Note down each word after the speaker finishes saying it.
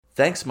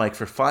Thanks, Mike,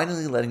 for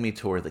finally letting me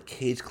tour the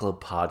Cage Club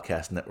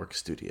Podcast Network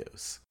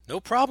studios. No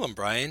problem,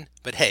 Brian.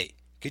 But hey,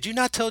 could you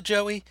not tell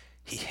Joey?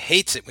 He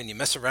hates it when you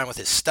mess around with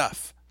his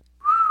stuff.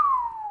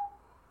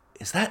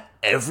 Is that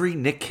every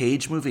Nick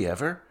Cage movie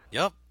ever?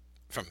 Yup.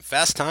 From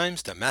Fast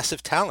Times to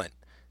Massive Talent.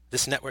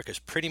 This network is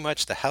pretty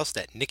much the house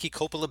that Nicky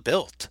Coppola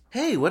built.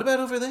 Hey, what about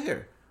over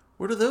there?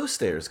 Where do those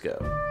stairs go?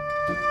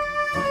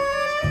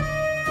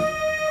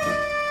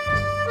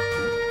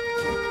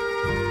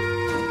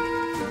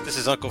 This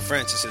is Uncle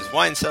Francis's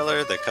Wine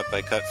Cellar, the Cut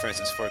by Cut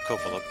Francis Ford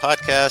Coppola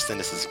podcast, and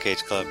this is a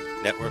Cage Club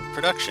Network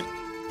production.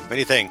 What do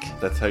you think?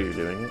 That's how you're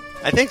doing it?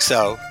 I think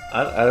so.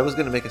 I was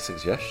going to make a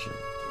suggestion.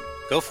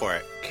 Go for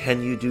it.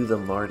 Can you do the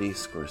Marty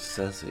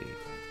Scorsese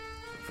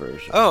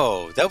version?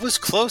 Oh, that was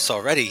close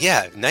already.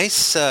 Yeah,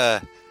 nice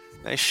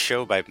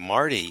show by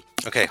Marty.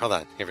 Okay, hold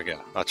on. Here we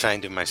go. I'll try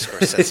and do my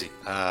Scorsese.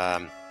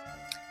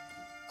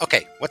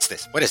 Okay, what's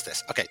this? What is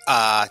this? Okay,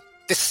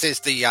 this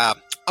is the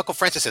Uncle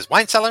Francis's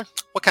Wine Cellar.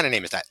 What kind of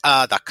name is that?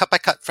 The Cut by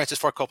Cut Francis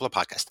Ford Coppola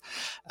podcast.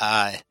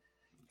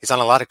 He's on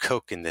a lot of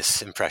coke in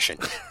this impression.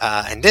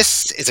 And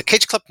this is a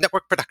Cage Club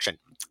Network production.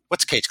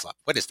 What's Cage Club?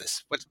 What is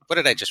this? What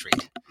did I just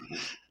read?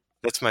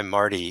 That's my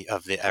Marty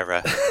of the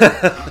era.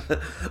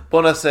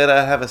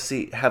 Buonasera, have a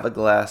seat, have a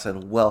glass,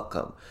 and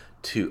welcome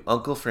to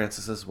Uncle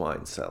Francis's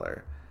Wine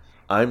Cellar.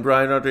 I'm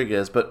Brian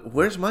Rodriguez, but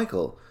where's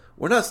Michael?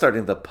 We're not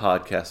starting the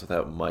podcast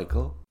without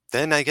Michael.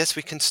 Then I guess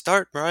we can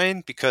start,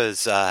 Brian,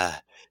 because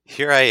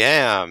here I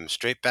am,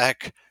 straight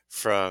back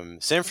from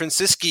San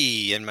Francisco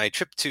and my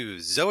trip to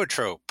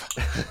Zoetrope.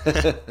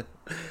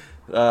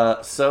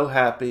 So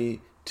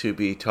happy to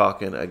be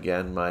talking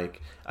again,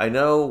 Mike. I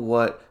know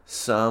what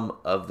some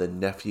of the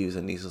nephews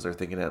and nieces are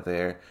thinking out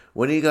there.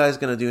 When are you guys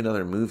going to do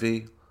another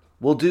movie?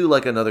 We'll do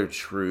like another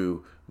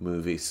true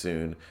movie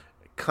soon.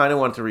 Kind of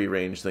want to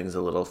rearrange things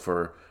a little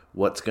for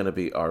what's going to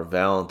be our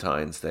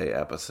Valentine's Day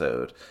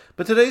episode.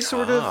 But today's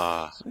sort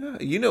of,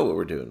 you know what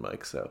we're doing,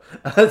 Mike. So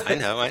I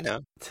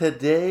know.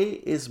 Today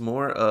is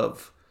more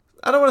of,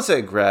 I don't want to say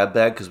a grab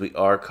bag because we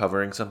are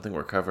covering something.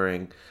 We're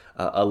covering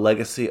a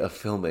Legacy of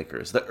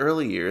Filmmakers, the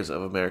early years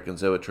of American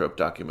Zoetrope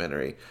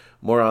documentary.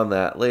 More on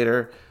that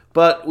later.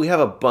 But we have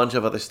a bunch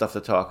of other stuff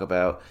to talk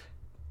about.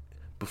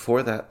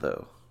 Before that,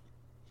 though,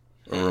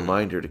 a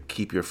reminder to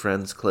keep your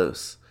friends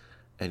close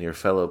and your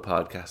fellow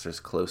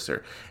podcasters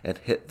closer, and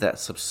hit that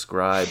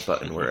subscribe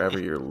button wherever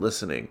you're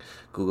listening.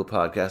 Google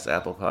Podcasts,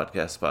 Apple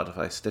Podcasts,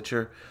 Spotify,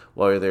 Stitcher.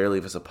 While you're there,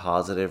 leave us a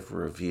positive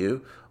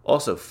review.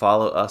 Also,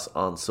 follow us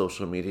on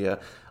social media.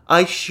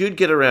 I should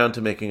get around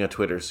to making a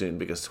Twitter soon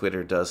because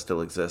Twitter does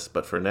still exist,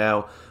 but for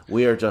now,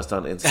 we are just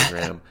on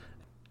Instagram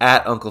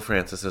at Uncle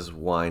Francis's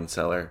Wine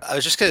Cellar. I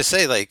was just going to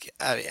say, like,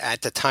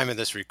 at the time of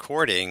this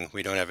recording,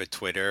 we don't have a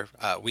Twitter.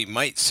 We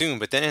might soon,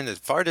 but then in the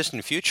far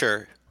distant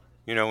future,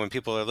 you know, when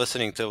people are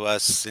listening to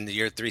us in the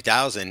year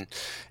 3000,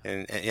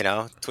 and you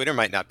know, Twitter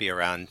might not be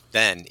around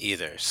then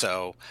either.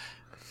 So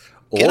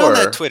get on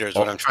that Twitter is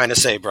what I'm trying to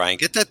say, Brian.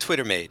 Get that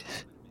Twitter made.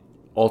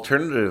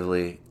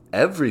 Alternatively,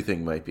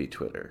 everything might be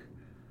Twitter.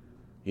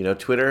 You know,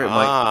 Twitter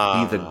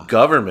might be the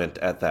government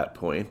at that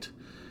point.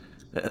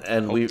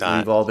 And we've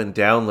all been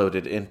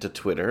downloaded into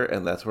Twitter,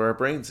 and that's where our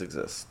brains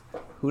exist.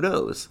 Who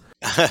knows?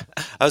 I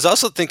was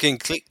also thinking,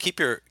 keep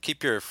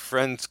your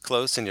friends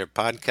close and your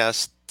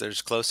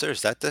podcasters closer.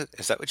 Is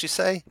that what you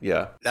say?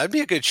 Yeah, that'd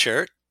be a good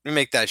shirt. We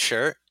make that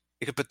shirt.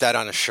 You could put that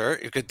on a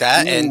shirt. You could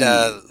and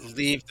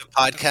leave the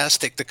podcast,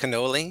 take the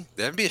cannoli.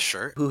 That'd be a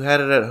shirt. Who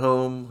had it at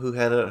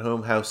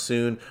home? How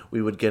soon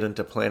we would get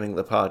into planning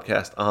the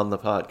podcast on the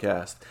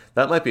podcast?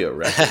 That might be a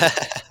record.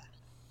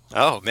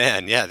 Oh,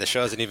 man, yeah, the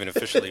show hasn't even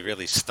officially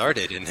really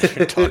started, and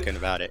they're talking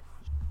about it.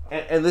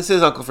 And this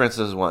is Uncle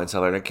Francis's Wine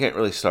Cellar, and I can't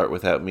really start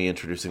without me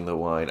introducing the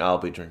wine I'll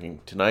be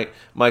drinking tonight.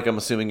 Mike, I'm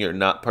assuming you're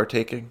not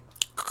partaking?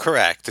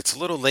 Correct. It's a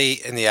little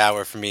late in the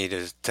hour for me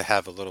to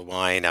have a little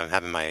wine. I'm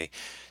having my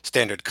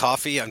standard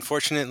coffee.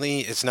 Unfortunately,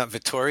 it's not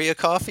Vittoria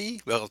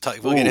coffee. We'll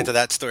get into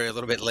that story a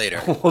little bit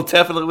later. We'll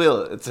definitely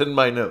will. It's in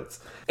my notes.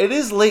 It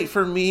is late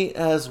for me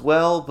as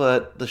well,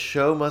 but the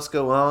show must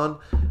go on.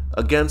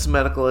 Against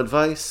medical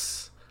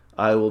advice,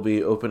 I will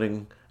be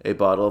opening a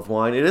bottle of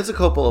wine. It is a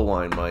Coppola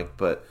wine, Mike,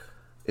 but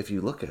if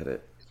you look at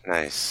it,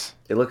 nice.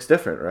 It looks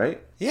different,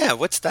 right? Yeah,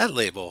 what's that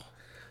label?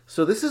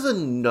 So this is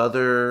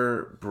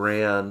another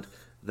brand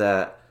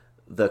that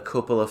the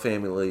Coppola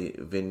family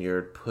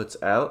vineyard puts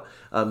out.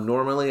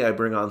 Normally, I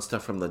bring on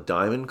stuff from the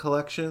Diamond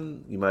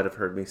Collection. You might have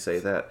heard me say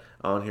that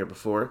on here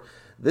before.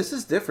 This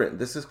is different.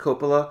 This is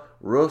Coppola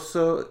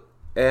Rosso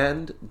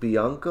and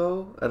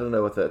Bianco. I don't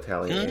know what the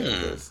Italian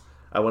name is.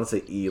 I want to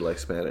say E like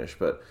Spanish,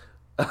 but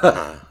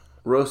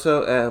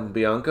Rosso and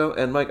Bianco.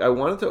 And Mike, I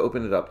wanted to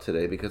open it up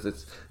today because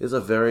it's a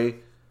very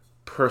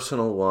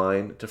personal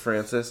wine to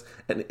Francis,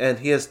 and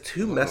he has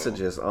two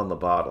messages on the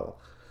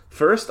bottle.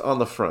 First, on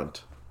the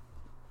front,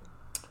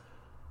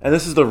 and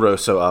this is the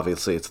Rosso.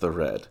 Obviously, it's the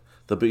red.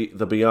 The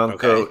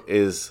Bianco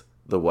is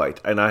the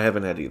white, and I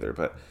haven't had either.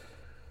 But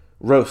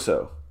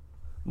Rosso,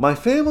 my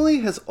family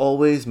has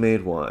always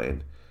made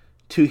wine.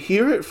 To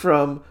hear it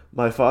from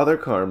my father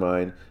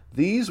Carmine,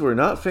 these were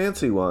not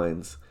fancy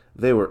wines.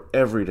 They were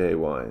everyday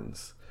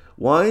wines.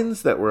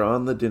 Wines that were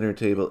on the dinner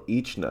table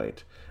each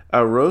night.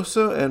 Our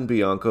Rosso and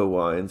Bianco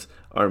wines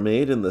are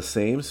made in the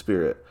same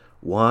spirit.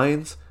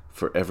 Wines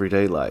for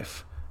everyday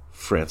life.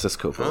 Francis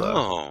Coppola.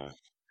 Oh,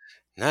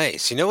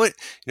 nice. You know what?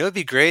 It'd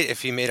be great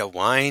if you made a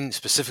wine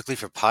specifically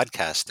for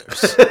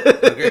podcasters.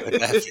 How great would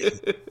that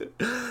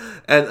be?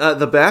 And at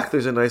the back,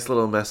 there's a nice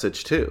little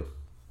message, too.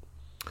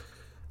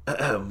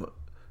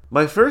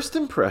 My first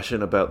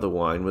impression about the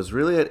wine was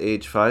really at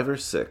age 5 or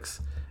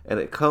 6, and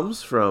it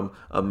comes from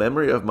a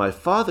memory of my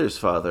father's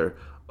father,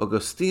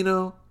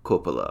 Agostino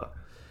Coppola.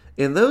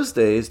 In those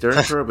days,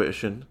 during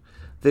Prohibition,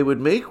 they would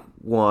make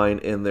wine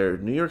in their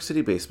New York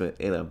City basement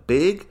in a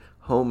big,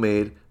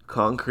 homemade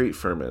concrete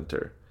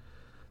fermenter.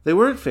 They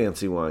weren't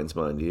fancy wines,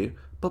 mind you,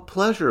 but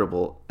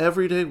pleasurable,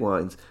 everyday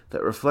wines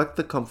that reflect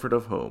the comfort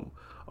of home.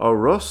 Our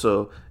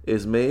Rosso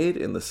is made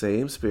in the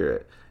same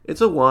spirit.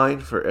 It's a wine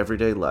for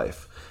everyday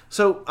life.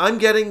 So I'm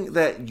getting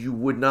that you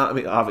would not, I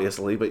mean,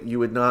 obviously, but you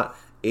would not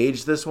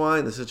age this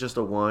wine. This is just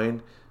a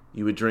wine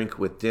you would drink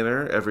with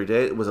dinner every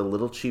day. It was a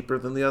little cheaper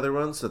than the other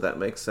ones, so that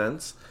makes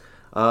sense.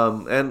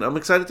 And I'm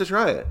excited to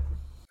try it.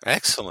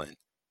 Excellent.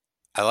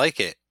 I like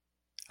it.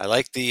 I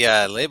like the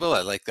label.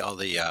 I like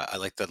I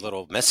like the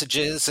little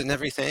messages and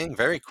everything.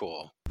 Very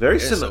cool. Very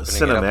Yes, opening it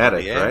up on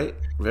cinematic, the air. right?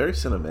 Very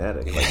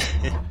cinematic.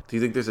 Like, do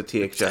you think there's a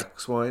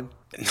THX wine?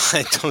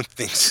 I don't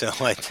think so.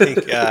 I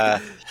think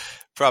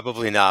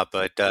probably not,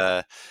 but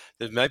there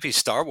might be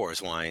Star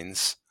Wars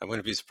wines. I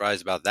wouldn't be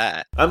surprised about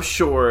that. I'm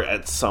sure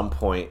at some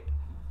point,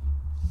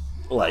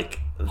 like,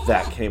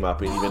 that came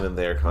up even in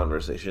their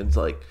conversations.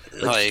 Like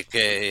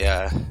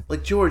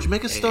George,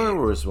 make a Star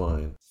Wars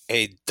wine.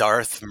 A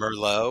Darth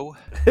Merlot.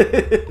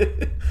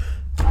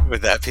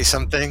 Would that be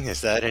something?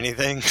 Is that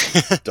anything?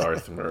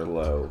 Darth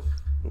Merlot.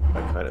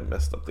 I kind of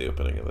messed up the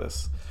opening of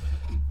this.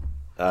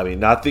 I mean,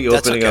 not the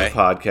opening of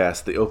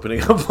podcast, the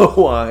opening of the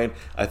wine.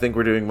 I think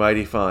we're doing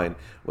mighty fine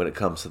when it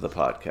comes to the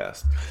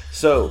podcast.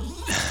 So,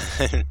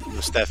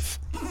 Steph.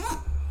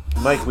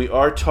 Mike, we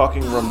are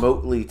talking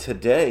remotely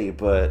today,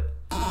 but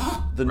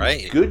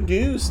the good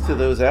news to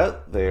those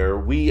out there,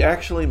 we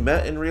actually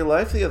met in real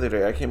life the other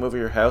day. I came over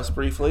your house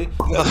briefly.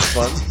 That was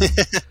fun.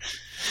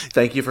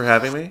 Thank you for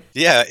having me.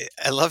 Yeah,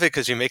 I love it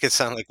because you make it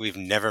sound like we've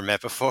never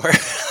met before.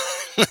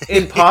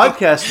 In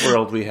podcast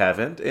world, we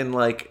haven't. In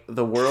like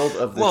the world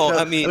of the show.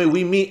 I mean,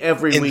 we meet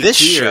every week this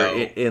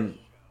here. Show,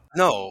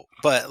 no,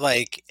 but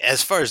like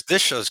as far as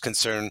this show is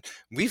concerned,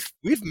 we've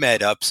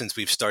met up since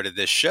we've started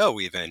this show.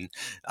 Even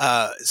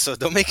so,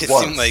 don't make it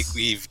seem like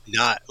we've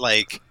not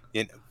like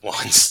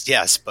once.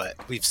 Yes,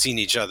 but we've seen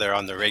each other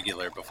on the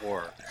regular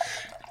before.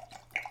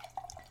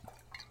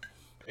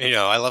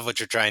 I love what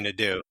you're trying to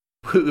do.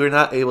 We're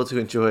not able to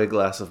enjoy a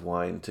glass of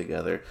wine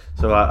together,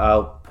 so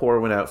I'll pour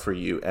one out for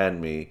you and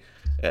me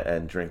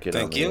and drink it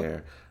on the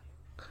air.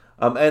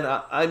 And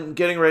I'm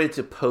getting ready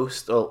to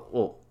post,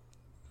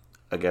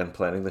 again,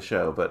 planning the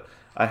show, but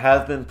I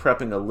have been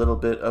prepping a little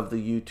bit of the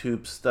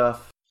YouTube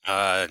stuff.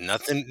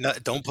 Nothing.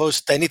 Don't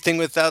post anything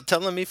without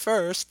telling me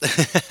first.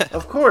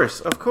 Of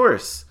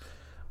course.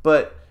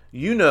 But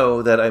you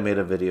know that I made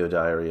a video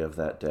diary of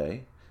that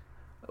day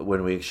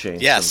when we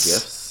exchanged some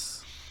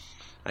gifts.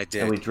 I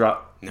did. And we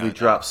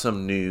dropped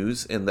some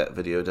news in that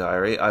video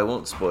diary. I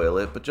won't spoil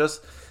it, but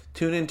just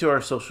tune into our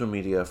social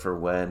media for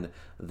when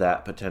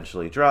that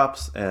potentially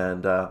drops,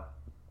 and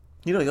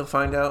you'll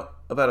find out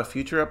about a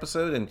future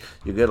episode, and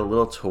you get a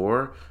little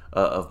tour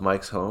of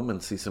Mike's home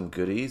and see some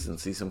goodies and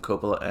see some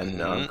Coppola and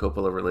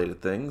non-Coppola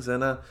related things,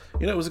 and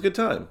it was a good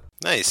time.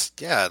 Nice.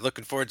 Yeah,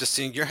 looking forward to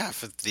seeing your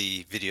half of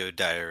the video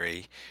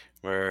diary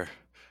where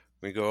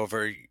we go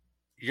over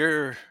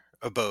your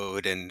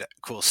abode and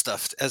cool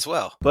stuff as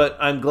well. But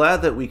I'm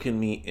glad that we can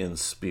meet in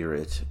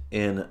spirit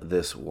in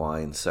this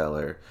wine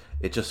cellar.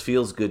 It just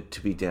feels good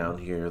to be down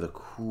here. The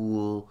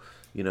coolness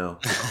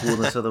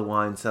of the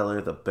wine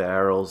cellar, the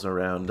barrels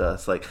around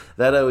us, like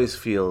that always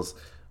feels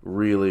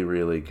really,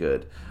 really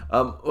good.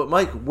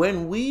 Mike,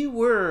 when we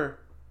were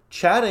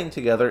chatting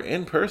together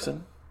in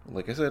person,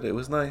 like I said, it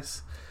was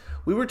nice.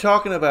 We were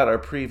talking about our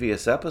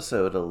previous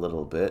episode a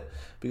little bit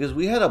because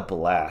we had a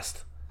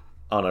blast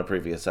on our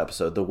previous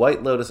episode. The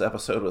White Lotus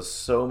episode was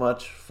so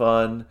much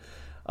fun.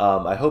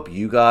 I hope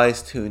you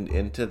guys tuned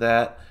into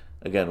that.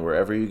 Again,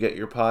 wherever you get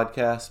your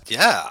podcast.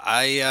 Yeah,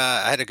 I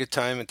had a good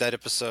time at that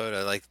episode.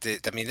 I liked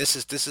it. I mean, this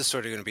is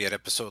sort of going to be an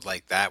episode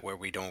like that where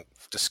we don't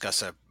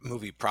discuss a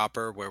movie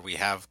proper, where we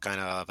have kind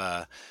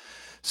of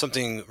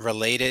something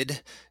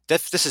related.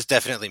 This is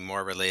definitely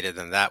more related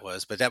than that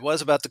was, but that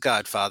was about The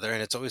Godfather,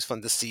 and it's always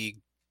fun to see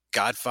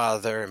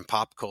Godfather and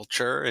pop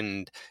culture,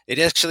 and it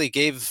actually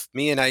gave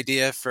me an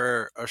idea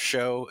for a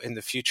show in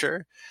the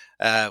future,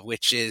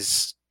 which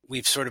is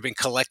we've sort of been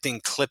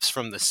collecting clips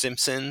from The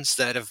Simpsons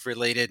that have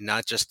related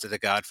not just to The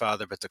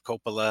Godfather but to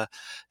Coppola.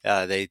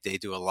 They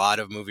do a lot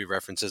of movie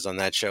references on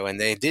that show, and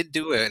they did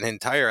do an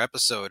entire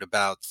episode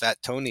about Fat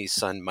Tony's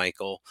son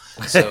Michael.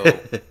 So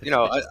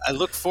I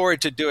look forward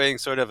to doing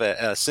sort of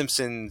a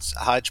Simpsons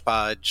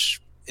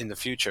hodgepodge in the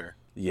future.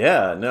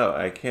 Yeah, no,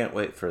 I can't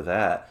wait for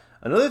that.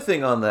 Another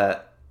thing on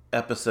that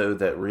episode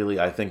that really,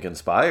 I think,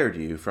 inspired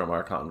you from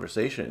our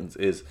conversations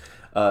is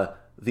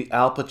the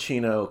Al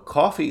Pacino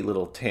coffee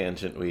little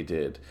tangent we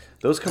did.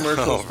 Those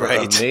commercials were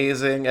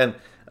amazing. And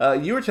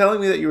you were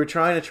telling me that you were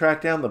trying to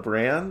track down the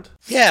brand?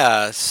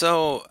 Yeah,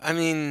 so, I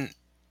mean,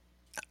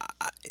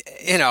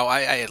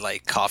 I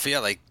like coffee. I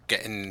like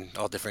getting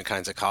all different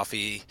kinds of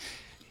coffee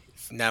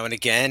now and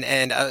again.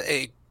 And,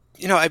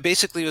 I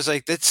basically was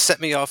like, that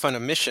set me off on a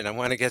mission. I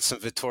want to get some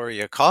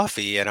Vittoria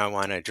coffee and I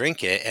want to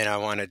drink it and I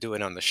want to do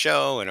it on the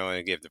show and I want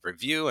to give the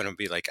review and it'll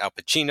be like Al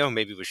Pacino.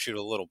 Maybe we'll shoot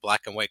a little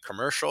black and white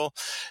commercial,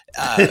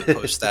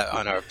 post that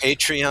on our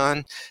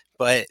Patreon.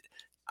 But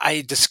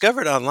I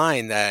discovered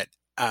online that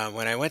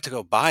when I went to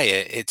go buy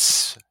it,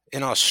 it's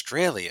in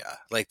Australia,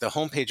 like the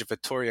homepage of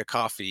Vittoria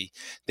Coffee.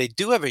 They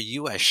do have a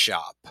US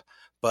shop,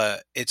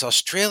 but it's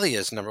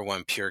Australia's number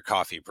one pure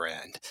coffee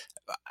brand.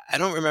 I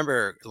don't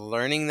remember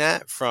learning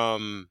that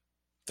from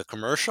the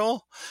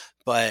commercial,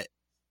 but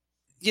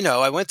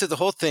I went through the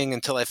whole thing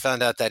until I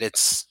found out that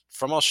it's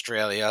from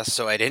Australia,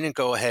 so I didn't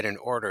go ahead and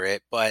order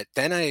it. But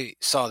then I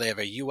saw they have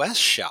a US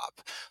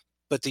shop.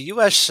 But the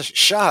US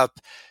shop,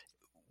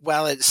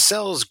 while it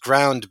sells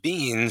ground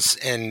beans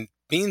and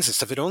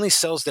stuff, it only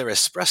sells their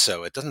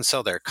espresso. It doesn't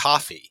sell their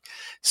coffee.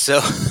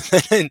 So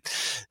then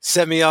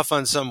set me off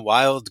on some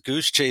wild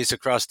goose chase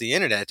across the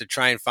internet to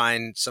try and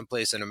find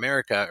someplace in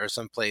America or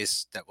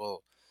someplace that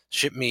will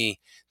ship me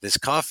this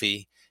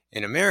coffee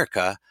in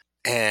America.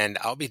 And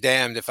I'll be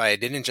damned if I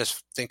didn't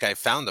just think I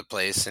found the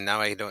place and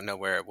now I don't know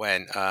where it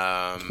went.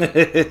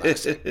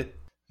 Let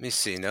me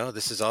see. No,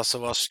 this is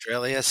also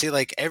Australia. See,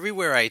 like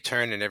everywhere I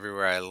turn and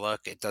everywhere I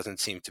look, it doesn't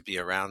seem to be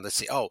around. Let's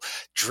see. Oh,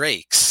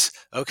 Drake's.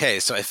 Okay,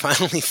 so I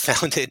finally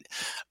found it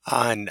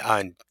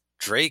on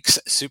Drake's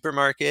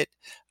supermarket.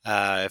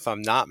 If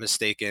I'm not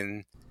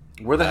mistaken.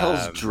 Where the hell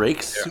is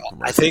Drake's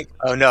supermarket? I think.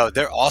 Oh no,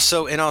 they're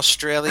also in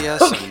Australia.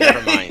 So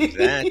never mind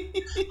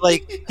that.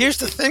 Like, here's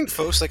the thing,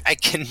 folks. Like, I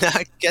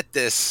cannot get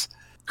this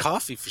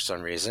coffee for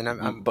some reason.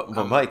 But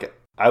Mike,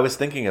 I was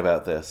thinking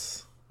about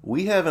this.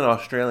 We have an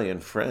Australian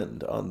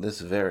friend on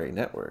this very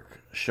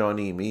network,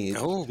 Shawnee Mead.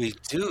 Oh, we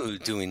do.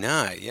 Do we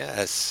not?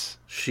 Yes.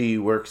 She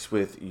works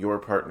with your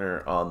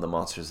partner on The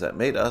Monsters That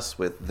Made Us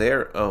with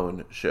their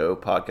own show,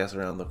 Podcast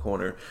Around the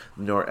Corner,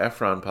 Nor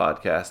Ephron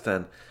podcast.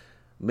 And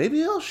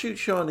maybe I'll shoot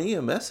Shawnee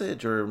a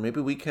message, or maybe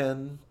we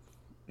can,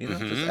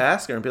 just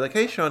ask her and be like,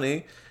 hey,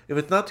 Shawnee, if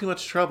it's not too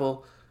much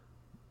trouble,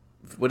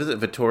 what is it,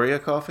 Vittoria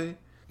coffee?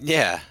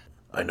 Yeah.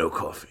 I know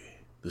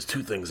coffee. There's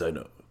two things I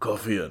know,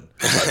 coffee and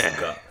I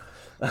forgot.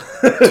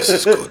 This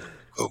is good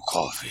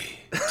coffee.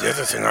 The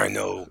other thing I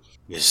know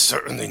is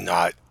certainly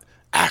not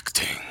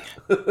acting,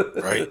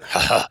 right?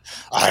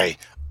 I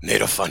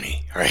made a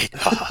funny, right?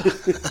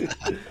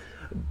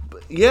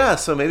 Yeah,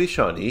 so maybe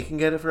Shawnee can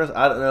get it for us.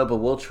 I don't know, but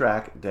we'll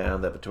track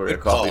down that Vittoria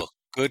coffee.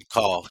 Good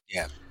call,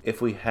 yeah. If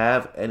we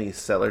have any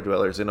cellar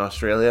dwellers in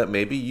Australia,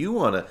 maybe you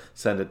want to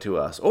send it to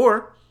us.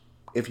 Or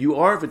if you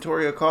are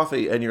Vittoria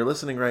Coffee and you're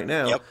listening right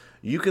now,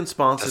 you can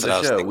sponsor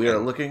the show. We are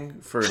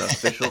looking for an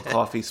official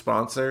coffee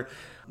sponsor.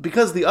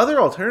 Because the other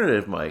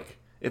alternative, Mike,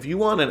 if you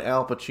want an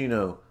Al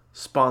Pacino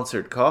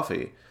sponsored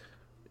coffee,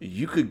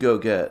 you could go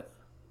get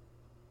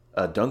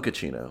a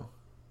Dunkachino.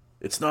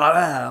 It's not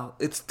Al,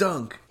 it's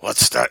Dunk.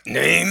 What's that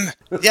name?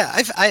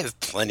 Yeah, I have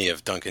plenty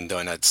of Dunkin'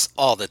 Donuts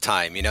all the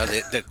time.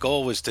 The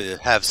goal was to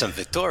have some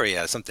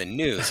Vittoria, something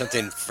new,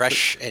 something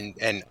fresh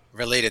and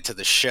related to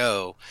the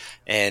show.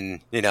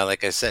 And,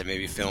 like I said,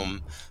 maybe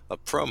film a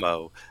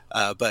promo.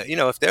 But,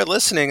 if they're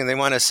listening and they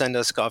want to send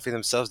us coffee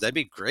themselves, that'd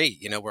be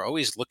great. We're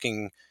always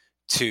looking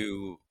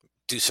to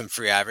do some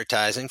free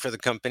advertising for the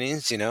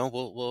companies.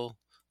 We'll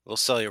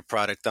sell your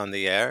product on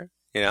the air.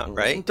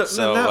 Right?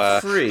 So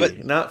not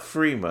free, not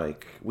free,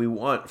 Mike. We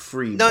want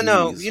free.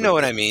 No, you know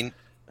what I mean.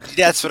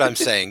 That's what I'm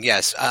saying.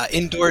 Yes,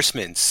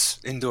 endorsements,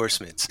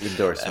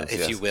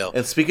 if you will.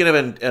 And speaking of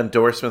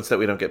endorsements that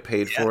we don't get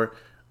paid for,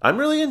 I'm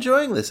really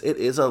enjoying this. It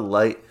is a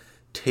light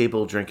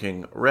table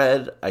drinking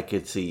red. I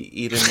could see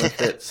Eden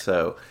with it,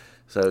 so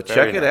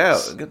check it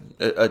out.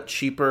 A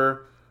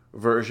cheaper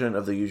version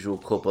of the usual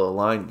Coppola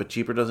line, but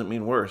cheaper doesn't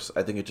mean worse.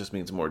 I think it just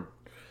means more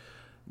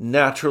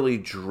naturally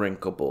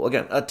drinkable.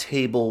 Again, a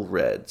table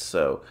red.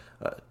 So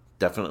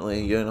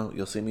definitely,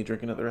 you'll see me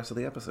drinking it the rest of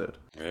the episode.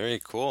 Very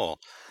cool.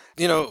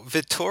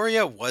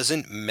 Vittoria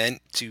wasn't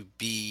meant to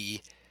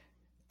be.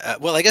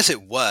 Well, I guess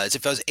it was.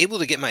 If I was able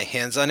to get my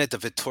hands on it, the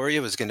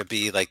Vittoria was going to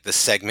be like the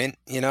segment.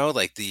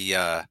 Like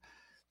the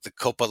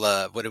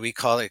Coppola. What do we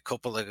call it?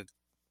 Coppola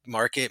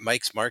Market,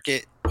 Mike's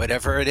Market,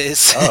 whatever it is.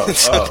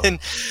 Something.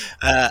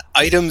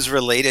 Items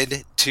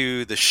related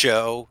to the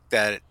show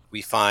that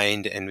we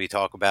find and we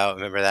talk about.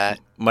 Remember that?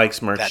 Mike's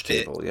merch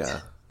table, yeah.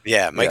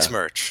 Yeah, Mike's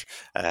merch.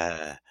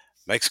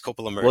 Mike's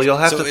Coppola merch. Well, you'll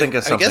have to think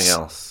of something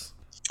else.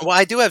 Well,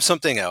 I do have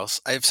something else.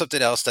 I have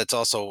something else that's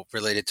also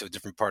related to a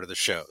different part of the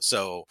show.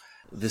 So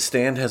the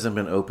stand hasn't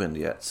been opened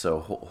yet, so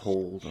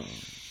hold on.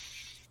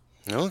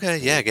 Okay,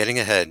 yeah, getting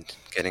ahead.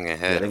 Jumping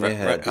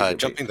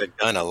the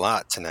gun a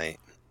lot tonight.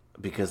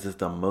 Because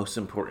the most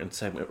important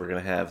segment we're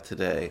going to have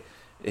today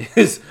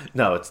is...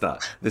 No, it's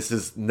not. This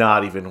is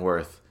not even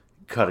worth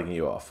cutting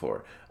you off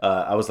for.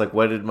 I was like,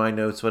 what did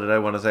I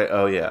want to say?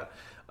 Oh, yeah.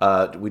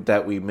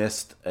 We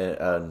missed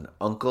an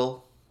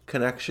uncle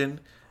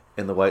connection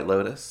in The White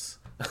Lotus.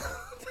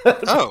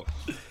 Oh.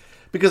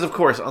 Because, of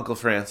course, Uncle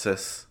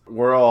Francis,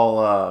 we're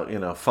all,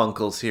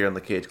 Funkles here on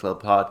the Cage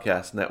Club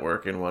Podcast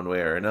Network in one way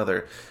or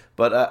another.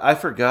 But I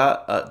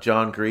forgot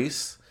John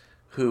Grease,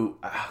 who,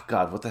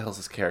 God, what the hell's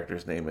his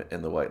character's name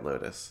in The White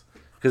Lotus?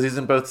 Because he's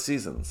in both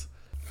seasons.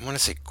 I want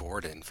to say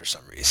Gordon for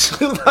some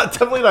reason.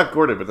 Definitely not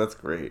Gordon, but that's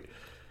great.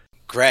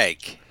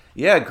 Greg.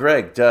 Yeah,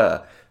 Greg,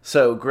 duh.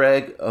 So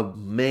Greg, a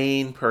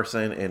main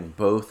person in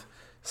both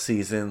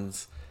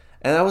seasons.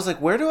 And I was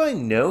like, where do I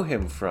know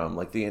him from?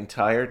 Like the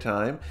entire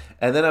time.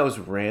 And then I was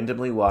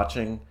randomly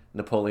watching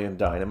Napoleon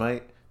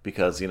Dynamite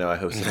because, I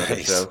hosted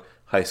another show,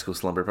 High School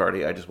Slumber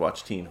Party. I just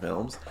watch teen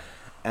films.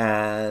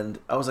 And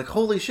I was like,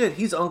 holy shit,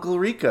 he's Uncle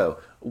Rico.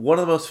 One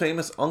of the most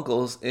famous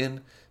uncles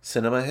in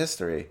cinema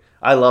history.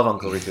 I love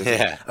Uncle Rico.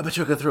 Yeah. I bet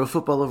you I could throw a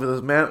football over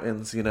those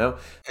mountains,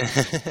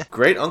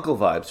 Great uncle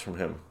vibes from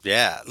him.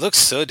 Yeah, looks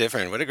so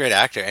different. What a great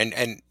actor.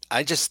 And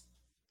I just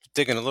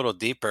digging a little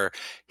deeper.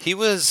 He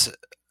was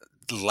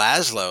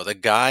Laszlo, the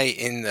guy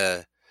in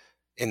the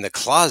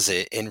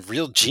closet in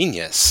Real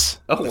Genius.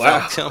 Oh, the wow.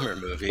 Val Kilmer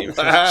movie. Real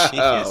Wow.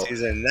 Genius.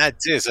 He's in that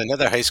too. It's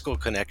another high school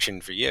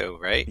connection for you,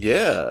 right?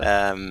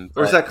 Yeah.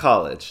 Or is that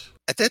college?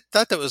 I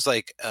thought that was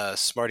like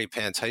Smarty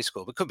Pants High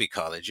School, but could be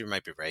college. You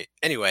might be right.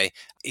 Anyway,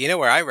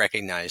 where I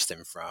recognized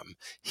him from?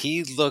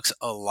 He looks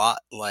a lot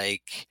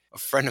like a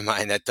friend of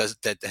mine that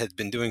has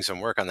been doing some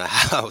work on the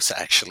house.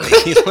 Actually,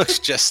 he looks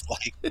just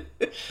like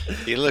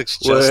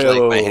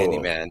my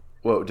handyman.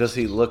 Whoa, does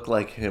he look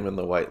like him in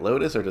The White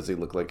Lotus, or does he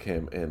look like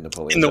him in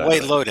Napoleon? In the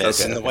White Lotus.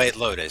 Okay. In the White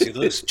Lotus, he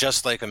looks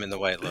just like him in the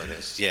White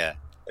Lotus. Yeah,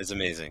 it's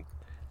amazing.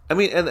 I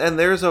mean, and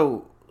there's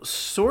a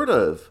sort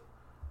of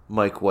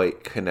Mike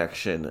White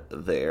connection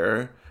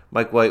there.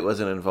 Mike White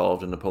wasn't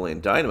involved in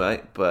Napoleon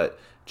Dynamite, but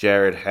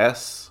Jared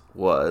Hess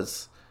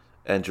was,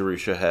 and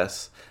Jerusha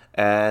Hess,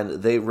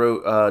 and they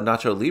wrote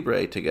Nacho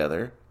Libre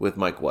together with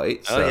Mike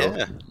White. So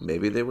yeah.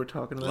 Maybe they were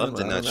talking about Love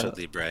the Nacho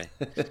Libre.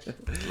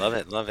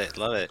 Love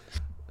it.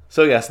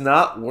 So yes,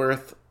 not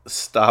worth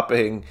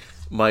stopping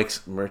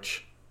Mike's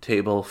merch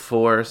table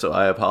for. So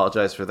I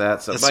apologize for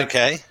that. So That's Mike,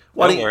 okay.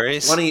 No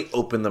worries. Why don't you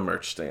open the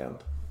merch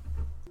stand?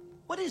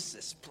 What is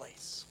this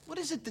place? What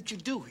is it that you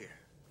do here?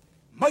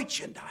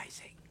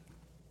 Merchandising.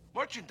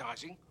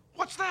 Merchandising?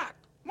 What's that?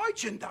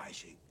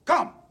 Merchandising.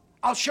 Come,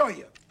 I'll show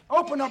you.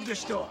 Open up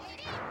this door.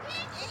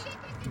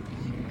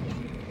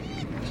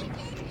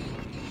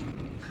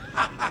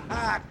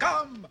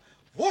 Come,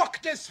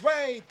 walk this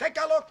way. Take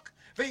a look.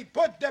 We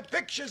put the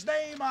picture's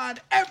name on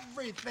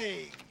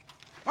everything.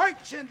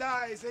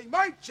 Merchandising,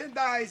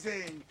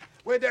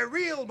 where the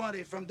real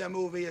money from the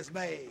movie is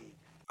made.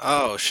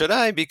 Oh, should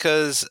I?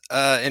 Because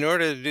in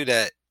order to do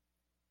that,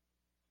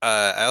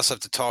 I also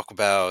have to talk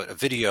about a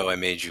video I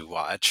made you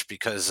watch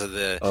because of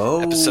the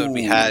episode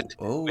we had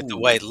with the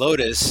White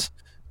Lotus.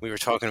 We were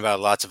talking about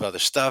lots of other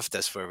stuff.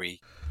 That's where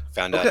we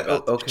found out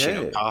about the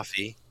Pacino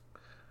coffee.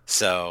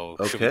 So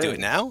should we do it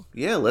now?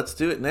 Yeah, let's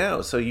do it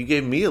now. So you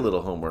gave me a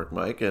little homework,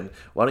 Mike, and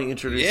why don't you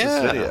introduce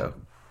this video?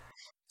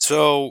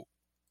 So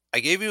I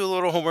gave you a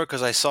little homework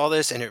because I saw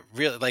this and it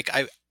really,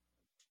 I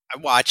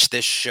watched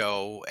this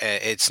show.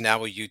 It's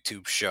now a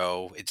YouTube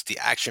show. It's the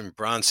Action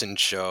Bronson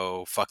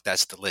show. Fuck,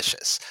 that's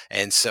delicious.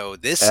 And so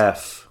this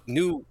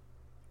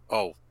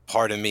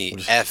pardon me,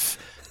 F,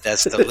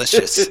 that's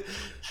delicious.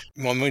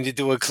 You want me to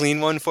do a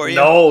clean one for you?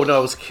 No, I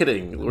was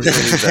kidding. We're gonna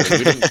leave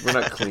that. We're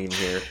not clean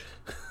here.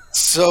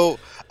 So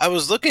I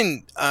was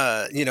looking,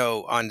 on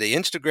the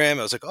Instagram.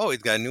 I was like, oh,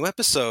 he's got a new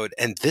episode.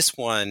 And this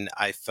one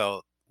I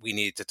felt we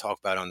needed to talk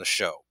about on the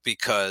show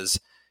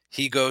because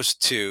he goes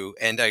to,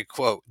 and I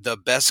quote, the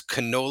best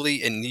cannoli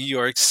in New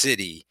York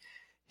City.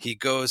 He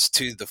goes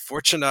to the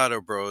Fortunato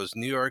Bros,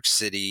 New York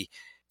City.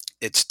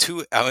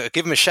 I'll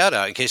give him a shout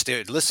out in case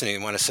they're listening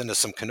and want to send us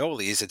some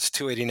cannolis. It's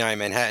 289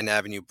 Manhattan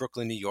Avenue,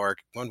 Brooklyn, New York,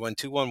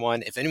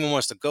 11211. If anyone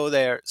wants to go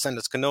there, send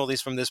us cannolis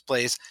from this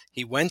place.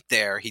 He went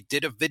there, he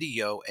did a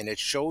video, and it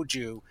showed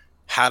you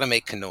how to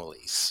make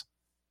cannolis.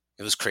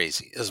 It was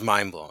crazy. It was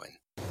mind blowing.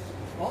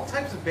 All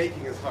types of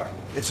baking is hard.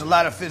 It's a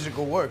lot of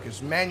physical work.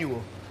 It's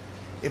manual.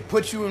 It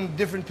puts you in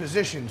different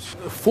positions.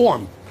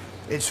 Form.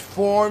 It's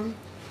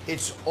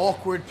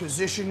awkward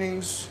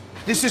positionings.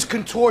 This is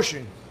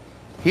contortion.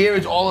 Here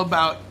it's all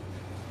about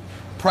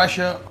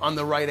pressure on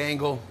the right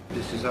angle.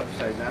 This is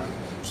upside down.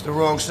 It's the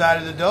wrong side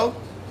of the dough.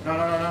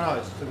 No.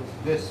 It's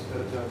this.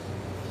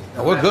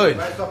 No, we're good.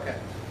 That's okay.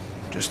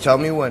 Just tell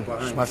me when.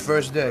 It's my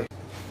first day.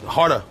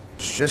 Harder.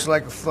 It's just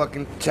like a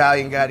fucking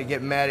Italian guy to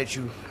get mad at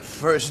you.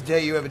 First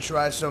day you ever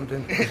tried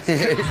something. Tell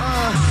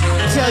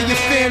your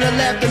fan I'll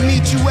have to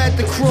meet you at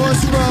the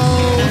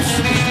crossroads.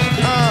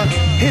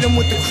 Hit him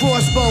with the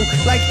crossbow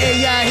like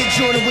AI hit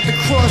Jordan with the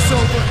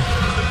crossover.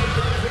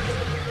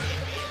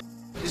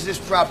 Is this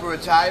proper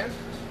attire?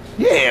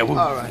 Yeah, well,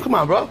 all right. Come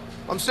on, bro.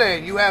 I'm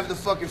saying you have the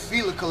fucking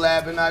Fila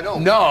collab and I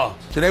don't. No.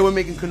 Today we're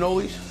making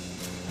cannolis.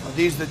 Are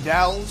these the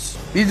dowels?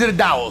 These are the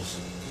dowels.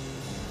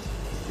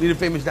 These are the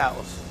famous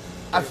dowels.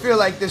 I feel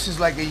like this is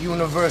like a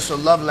universal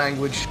love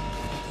language.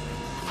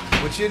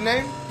 What's your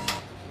name?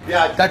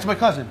 Yeah, that's my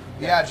cousin.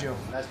 Yeah, Joe.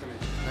 Nice to meet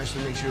you. Nice to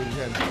meet you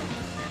again.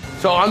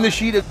 So on the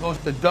sheet, it goes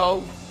to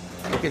dough.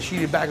 It gets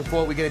sheeted back and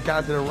forth. We get it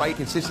down to the right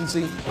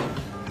consistency.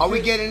 Are we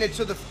getting it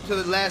to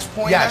the last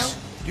point Yes.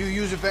 now? Do you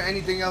use it for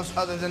anything else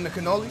other than the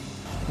cannoli?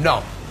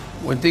 No.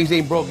 When things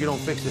ain't broke, you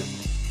don't fix it.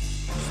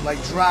 It's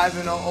like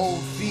driving an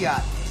old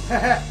Fiat.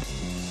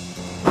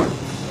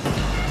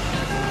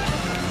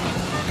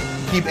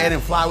 Keep adding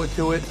flour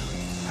to it.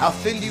 How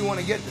thin do you want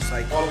to get this?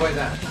 Like All the way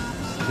down.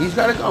 He's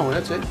got it going.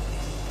 That's it.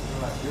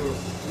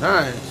 Beautiful.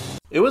 Nice.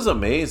 It was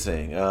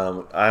amazing.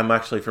 I'm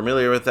actually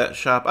familiar with that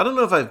shop. I don't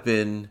know if I've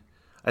been.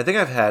 I think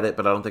I've had it,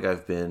 but I don't think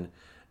I've been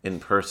in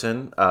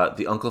person.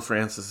 The Uncle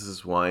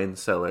Francis's Wine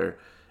Cellar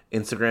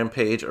Instagram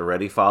page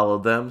already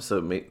followed them, so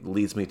it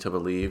leads me to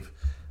believe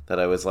that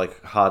I was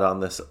like hot on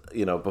this,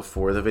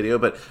 before the video.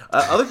 But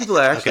other people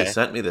actually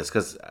sent me this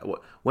because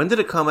when did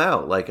it come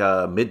out? Like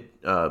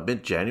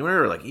mid January,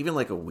 or like even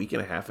like a week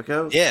and a half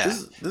ago? Yeah,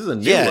 this is a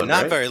new one,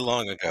 not right? very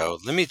long ago.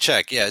 Let me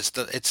check. Yeah, it's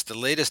the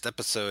latest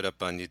episode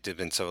up on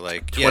YouTube, and so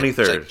like 23rd.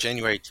 it's like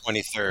January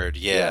 23rd.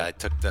 Yeah,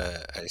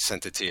 I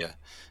sent it to you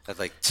at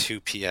like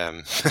 2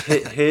 p.m.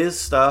 His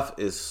stuff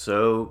is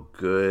so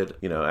good.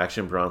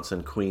 Action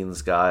Bronson,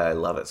 Queens guy. I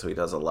love it. So he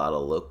does a lot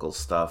of local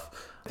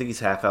stuff. I think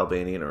he's half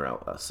Albanian or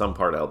some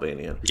part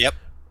Albanian. Yep.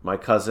 My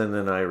cousin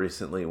and I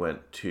recently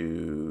went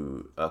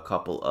to a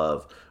couple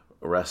of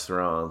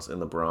restaurants in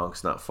the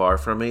Bronx, not far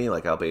from me,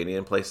 like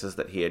Albanian places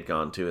that he had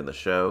gone to in the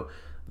show.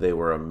 They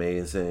were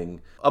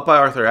amazing. Up by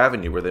Arthur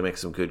Avenue, where they make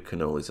some good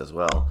cannolis as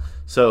well.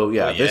 So,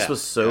 this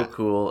was so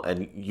cool.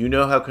 And you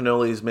know how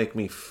cannolis make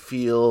me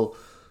feel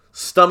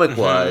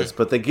stomach-wise,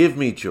 but they give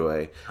me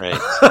joy. Right.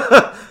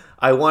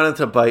 I wanted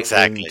to bite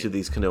Exactly. into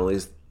these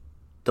cannolis.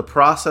 The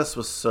process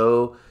was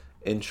so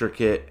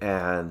intricate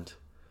and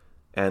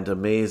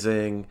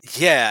amazing.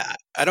 Yeah,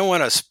 I don't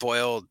want to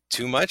spoil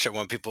too much. I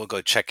want people to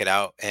go check it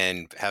out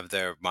and have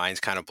their minds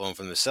kind of blown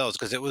from themselves,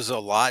 because it was a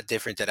lot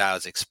different than I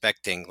was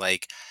expecting.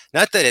 Like,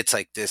 not that it's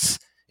like this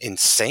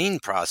insane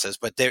process,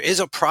 but there is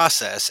a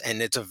process,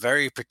 and it's a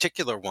very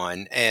particular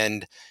one,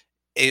 and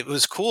it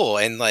was cool.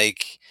 And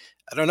like,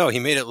 I don't know, he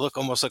made it look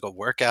almost like a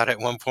workout at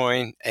one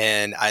point,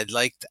 and I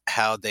liked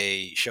how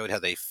they showed how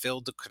they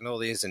filled the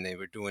cannolis, and they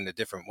were doing the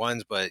different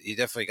ones. But you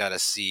definitely got to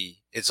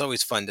see. It's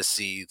always fun to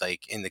see,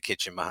 like, in the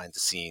kitchen behind the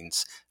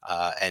scenes,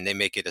 and they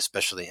make it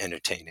especially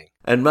entertaining.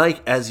 And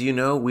Mike, as you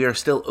know, we are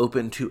still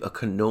open to a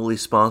cannoli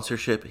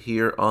sponsorship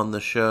here on the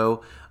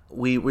show.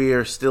 We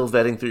are still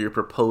vetting through your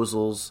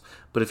proposals,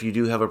 but if you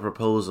do have a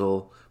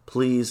proposal,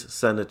 please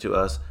send it to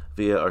us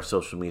via our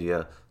social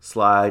media.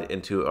 Slide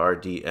into our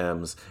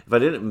DMs. If I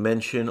didn't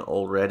mention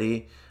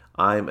already,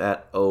 I'm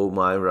at Oh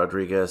My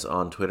Rodriguez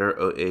on Twitter,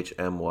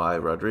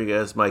 OHMY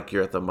Rodriguez. Mike,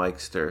 you're at the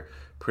Mikester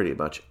pretty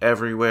much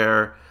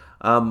everywhere.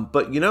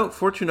 But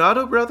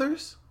Fortunato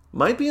Brothers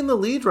might be in the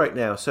lead right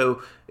now.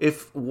 So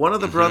if one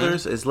of the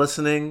brothers is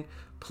listening,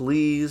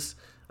 please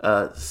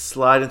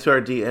slide into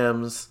our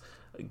DMs.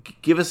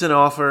 Give us an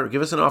offer.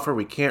 Give us an offer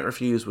we can't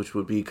refuse, which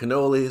would be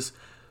cannolis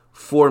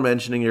for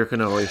mentioning your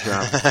cannoli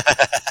shop.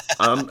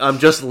 I'm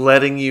just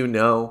letting you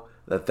know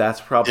that that's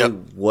probably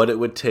what it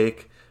would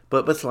take.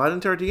 But slide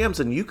into our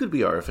DMs, and you could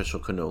be our official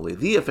cannoli,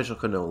 the official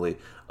cannoli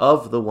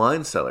of the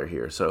Wine Cellar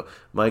here. So,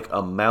 Mike,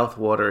 a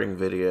mouth-watering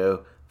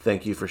video.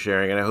 Thank you for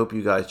sharing, and I hope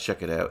you guys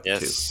check it out,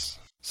 too.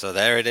 So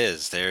there it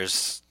is.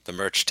 There's the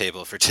merch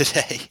table for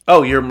today.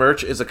 Oh, your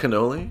merch is a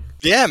cannoli?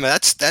 Yeah, man,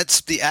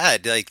 that's the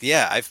ad. Like,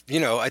 yeah, I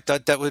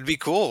thought that would be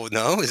cool.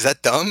 No, is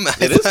that dumb?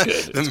 It is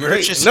good. The It's merch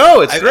great. is No,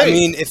 it's great. I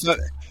mean,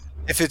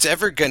 if it's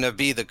ever gonna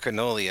be the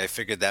cannoli, I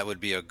figured that would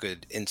be a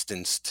good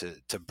instance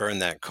to burn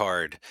that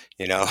card.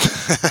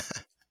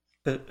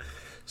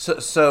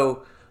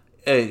 So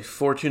a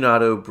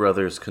Fortunato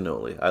Brothers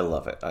cannoli. I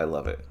love it. I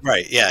love it.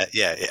 Right? Yeah.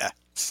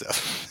 So.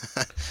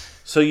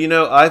 So,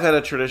 I've had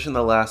a tradition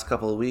the last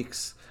couple of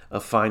weeks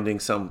of finding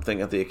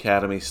something at the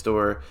Academy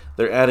store.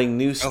 They're adding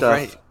new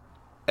stuff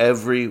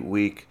every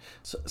week.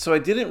 So I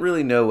didn't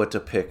really know what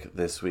to pick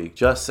this week.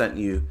 Just sent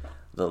you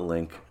the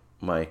link,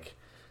 Mike.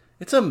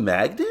 It's a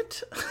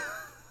magnet?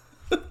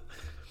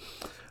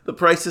 The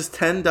price is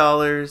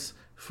 $10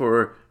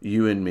 for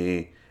you and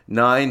me.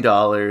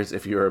 $9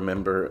 if you're a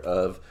member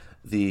of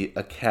the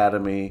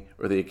Academy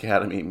or the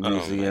Academy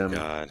Museum. Oh, my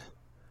God.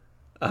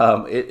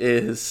 It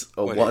is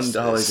a What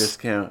 $1 is this?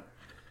 discount.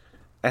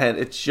 And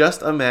it's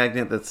just a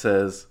magnet that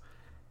says,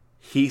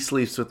 "He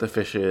sleeps with the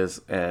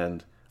fishes,"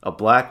 and a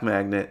black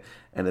magnet,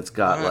 and it's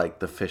got like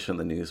the fish in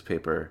the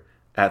newspaper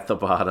at the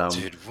bottom.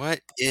 Dude,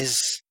 what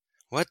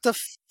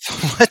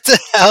the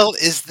hell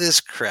is this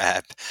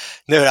crap?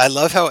 Dude, I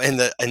love how in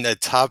the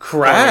top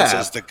corner it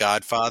says The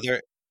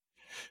Godfather.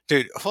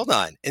 Dude, hold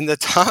on. In the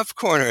top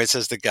corner it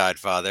says The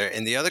Godfather.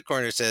 In the other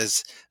corner it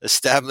says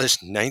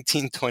established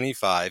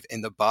 1925.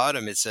 In the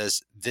bottom it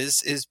says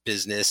this is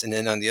business, and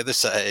then on the other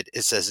side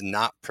it says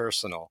not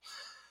personal.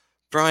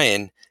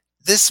 Brian,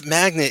 this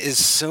magnet is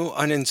so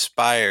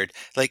uninspired.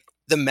 Like,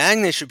 the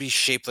magnet should be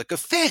shaped like a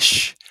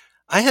fish.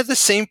 I had the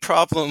same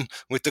problem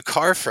with the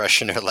car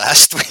freshener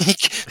last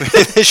week.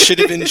 It should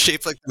have been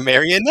shaped like a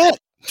marionette.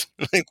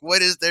 Like,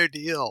 what is their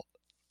deal?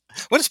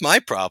 What is my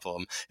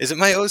problem? Is it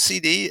my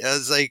OCD? I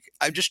was like,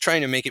 I'm just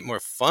trying to make it more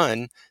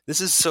fun.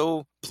 This is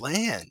so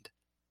bland.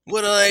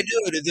 What did I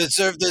do to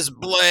deserve this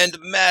bland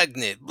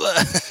magnet?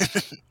 Well,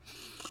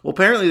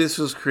 apparently this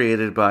was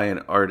created by an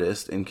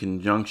artist in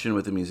conjunction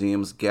with the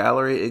museum's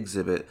gallery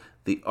exhibit,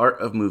 The Art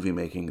of Movie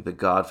Making, The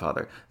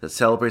Godfather, that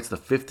celebrates the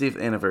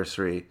 50th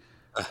anniversary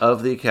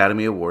of the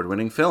Academy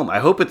Award-winning film. I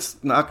hope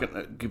it's not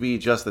going to be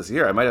just this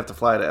year. I might have to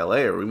fly to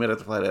L.A., or we might have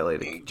to fly to L.A.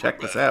 to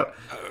check this out.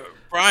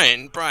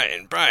 Brian,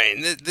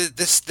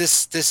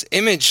 this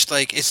image,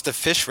 like, it's the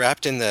fish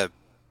wrapped in the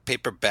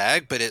paper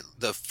bag, but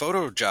the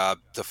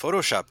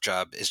Photoshop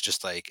job is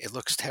just like, it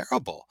looks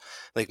terrible.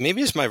 Like,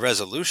 maybe it's my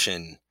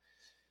resolution.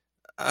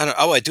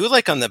 I do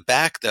like on the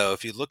back, though.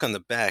 If you look on the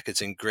back,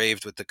 it's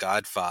engraved with the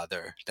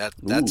Godfather.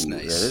 That's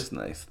nice.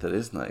 That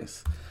is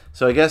nice.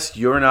 So I guess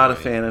you're not a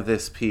fan of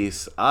this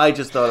piece. I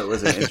just thought it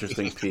was an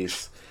interesting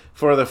piece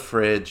for the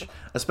fridge,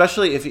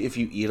 especially if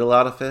you eat a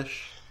lot of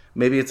fish.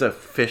 Maybe it's a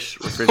fish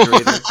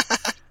refrigerator.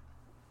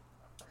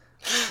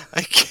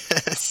 I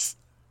guess.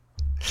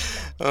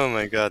 Oh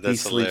my God,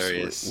 that's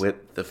hilarious.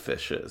 With the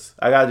fishes.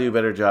 I gotta do a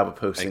better job of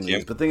posting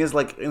these. But the thing is,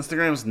 like,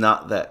 Instagram's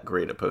not that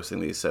great at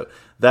posting these, so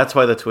that's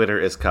why the Twitter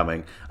is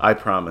coming. I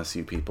promise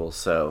you people.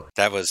 So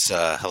that was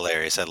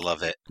hilarious. I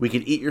love it. We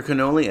could eat your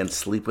cannoli and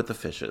sleep with the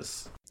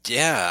fishes.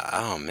 Yeah.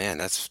 Oh man,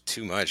 that's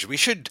too much. We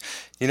should,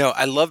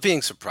 I love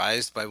being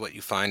surprised by what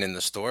you find in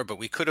the store, but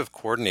we could have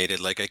coordinated.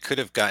 Like, I could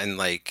have gotten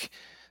like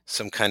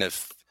some kind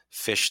of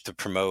fish to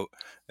promote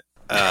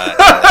in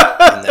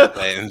that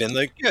way, and been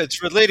like, yeah,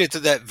 it's related to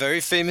that very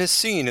famous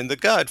scene in The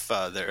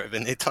Godfather,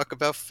 and they talk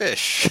about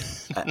fish.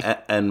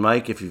 And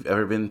Mike, if you've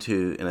ever been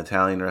to an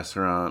Italian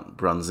restaurant,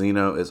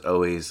 Bronzino is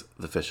always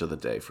the fish of the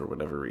day for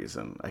whatever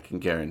reason. I can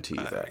guarantee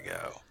you that. There we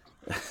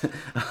go.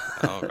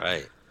 All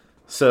right.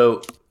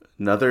 So,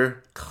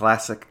 another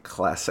classic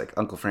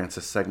Uncle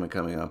Francis segment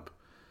coming up.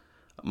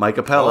 Mike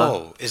Coppola.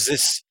 Oh, is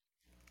this...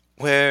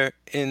 Where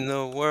in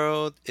the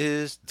world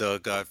is The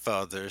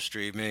Godfather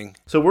streaming?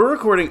 So we're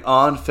recording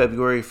on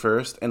February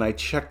 1st, and I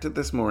checked it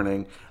this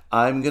morning.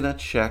 I'm going to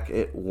check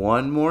it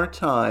one more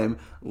time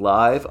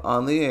live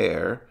on the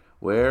air.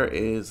 Where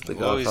is The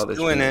Godfather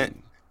doing streaming? It.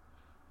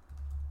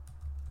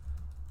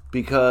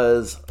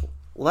 Because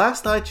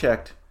last I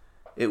checked,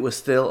 it was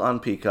still on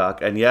Peacock.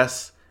 And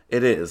yes,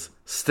 it is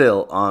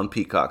still on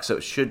Peacock. So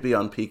it should be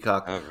on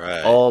Peacock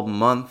all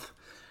month.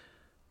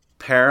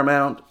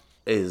 Paramount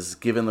is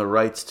given the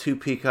rights to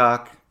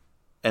Peacock,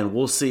 and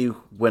we'll see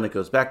when it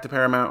goes back to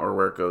Paramount or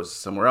where it goes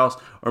somewhere else.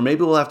 Or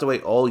maybe we'll have to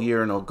wait all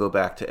year and it'll go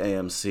back to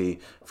AMC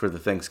for the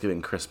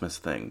Thanksgiving Christmas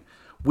thing.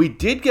 We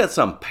did get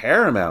some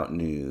Paramount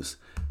news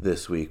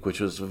this week, which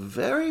was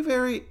very,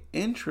 very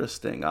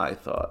interesting, I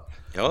thought.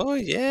 Oh,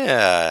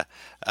 yeah.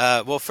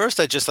 Well, first,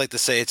 I'd just like to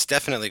say it's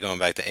definitely going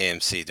back to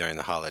AMC during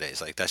the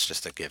holidays. Like, that's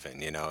just a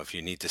given, If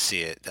you need to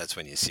see it, that's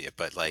when you see it.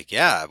 But, like,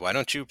 yeah, why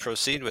don't you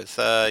proceed with,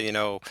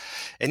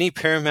 any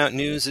Paramount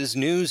news is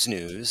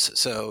news.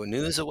 So,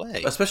 news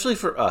away. Especially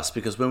for us,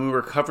 because when we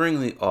were covering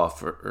The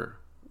Offer,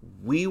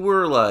 we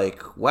were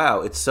like,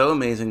 wow, it's so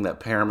amazing that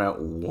Paramount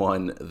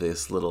won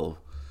this little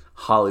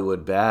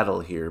Hollywood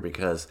battle here,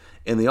 because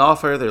in The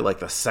Offer, they're like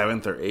the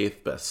 7th or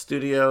 8th best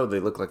studio. They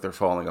look like they're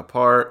falling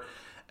apart.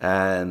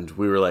 And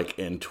we were like,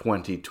 in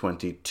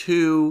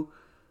 2022,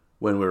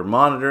 when we were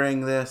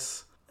monitoring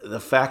this, the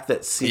fact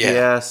that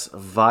CBS,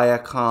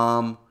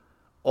 Viacom,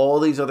 all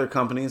these other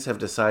companies have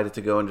decided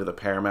to go under the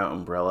Paramount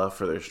umbrella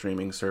for their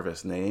streaming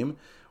service name,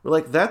 we're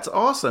like, that's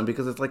awesome,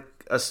 because it's like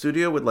a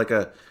studio with like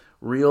a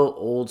real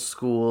old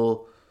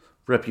school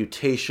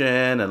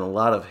reputation and a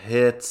lot of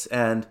hits.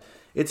 And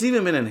it's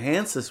even been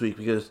enhanced this week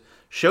because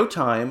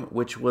Showtime,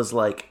 which was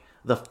like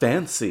the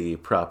fancy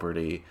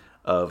property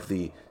of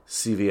the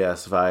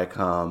CVS,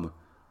 Viacom,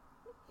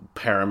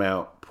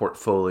 Paramount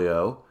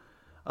portfolio,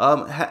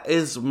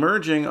 is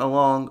merging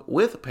along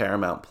with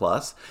Paramount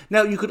Plus.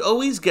 Now, you could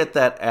always get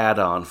that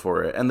add-on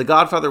for it, and The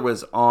Godfather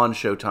was on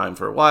Showtime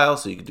for a while,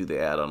 so you could do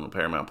the add-on with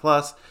Paramount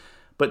Plus.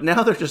 But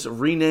now they're just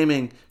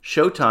renaming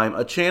Showtime,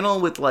 a channel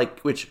with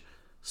which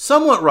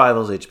somewhat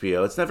rivals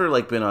HBO. It's never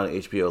been on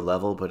HBO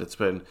level, but it's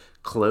been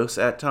close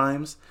at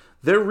times.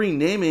 They're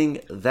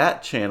renaming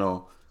that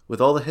channel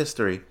with all the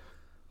history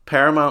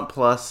Paramount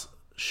Plus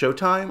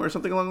Showtime or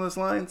something along those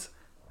lines.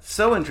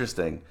 So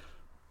interesting.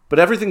 But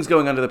everything's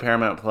going under the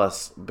Paramount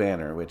Plus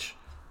banner, which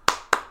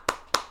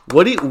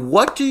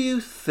what do you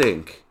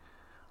think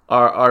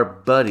our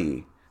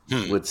buddy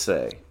would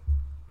say?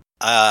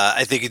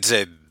 I think it's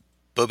a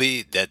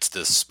Bobby, that's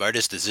the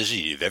smartest decision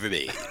you've ever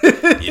made.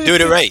 You're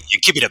doing it right.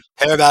 You're keeping the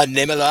Paramount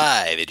name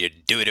alive, and you're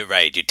doing it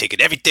right. You're taking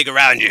everything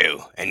around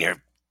you, and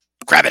you're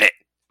grabbing it,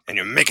 and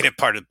you're making it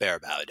part of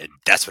Paramount, and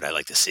that's what I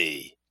like to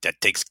see. That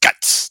takes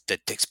guts.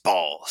 That takes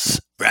balls.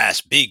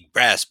 Big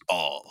brass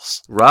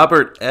balls.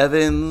 Robert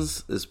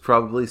Evans is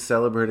probably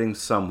celebrating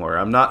somewhere.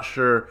 I'm not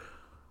sure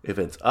if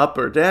it's up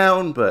or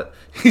down, but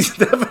he's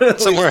definitely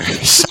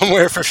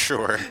somewhere for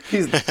sure.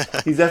 he's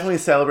definitely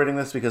celebrating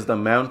this because the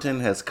mountain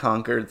has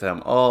conquered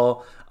them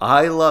all.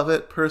 I love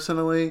it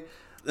personally.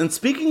 And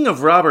speaking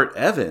of Robert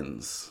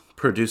Evans,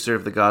 producer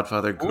of The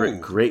Godfather,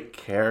 great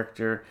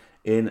character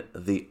in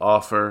The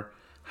Offer.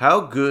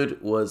 How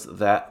good was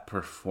that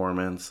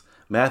performance?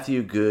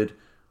 Matthew Good,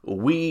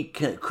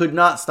 could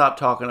not stop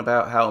talking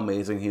about how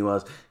amazing he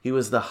was. He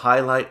was the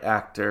highlight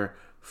actor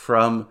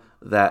from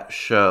that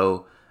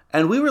show.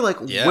 And we were like,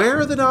 Where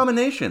are the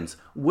nominations?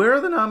 Where are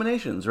the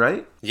nominations,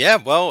 right? Yeah,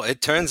 well, it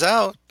turns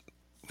out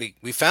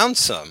we found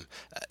some.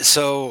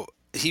 So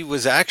he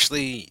was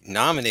actually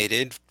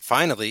nominated,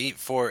 finally,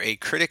 for a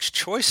Critics'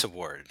 Choice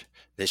Award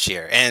this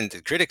year. And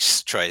the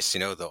Critics' Choice,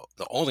 the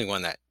only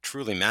one that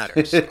truly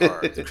matters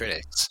are the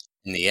critics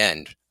in the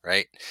end,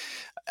 right?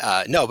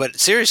 No, but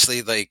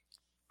seriously, like,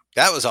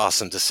 that was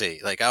awesome to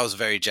see. Like, I was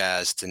very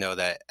jazzed to know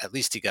that at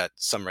least he got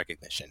some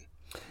recognition.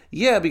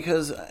 Yeah,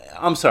 because,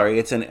 I'm sorry,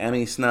 it's an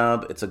Emmy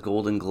snub, it's a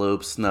Golden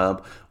Globe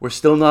snub. We're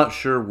still not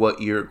sure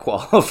what year it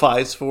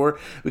qualifies for,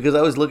 because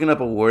I was looking up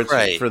awards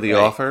for The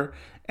Offer,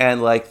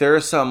 and, like, there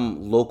are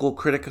some local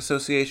critic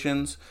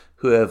associations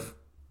who have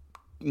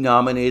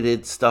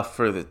nominated stuff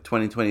for the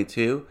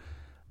 2022.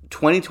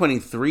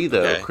 2023,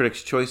 though,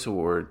 Critics' Choice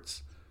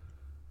Awards,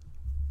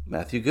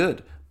 Matthew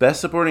Good.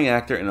 Best Supporting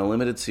Actor in a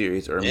Limited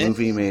Series or a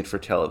Movie Made for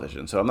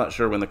Television. So I'm not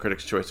sure when the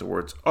Critics' Choice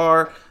Awards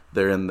are.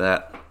 They're in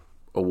that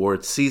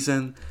award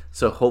season.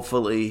 So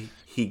hopefully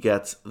he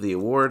gets the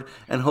award.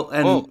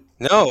 No,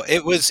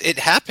 it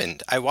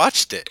happened. I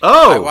watched it.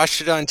 Oh! I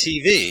watched it on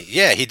TV.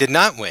 Yeah, he did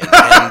not win. And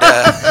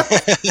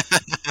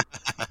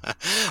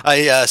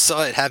I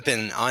saw it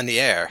happen on the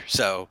air.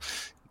 So...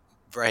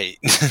 Right.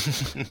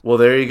 Well,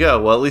 there you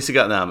go. Well, at least he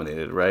got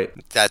nominated, right?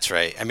 That's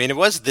right. I mean, it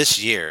was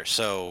this year,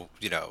 so,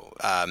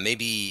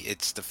 maybe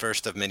it's the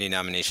first of many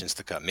nominations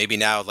to come. Maybe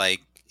now,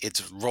 like,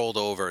 it's rolled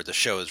over, the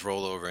show is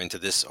rolled over into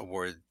this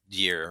award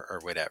year or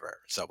whatever.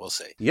 So we'll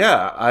see.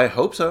 Yeah, I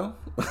hope so.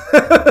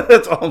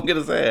 That's all I'm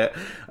going to say.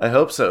 I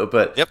hope so.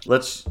 But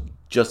let's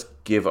just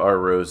give our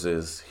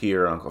roses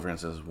here on Uncle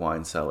Francis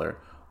Wine Cellar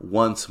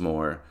once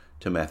more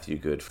to Matthew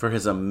Good for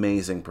his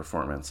amazing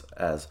performance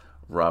as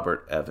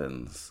Robert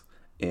Evans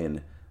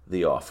in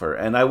The Offer.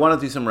 And I want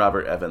to do some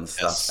Robert Evans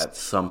stuff at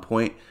some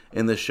point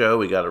in the show.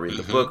 We got to read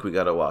the book. We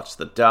got to watch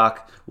the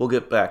doc. We'll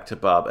get back to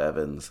Bob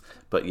Evans.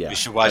 But yeah. We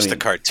should watch the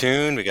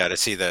cartoon. We got to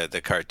see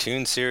the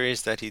cartoon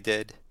series that he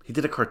did. He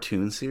did a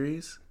cartoon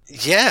series?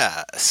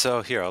 Yeah.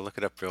 So here, I'll look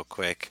it up real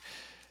quick.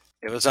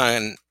 It was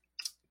on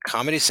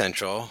Comedy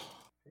Central.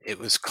 It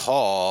was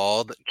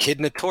called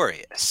Kid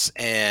Notorious.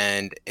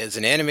 And it's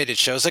an animated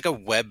show. It's like a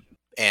web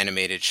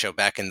animated show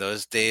back in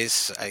those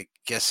days. I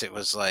guess it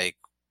was like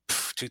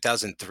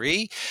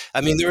 2003.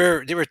 I mean,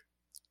 there were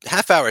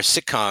half-hour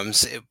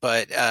sitcoms,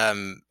 but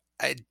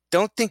I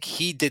don't think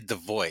he did the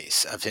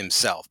voice of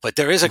himself. But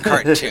there is a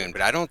cartoon,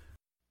 but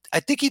I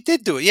think he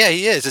did do it. Yeah,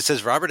 he is. It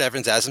says Robert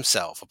Evans as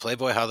himself, a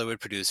Playboy Hollywood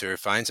producer,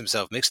 finds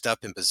himself mixed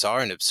up in bizarre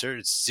and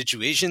absurd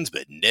situations,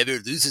 but never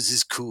loses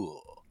his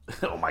cool.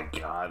 Oh my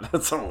God,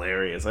 that's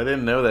hilarious. I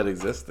didn't know that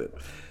existed.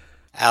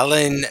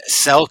 Alan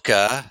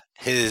Selka,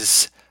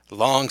 his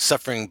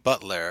long-suffering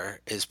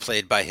butler, is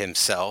played by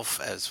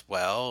himself as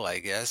well, I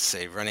guess,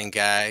 a running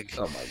gag.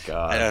 Oh my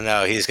God. I don't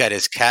know. He's got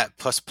his cat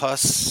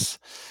Puss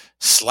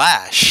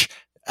Slash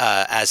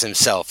as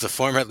himself, the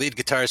former lead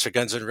guitarist for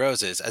Guns N'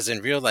 Roses. As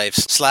in real life,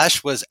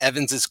 Slash was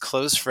Evans's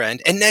close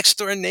friend and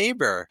next-door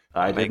neighbor.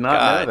 I did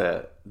not know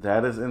that.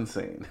 That is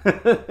insane.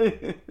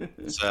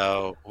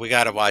 So we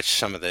got to watch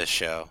some of this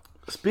show.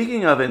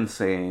 Speaking of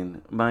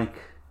insane, Mike,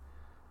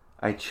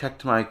 I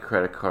checked my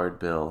credit card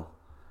bill.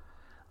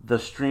 The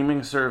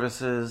streaming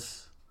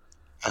services,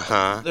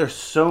 there's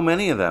so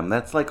many of them.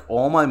 That's like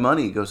all my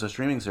money goes to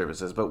streaming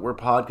services. But we're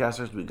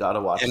podcasters. We got to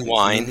watch and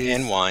wine.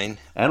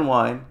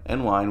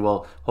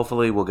 Well,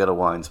 hopefully we'll get a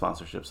wine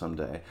sponsorship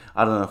someday.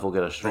 I don't know if we'll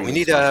get a streaming.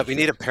 We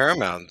need a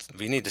Paramount.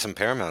 We need some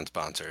Paramount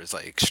sponsors.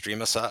 Like,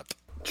 stream us up.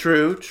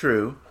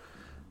 True.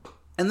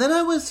 And then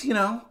I was,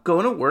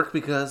 going to work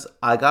because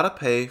I got to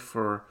pay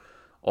for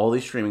all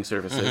these streaming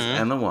services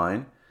and the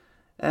wine.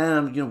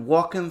 And I'm,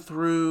 walking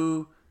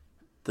through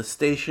the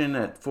station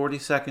at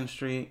 42nd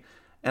Street,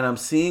 and I'm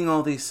seeing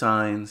all these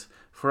signs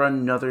for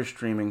another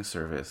streaming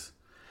service.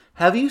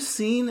 Have you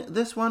seen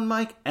this one,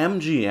 Mike?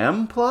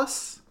 MGM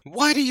Plus?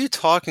 Why are you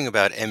talking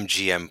about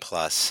MGM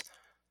Plus?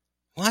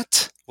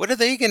 What? What are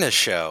they going to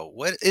show?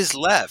 What is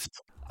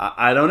left?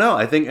 I don't know.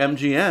 I think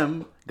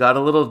MGM got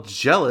a little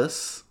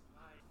jealous.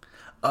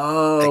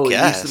 Oh, it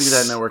used to be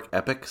that network,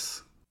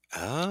 Epix.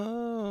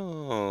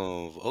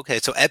 Oh, okay.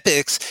 So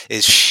Epix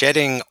is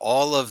shedding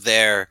all of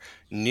their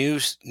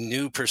new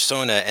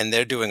persona, and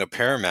they're doing a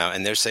Paramount,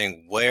 and they're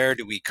saying, where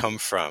do we come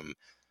from?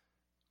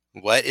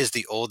 What is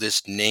the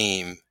oldest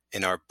name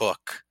in our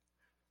book?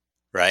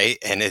 Right?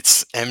 And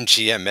it's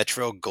MGM,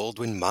 Metro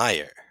Goldwyn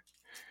Mayer.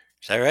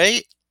 Is that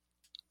right?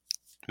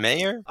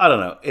 Mayer? I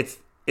don't know.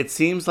 It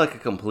seems like a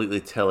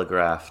completely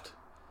telegraphed,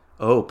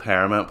 oh,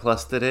 Paramount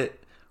Plus did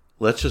it.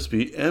 Let's just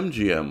be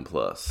MGM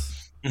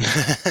Plus.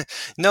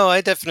 No,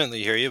 I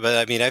definitely hear you, but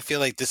I mean, I feel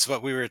like this is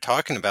what we were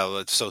talking about.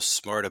 What's so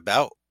smart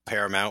about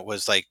Paramount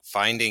was like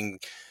finding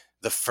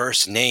the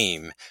first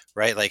name,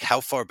 right? Like,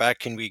 how far back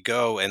can we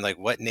go, and like,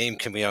 what name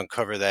can we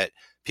uncover that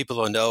people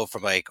don't know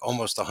from like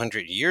almost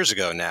 100 years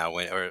ago now,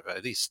 when, or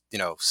at least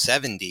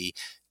 70,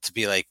 to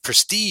be like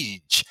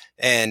Prestige,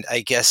 and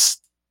I guess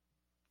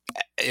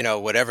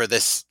whatever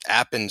this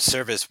app and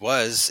service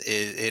was,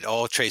 it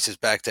all traces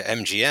back to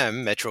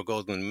MGM, Metro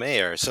Goldwyn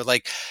Mayer. So,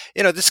 like,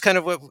 this is kind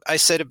of what I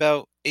said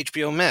about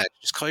HBO Max.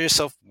 Just call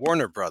yourself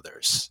Warner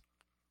Brothers.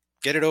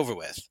 Get it over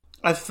with.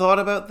 I've thought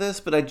about this,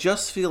 but I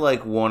just feel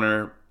like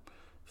Warner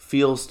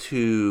feels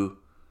too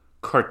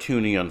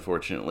cartoony,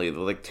 unfortunately.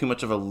 Like, too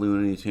much of a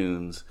Looney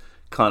Tunes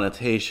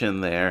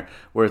connotation there,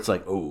 where it's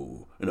like,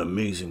 oh, an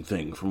amazing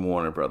thing from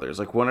Warner Brothers.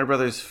 Like, Warner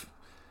Brothers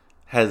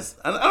has,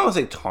 I don't want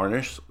to say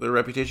tarnished their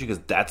reputation,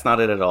 because that's not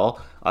it at all.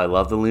 I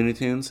love the Looney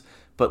Tunes.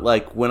 But,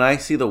 like, when I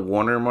see the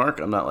Warner mark,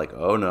 I'm not like,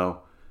 oh,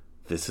 no,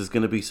 this is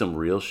going to be some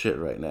real shit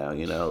right now,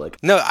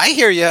 Like, No, I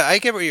hear you. I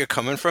get where you're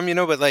coming from,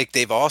 but like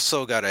they've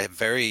also got a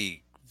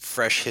very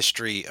fresh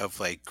history of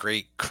like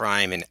great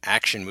crime and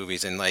action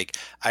movies. And like,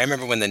 I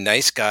remember when The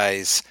Nice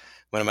Guys,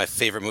 one of my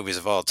favorite movies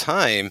of all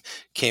time,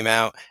 came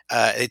out,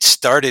 it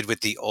started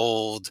with the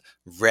old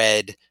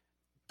red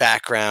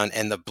background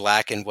and the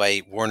black and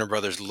white Warner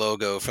Brothers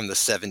logo from the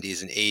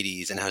 70s and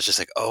 80s. And I was just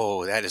like,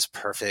 oh, that is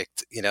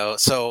perfect.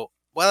 So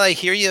while I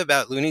hear you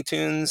about Looney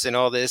Tunes and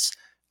all this,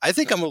 I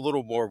think I'm a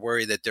little more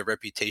worried that their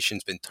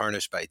reputation's been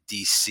tarnished by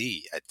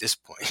DC at this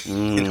point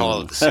in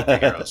all of the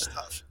superhero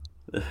stuff.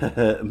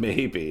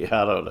 Maybe.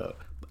 I don't know.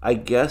 I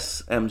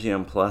guess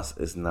MGM Plus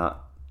is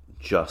not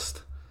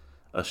just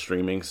a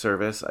streaming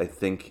service. I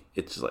think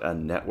it's like a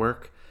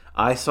network.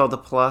 I saw the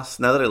Plus.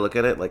 Now that I look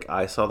at it, like,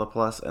 I saw the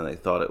Plus and I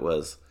thought it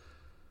was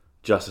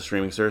just a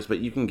streaming service, but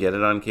you can get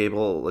it on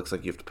cable. It looks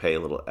like you have to pay a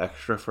little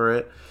extra for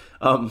it.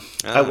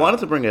 I wanted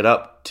to bring it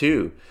up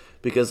too,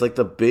 because like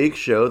the big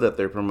show that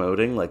they're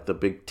promoting, like the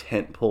big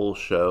tentpole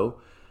show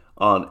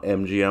on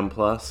MGM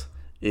Plus,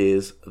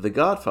 is The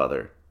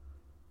Godfather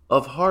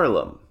of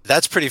Harlem.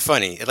 That's pretty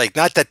funny. Like,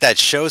 not that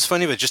show's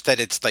funny, but just that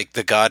it's like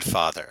The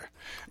Godfather,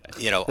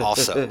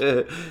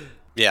 also.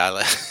 Yeah,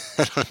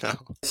 I don't know.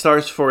 It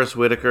stars Forrest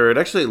Whitaker. It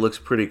actually looks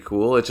pretty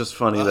cool. It's just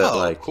funny that,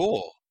 like,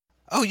 cool.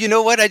 Oh, you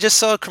know what? I just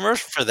saw a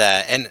commercial for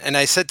that, and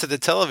I said to the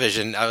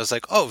television, I was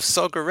like, "Oh,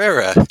 Saw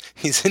Gerrera,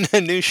 he's in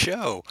a new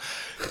show."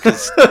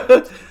 Because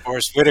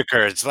Forrest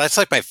Whitaker, that's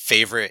like my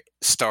favorite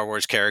Star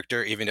Wars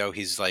character, even though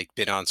he's like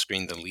been on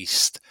screen the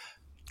least.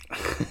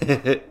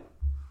 You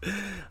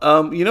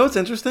know what's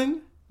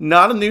interesting?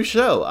 Not a new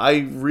show.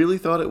 I really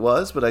thought it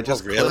was, but I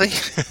just really?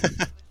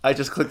 I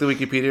just clicked the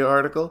Wikipedia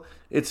article.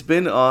 It's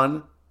been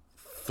on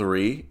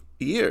 3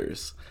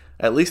 years,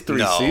 at least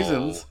 3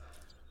 seasons.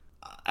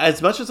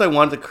 As much as I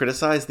wanted to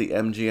criticize the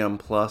MGM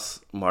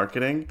Plus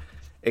marketing,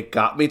 it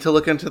got me to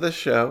look into the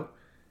show.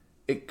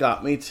 It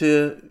got me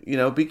to,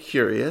 be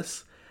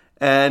curious,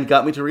 and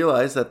got me to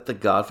realize that The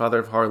Godfather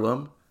of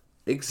Harlem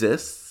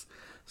exists.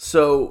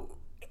 So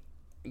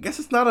I guess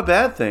it's not a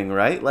bad thing,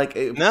 right? Like,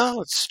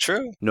 no, it's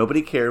true.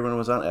 Nobody cared when it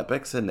was on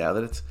Epix, and now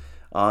that it's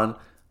on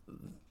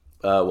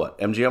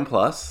MGM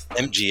Plus.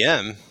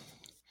 MGM.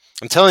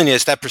 I'm telling you,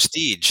 it's that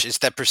prestige. It's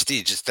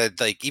that,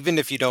 like, even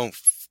if you don't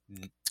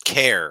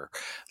care,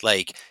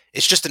 like,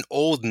 it's just an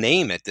old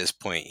name at this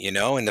point,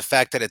 and the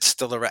fact that it's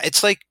still around.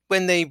 It's like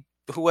when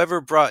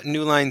whoever brought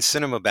New Line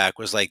Cinema back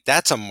was like,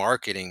 that's a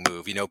marketing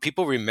move.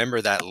 People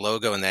remember that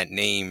logo and that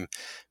name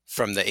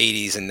from the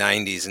 80s and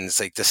 90s, and it's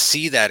like to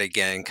see that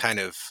again, kind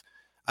of,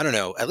 I don't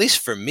know, at least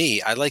for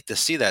me, I like to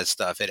see that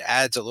stuff. It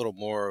adds a little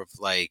more of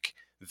like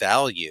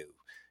value,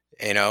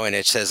 and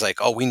it says like,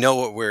 oh, we know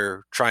what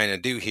we're trying to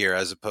do here,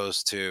 as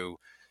opposed to,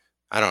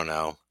 I don't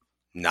know,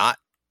 not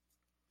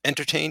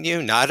entertain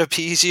you, not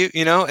appease you.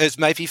 It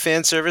might be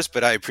fan service,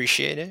 but I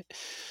appreciate it.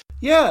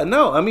 Yeah,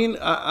 no, I mean,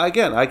 I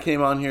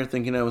came on here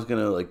thinking I was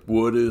gonna like,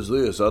 what is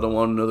this? I don't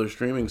want another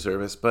streaming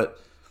service, but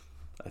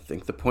I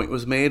think the point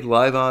was made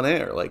live on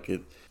air. Like,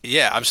 it.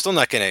 Yeah, I'm still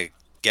not gonna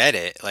get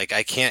it. Like,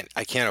 I can't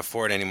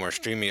afford any more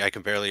streaming. I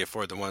can barely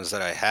afford the ones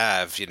that I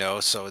have,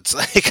 so it's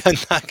like,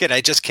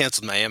 I just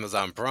canceled my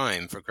Amazon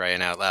Prime, for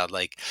crying out loud.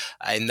 Like,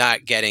 I'm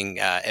not getting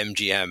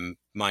MGM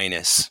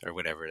minus or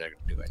whatever they're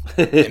doing.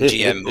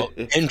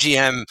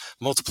 MGM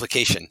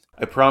multiplication.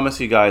 I promise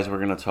you guys we're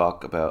going to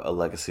talk about A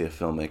Legacy of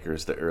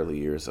Filmmakers, the early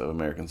years of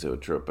American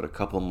Zoetrope, but a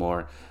couple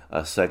more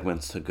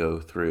segments to go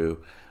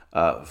through.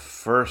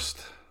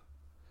 First,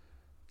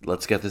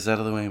 let's get this out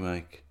of the way,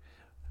 Mike.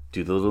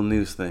 Do the little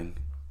news thing.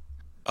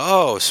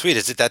 Oh, sweet.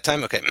 Is it that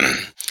time? Okay.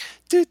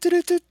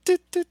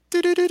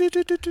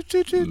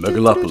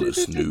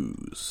 Megalopolis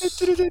news.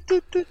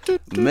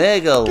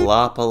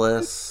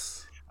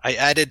 Megalopolis. I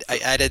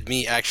added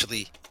me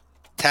actually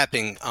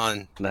tapping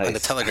on the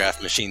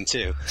telegraph machine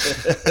too.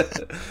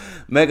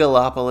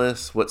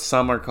 Megalopolis, what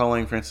some are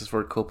calling Francis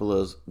Ford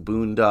Coppola's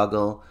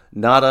boondoggle.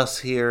 Not us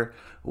here.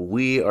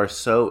 We are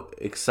so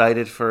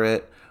excited for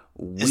it.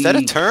 Is that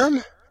a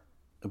term?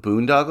 A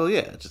boondoggle?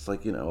 Yeah, just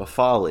like, a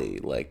folly.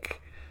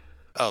 Like,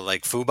 Oh,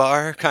 like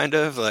Fubar, kind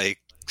of like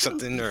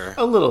something, or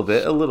A little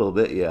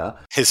bit, yeah.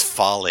 his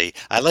folly.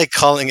 I like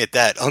calling it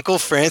that. Uncle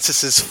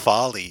Francis's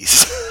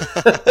follies.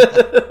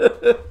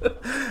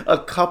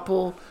 A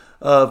couple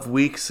of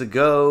weeks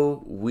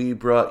ago, we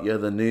brought you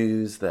the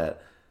news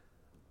that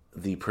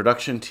the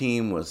production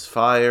team was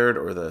fired,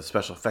 or the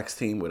special effects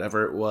team,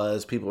 whatever it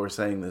was. People were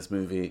saying this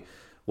movie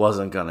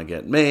wasn't going to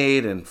get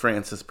made, and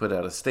Francis put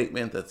out a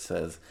statement that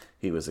says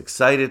he was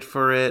excited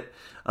for it.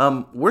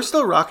 We're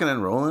still rocking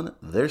and rolling.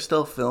 They're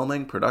still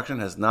filming. Production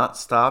has not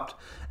stopped.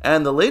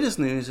 And the latest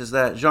news is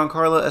that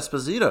Giancarlo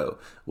Esposito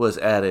was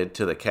added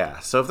to the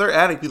cast. So if they're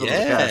adding people to the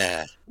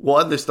cast,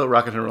 one, they're still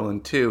rocking and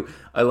rolling. Two,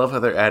 I love how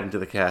they're adding to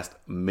the cast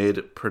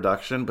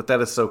mid-production, but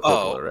that is so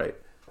Coppola, right?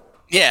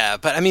 Yeah,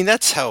 but I mean,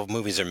 that's how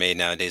movies are made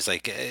nowadays.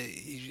 Like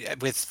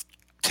with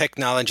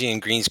technology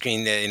and green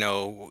screen,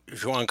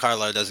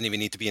 Giancarlo doesn't even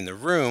need to be in the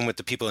room with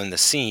the people in the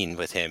scene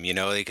with him.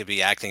 They could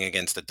be acting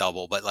against a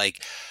double, but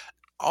like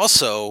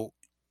also,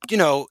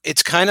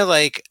 it's kind of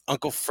like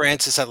Uncle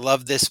Francis. I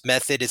love this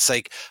method. It's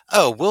like,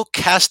 oh, we'll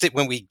cast it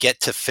when we get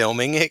to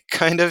filming it,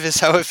 kind of is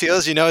how it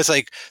feels. It's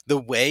like the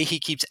way he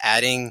keeps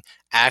adding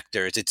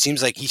actors. It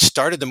seems like he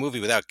started the movie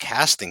without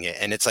casting it.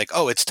 And it's like,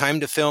 oh, it's time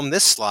to film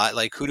this slot.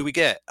 Like, who do we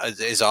get?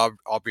 Is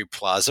Aubrey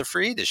Plaza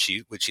free?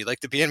 Would she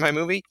like to be in my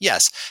movie?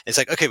 Yes. It's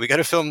like, okay, we got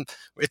to film.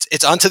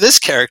 It's onto this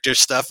character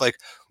stuff. Like,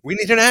 we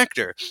need an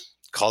actor.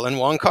 Call in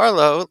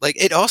Giancarlo.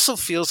 Like, it also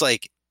feels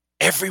like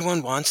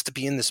everyone wants to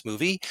be in this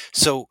movie,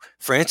 so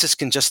Francis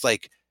can just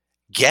like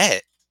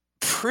get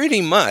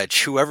pretty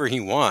much whoever he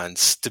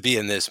wants to be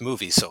in this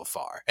movie so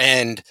far.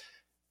 And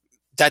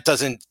that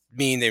doesn't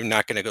mean they're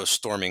not going to go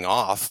storming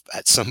off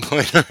at some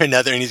point or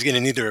another, and he's going to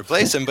need to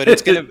replace him. But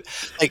it's going to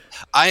like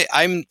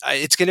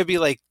it's going to be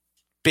like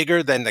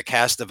bigger than the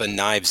cast of a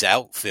Knives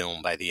Out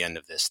film by the end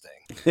of this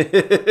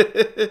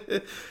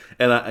thing.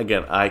 And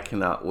I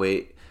cannot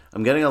wait.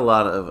 I'm getting a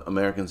lot of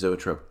American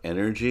Zoetrope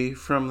energy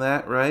from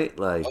that, right?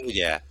 Like,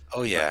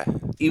 oh yeah.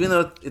 Even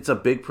though it's a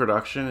big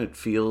production, it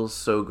feels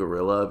so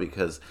guerrilla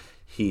because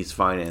he's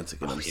financing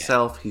it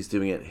himself. Yeah. He's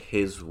doing it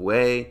his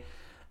way.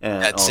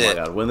 And That's it.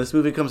 My god, when this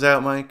movie comes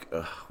out, Mike,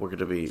 we're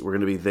gonna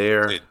be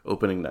there. Dude,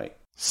 opening night.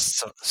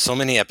 So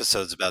many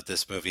episodes about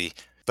this movie,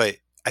 but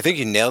I think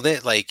you nailed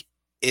it. Like,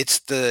 it's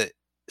the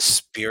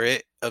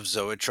spirit of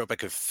Zoetrope. I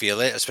could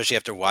feel it, especially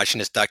after watching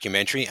this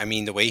documentary. I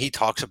mean, the way he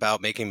talks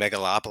about making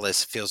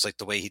Megalopolis feels like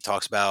the way he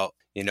talks about,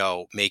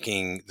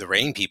 making The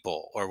Rain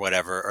People or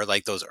whatever, or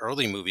like those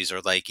early movies,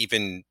 or like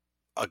even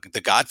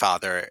The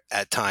Godfather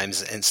at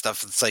times and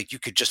stuff. It's like you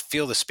could just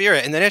feel the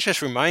spirit. And then it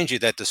just reminds you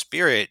that the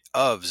spirit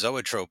of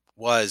Zoetrope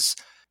was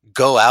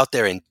go out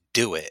there and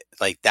do it.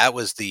 Like, that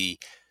was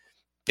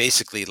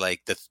basically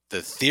like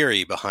the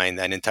theory behind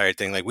that entire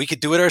thing. Like, we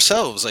could do it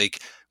ourselves. Like,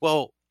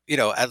 well,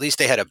 at least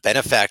they had a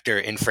benefactor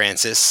in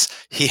Francis.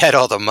 He had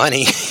all the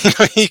money.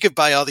 He could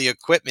buy all the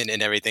equipment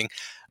and everything.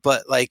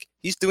 But like,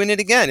 he's doing it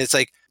again. It's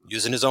like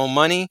using his own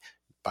money,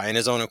 buying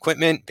his own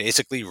equipment,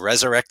 basically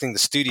resurrecting the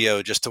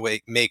studio just to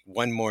make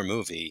one more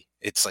movie.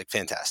 It's like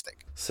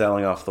fantastic.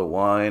 Selling off the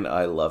wine.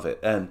 I love it.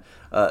 And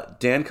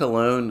Dan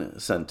Colon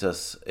sent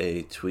us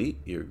a tweet,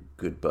 your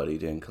good buddy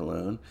Dan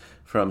Colon,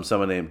 from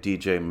someone named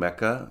DJ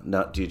Mecca,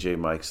 not DJ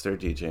Mikester,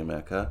 DJ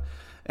Mecca.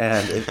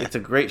 And it's a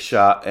great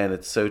shot, and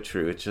it's so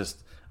true. It's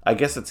just, I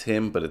guess it's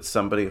him, but it's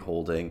somebody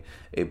holding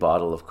a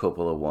bottle of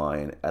Coppola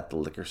wine at the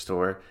liquor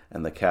store,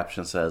 and the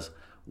caption says,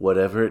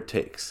 "Whatever it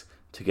takes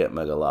to get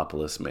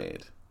Megalopolis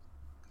made."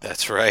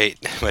 That's right.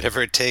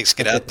 Whatever it takes,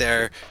 get out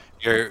there,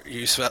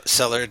 you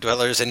cellar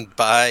dwellers, and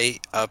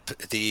buy up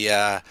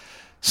the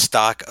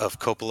stock of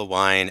Coppola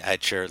wine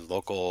at your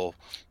local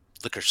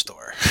liquor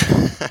store.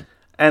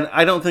 And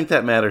I don't think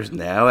that matters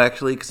now,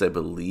 actually, because I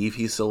believe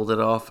he sold it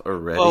off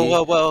already.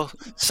 Well,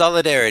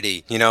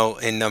 solidarity,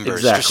 in numbers.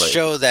 Exactly. Just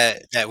show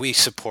that we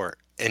support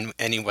in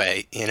any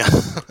way,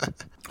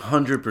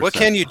 100%. What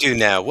can you do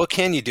now? What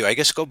can you do? I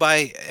guess go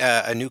buy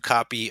a new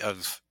copy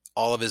of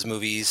all of his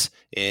movies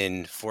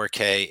in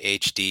 4K,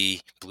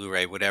 HD,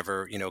 Blu-ray,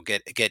 whatever,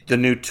 get the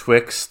new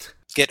Twixt.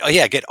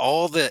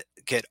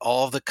 Get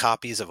all the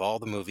copies of all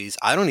the movies.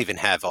 I don't even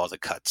have all the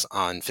cuts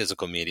on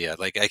physical media.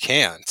 Like, I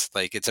can't.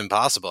 Like, it's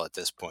impossible at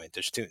this point.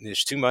 There's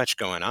too much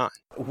going on.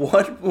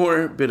 One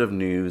more bit of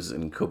news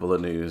and Coppola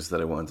news that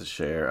I wanted to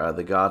share.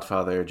 The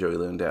Godfather, Joey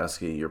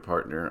Lewandowski, your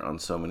partner on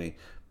so many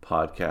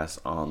podcasts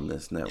on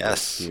this network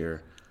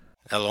here.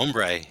 El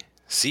Hombre,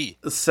 sí.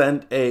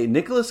 Sent a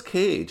Nicolas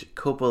Cage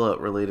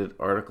Coppola-related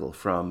article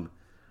from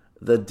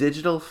The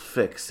Digital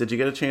Fix. Did you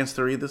get a chance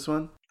to read this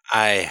one?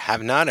 I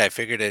have not. I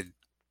figured I'd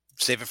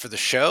save it for the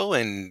show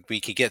and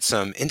we could get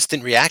some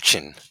instant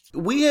reaction.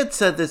 We had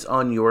said this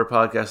on your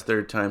podcast,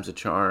 Third Time's a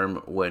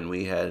Charm, when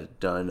we had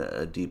done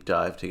a deep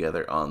dive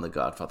together on The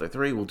Godfather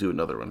 3. We'll do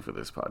another one for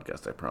this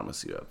podcast, I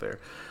promise you out there.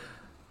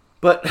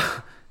 But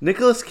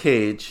Nicolas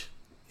Cage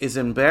is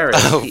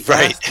embarrassed. He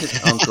asked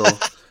his uncle,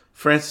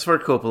 Francis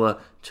Ford Coppola,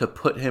 to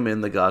put him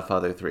in The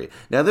Godfather 3.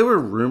 Now, there were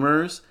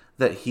rumors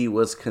that he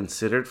was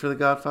considered for The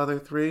Godfather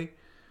 3,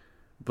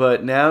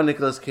 but now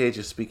Nicolas Cage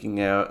is speaking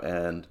out,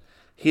 and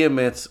he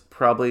admits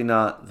probably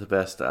not the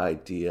best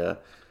idea.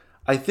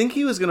 I think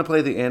he was going to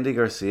play the Andy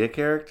Garcia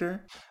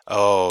character.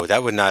 Oh,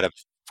 that would not have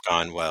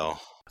gone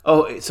well.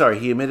 Oh, sorry,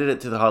 he admitted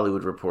it to the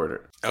Hollywood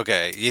Reporter.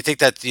 Okay, you think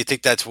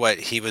that's what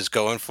he was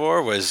going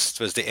for was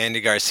the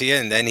Andy Garcia,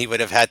 and then he would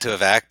have had to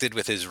have acted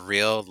with his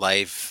real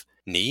life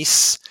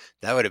niece?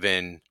 That would have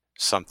been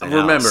something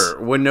else.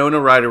 Remember, Winona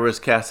Ryder was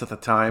cast at the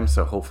time,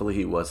 so hopefully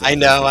he wasn't. I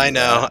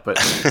know.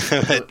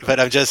 That, but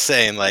I'm just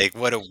saying, like,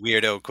 what a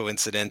weirdo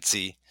coincidence.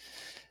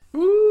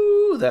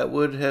 Ooh, that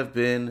would have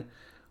been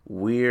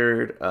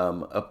weird.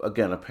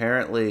 Again,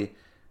 apparently,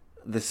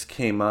 this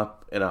came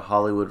up in a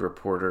Hollywood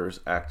Reporter's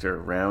actor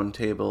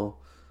roundtable.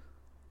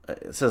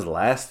 It says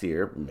last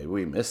year. Maybe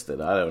we missed it.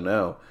 I don't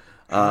know.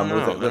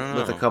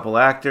 With a couple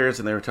actors,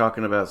 and they were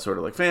talking about sort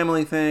of like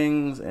family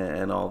things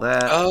and all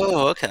that.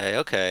 Oh,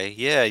 okay.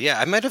 Yeah.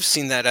 I might have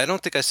seen that. I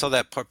don't think I saw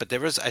that part, but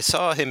I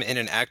saw him in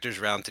an actors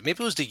round.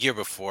 Maybe it was the year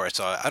before I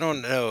saw it. I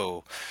don't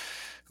know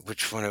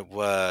which one it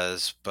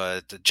was,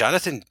 but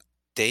Jonathan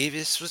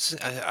Davis was,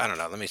 I don't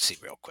know. Let me see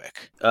real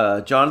quick.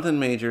 Jonathan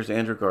Majors,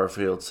 Andrew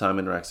Garfield,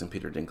 Simon Rex, and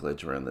Peter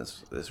Dinklage were in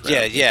this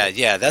round.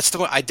 Yeah. That's the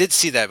one. I did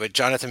see that with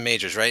Jonathan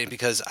Majors, right?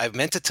 Because I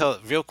meant to tell,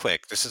 real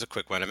quick, this is a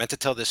quick one. I meant to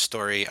tell this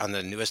story on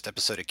the newest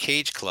episode of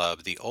Cage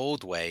Club, The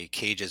Old Way,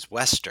 Cage's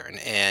Western.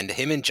 And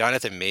him and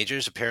Jonathan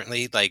Majors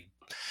apparently, like,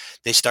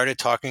 they started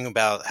talking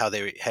about how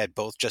they had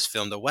both just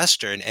filmed a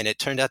Western, and it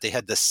turned out they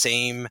had the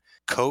same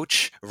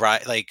coach,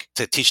 right, like,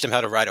 to teach them how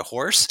to ride a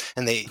horse.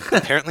 And they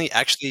apparently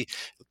actually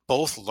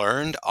both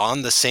learned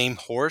on the same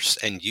horse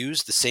and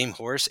used the same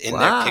horse in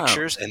their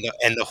pictures. And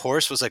the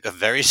horse was like a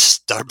very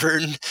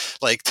stubborn,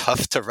 like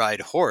tough to ride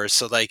horse.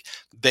 So like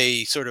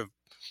they sort of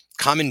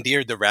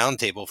commandeered the round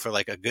table for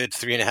like a good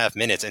 3.5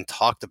 minutes and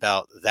talked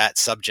about that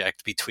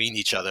subject between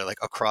each other, like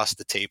across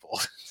the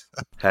table.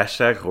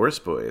 Hashtag horse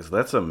boys.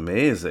 That's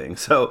amazing.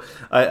 So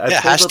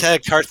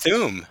hashtag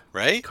Khartoum,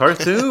 right?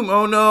 Khartoum.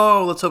 Oh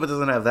no, let's hope it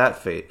doesn't have that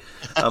fate.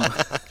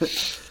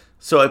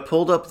 So I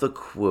pulled up the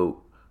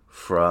quote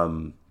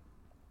from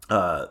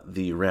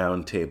the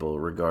round table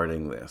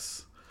regarding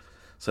this.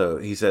 So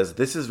he says,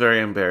 "This is a very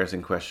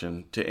embarrassing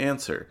question to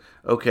answer.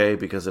 Okay,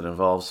 because it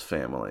involves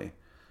family.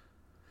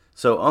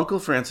 So Uncle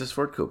Francis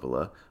Ford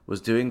Coppola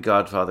was doing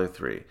Godfather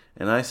 3,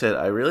 and I said,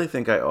 I really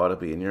think I ought to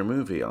be in your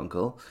movie,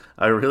 Uncle.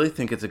 I really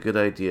think it's a good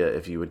idea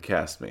if you would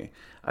cast me.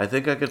 I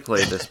think I could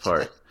play this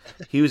part."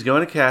 He was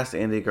going to cast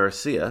Andy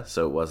Garcia,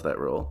 so it was that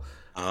role.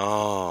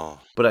 Oh.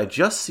 But I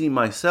just see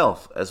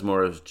myself as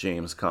more of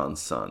James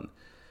Caan's son.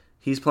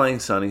 He's playing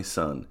Sonny's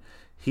son.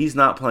 He's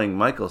not playing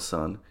Michael's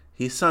son.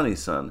 He's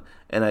Sonny's son.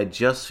 And I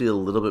just feel a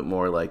little bit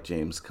more like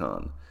James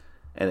Caan.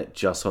 And it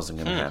just wasn't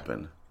going to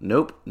happen.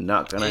 Nope,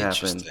 not going to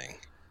happen.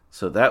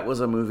 So that was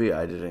a movie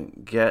I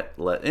didn't get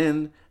let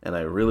in, and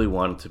I really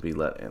wanted to be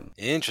let in.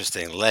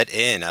 Interesting. Let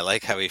in. I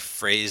like how he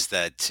phrased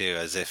that, too,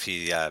 as if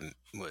he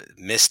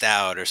missed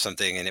out or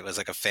something, and it was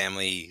like a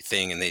family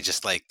thing, and they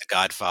just like The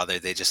Godfather,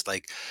 they just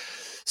like,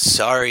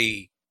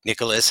 sorry,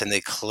 Nicholas, and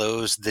they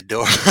closed the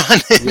door on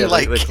him. Yeah,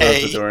 like, they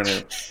closed the door on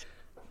him.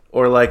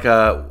 Or like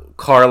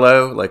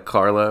Carlo,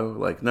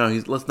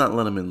 no, let's not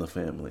let him in the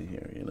family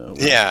here, you know.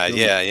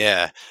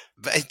 Yeah.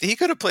 But he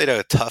could have played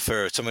a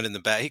tougher, someone in the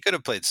back. He could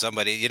have played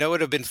somebody. You know, it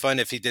would have been fun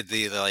if he did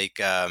the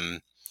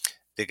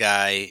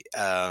guy,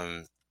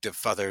 the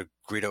Father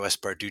Guido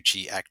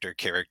Esparducci actor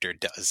character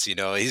does. You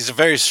know, he's a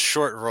very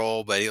short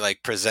role, but he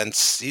like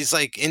presents. He's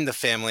like in the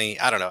family.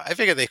 I don't know. I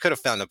figured they could have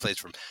found a place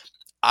for him.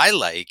 I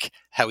like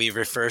how he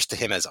refers to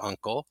him as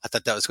Uncle. I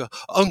thought that was cool.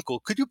 Uncle,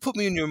 could you put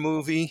me in your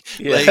movie?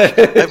 Yeah. Like,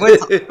 I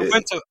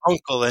went to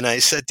Uncle and I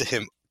said to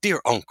him,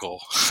 "Dear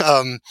Uncle."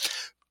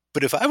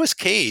 But if I was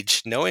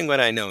Cage, knowing what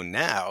I know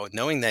now,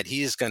 knowing that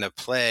he is going to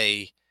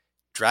play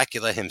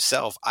Dracula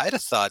himself, I'd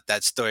have thought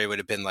that story would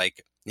have been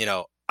like, you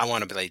know, I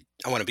want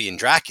to be in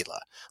Dracula.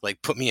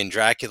 Like, put me in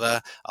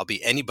Dracula. I'll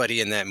be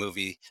anybody in that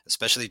movie,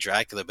 especially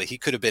Dracula. But he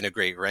could have been a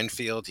great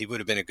Renfield. He would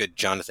have been a good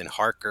Jonathan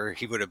Harker.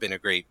 He would have been a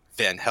great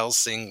Van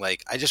Helsing.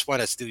 Like, I just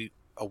want us to do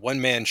a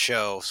one-man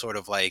show, sort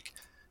of like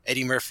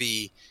Eddie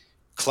Murphy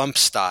Clump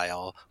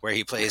style, where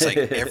he plays like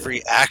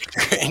every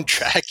actor in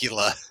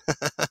Dracula.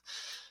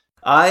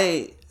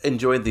 I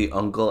enjoyed the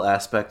uncle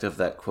aspect of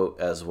that quote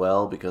as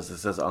well, because it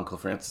says Uncle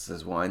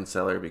Francis's wine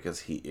cellar, because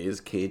he is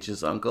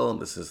Cage's uncle,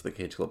 and this is the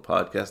Cage Club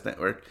Podcast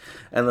Network.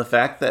 And the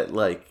fact that,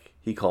 like,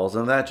 he calls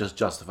him that just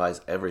justifies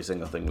every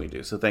single thing we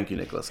do. So thank you,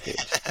 Nicolas Cage.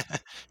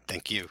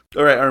 Thank you.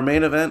 All right, our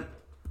main event.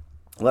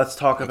 Let's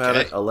talk about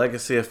it. A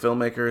Legacy of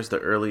Filmmakers, the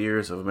early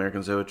years of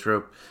American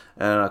Zoetrope.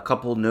 And a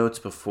couple notes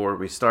before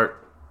we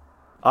start.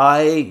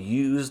 I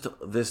used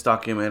this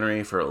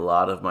documentary for a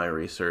lot of my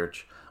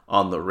research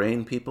on the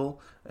Rain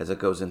People, as it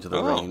goes into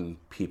the Rain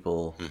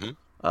People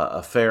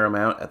a fair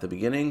amount at the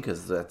beginning,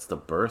 because that's the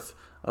birth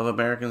of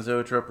American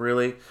Zoetrope,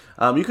 really.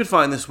 You could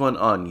find this one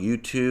on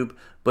YouTube,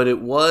 but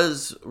it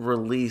was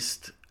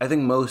released, I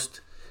think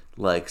most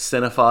like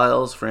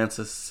cinephiles,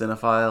 Francis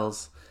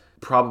cinephiles,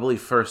 probably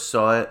first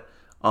saw it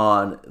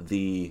on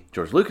the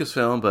George Lucas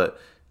film, but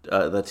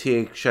the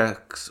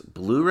THX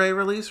Blu-ray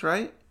release,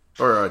 right?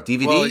 Or a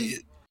DVD? Well,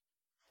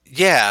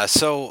 Yeah,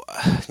 so,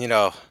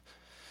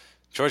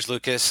 George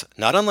Lucas,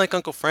 not unlike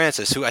Uncle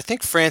Francis, who I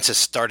think Francis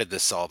started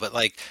this all, but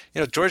like,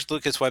 George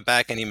Lucas went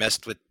back and he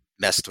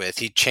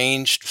he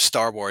changed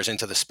Star Wars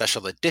into the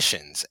special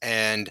editions.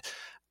 And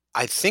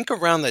I think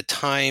around the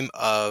time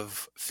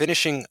of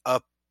finishing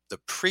up the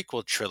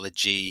prequel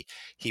trilogy,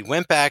 he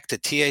went back to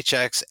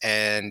THX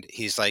and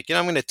he's like,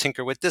 I'm going to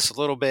tinker with this a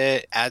little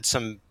bit, add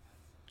some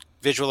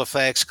visual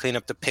effects, clean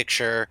up the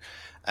picture,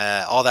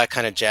 all that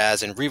kind of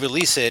jazz, and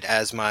re-release it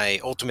as my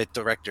ultimate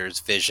director's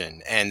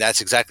vision. And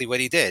that's exactly what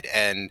he did.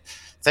 And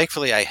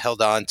thankfully, I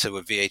held on to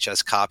a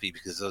VHS copy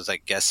because those, I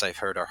guess, I've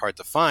heard are hard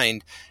to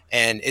find.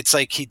 And it's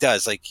like he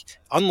does, like,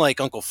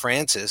 unlike Uncle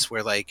Francis,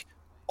 where like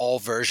all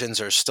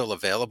versions are still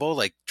available.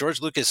 Like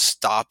George Lucas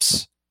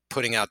stops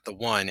putting out the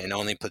one and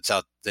only puts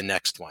out the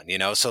next one.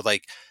 So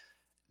like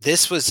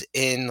this was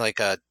in like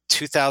a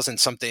 2000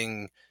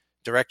 something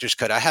director's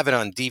cut. I have it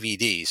on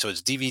DVD. So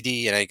it's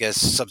DVD, and I guess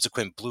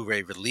subsequent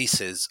Blu-ray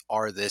releases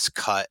are this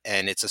cut,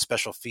 and it's a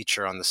special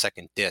feature on the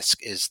second disc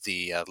is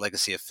the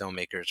Legacy of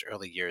Filmmakers,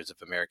 Early Years of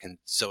American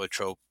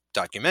Zoetrope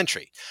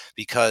documentary,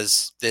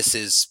 because this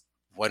is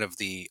one of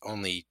the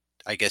only,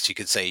 I guess you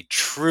could say,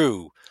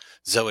 true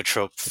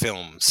Zoetrope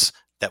films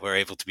that were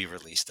able to be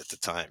released at the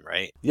time,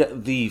 right? Yeah,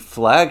 the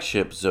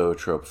flagship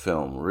Zoetrope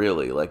film,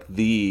 really, like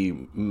the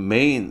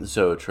main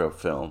Zoetrope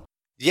film.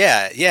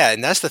 Yeah, yeah,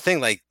 and that's the thing.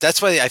 Like, that's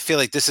why I feel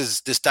like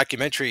this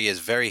documentary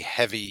is very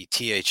heavy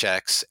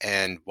THX,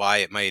 and why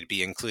it might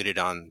be included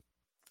on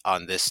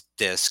this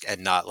disc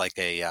and not like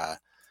a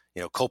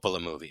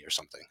Coppola movie or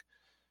something.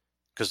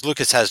 Because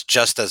Lucas has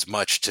just as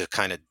much to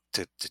kind of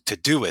to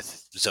do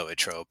with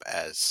Zoetrope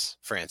as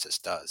Francis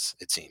does,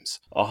 it seems.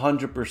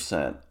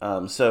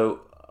 100%. So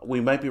we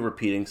might be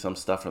repeating some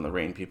stuff from the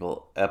Rain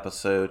People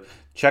episode.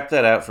 Check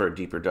that out for a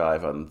deeper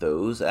dive on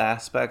those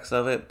aspects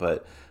of it.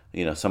 But,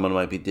 someone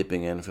might be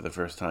dipping in for the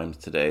first time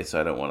today, so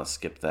I don't want to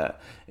skip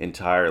that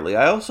entirely.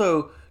 I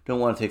also don't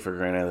want to take for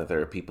granted that there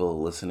are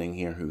people listening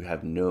here who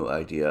have no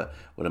idea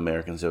what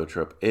American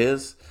Zoetrope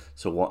is.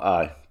 So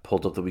I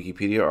pulled up the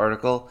Wikipedia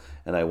article,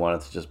 and I wanted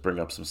to just bring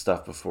up some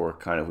stuff before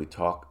kind of we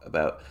talk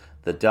about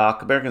the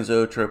doc. American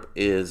Zoetrope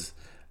is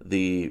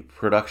the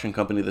production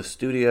company, the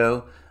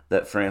studio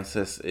that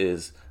Francis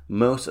is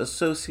most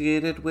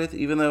associated with,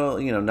 even though,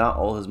 not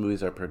all his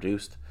movies are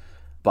produced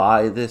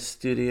by this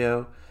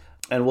studio.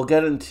 And we'll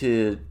get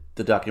into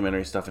the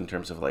documentary stuff in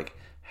terms of like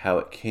how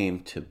it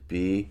came to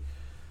be.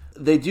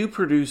 They do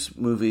produce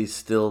movies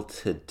still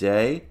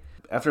today.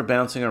 After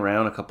bouncing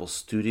around a couple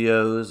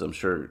studios, I'm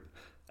sure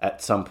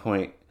at some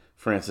point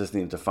Francis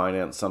needed to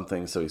finance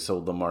something, so he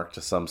sold the mark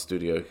to some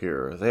studio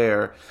here or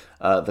there.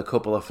 The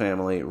Coppola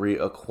family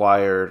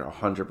reacquired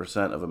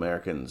 100% of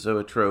American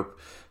Zoetrope,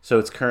 so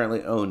it's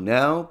currently owned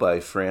now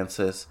by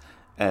Francis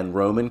and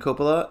Roman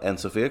Coppola and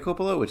Sofia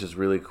Coppola, which is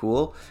really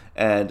cool.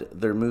 And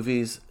their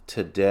movies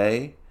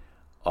today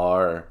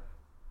are,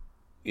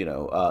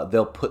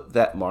 they'll put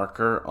that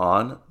marker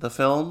on the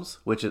films,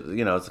 which is,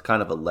 it's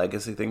kind of a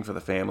legacy thing for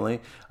the family.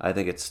 I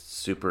think it's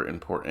super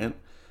important.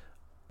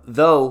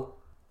 Though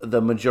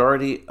the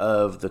majority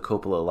of the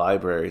Coppola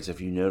libraries, if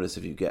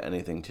you get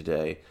anything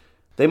today,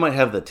 they might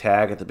have the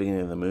tag at the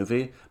beginning of the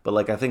movie, but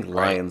like I think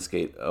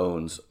Lionsgate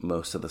owns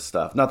most of the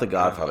stuff. Not the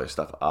Godfather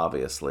stuff,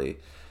 obviously.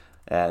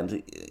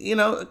 And,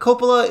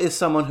 Coppola is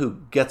someone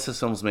who gets his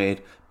films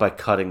made by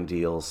cutting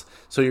deals.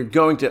 So you're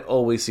going to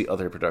always see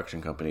other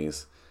production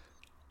companies,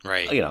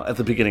 right? At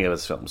the beginning of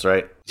his films,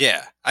 right?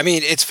 Yeah. I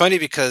mean, it's funny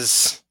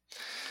because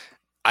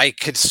I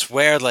could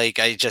swear, like,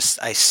 I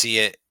see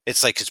it.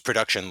 It's like his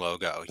production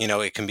logo.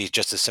 It can be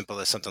just as simple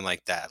as something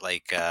like that.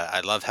 Like,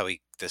 I love how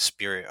the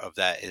spirit of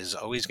that is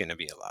always going to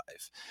be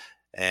alive.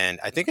 And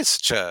I think it's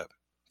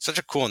such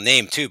a cool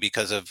name, too,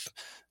 because of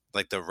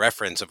like the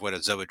reference of what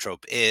a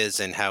zoetrope is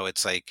and how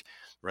it's like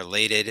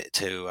related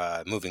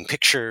to moving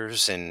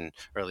pictures and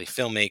early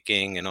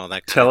filmmaking and all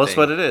that kind of thing. Tell us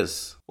what it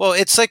is. Well,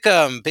 it's like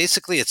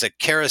basically it's a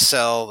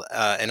carousel,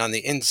 and on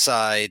the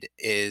inside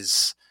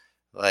is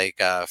like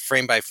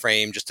frame by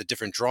frame, just a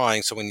different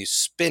drawing. So when you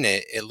spin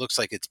it, it looks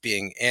like it's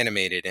being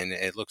animated and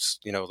it looks,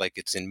 like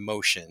it's in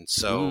motion.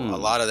 So a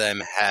lot of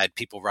them had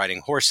people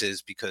riding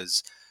horses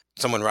because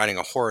someone riding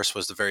a horse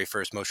was the very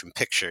first motion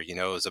picture. It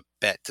was a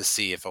bet to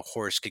see if a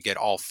horse could get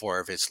all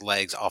four of its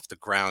legs off the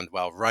ground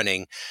while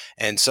running.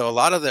 And so a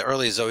lot of the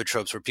early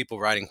zoetropes were people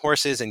riding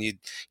horses, and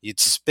you'd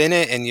spin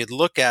it and you'd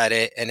look at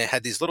it, and it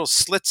had these little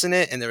slits in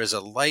it, and there was a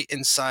light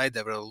inside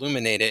that would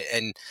illuminate it.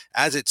 And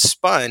as it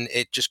spun,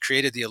 it just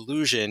created the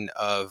illusion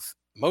of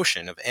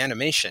motion, of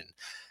animation.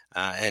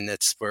 And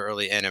that's where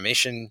early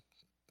animation,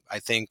 I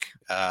think,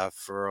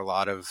 for a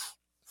lot of,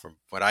 from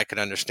what I could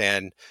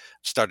understand,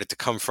 started to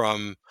come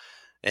from.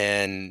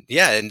 And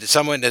yeah, and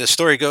the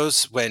story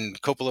goes, when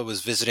Coppola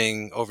was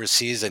visiting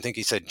overseas, I think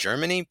he said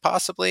Germany,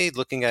 possibly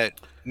looking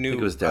at new, I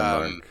think it was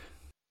Denmark.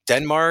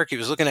 Denmark. He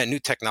was looking at new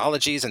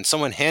technologies, and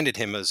someone handed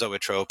him a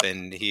zoetrope,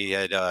 and he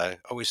had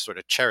always sort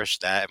of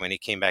cherished that. And when he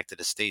came back to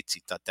the States,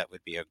 he thought that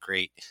would be a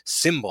great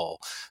symbol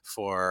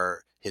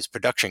for his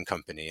production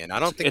company. And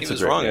I don't think he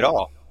was wrong at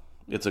all.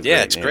 It's a Yeah,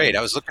 great it's name. great.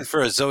 I was looking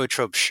for a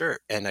Zoetrope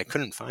shirt and I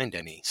couldn't find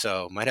any,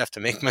 so might have to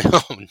make my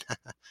own.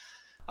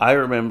 I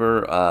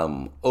remember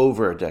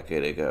over a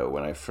decade ago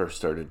when I first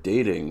started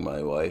dating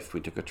my wife,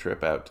 we took a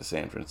trip out to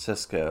San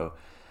Francisco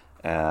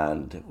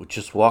and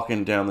just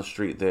walking down the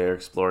street there,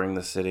 exploring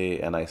the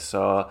city, and I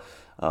saw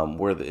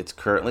where it's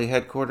currently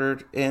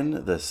headquartered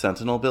in, the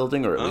Sentinel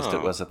building, or at least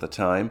it was at the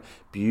time.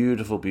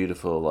 Beautiful,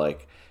 beautiful,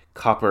 like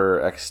copper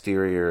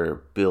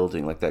exterior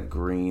building, like that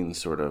green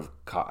sort of,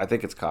 I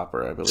think it's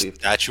copper, I believe.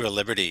 Statue of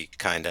Liberty,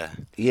 kind of.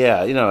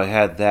 Yeah, it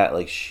had that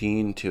like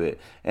sheen to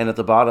it. And at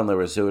the bottom there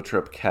was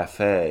Zoetrope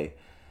Cafe.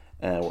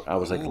 And I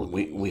was like,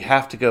 we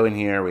have to go in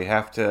here. We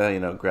have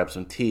to, grab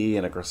some tea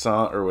and a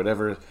croissant or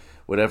whatever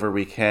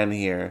we can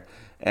here.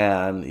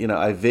 And,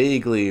 I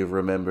vaguely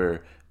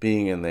remember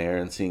being in there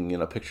and seeing,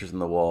 pictures on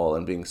the wall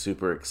and being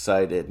super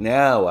excited.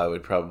 Now I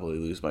would probably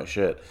lose my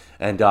shit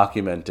and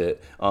document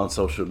it on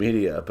social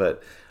media.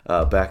 But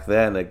back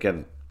then,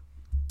 again,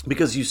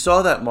 because you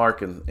saw that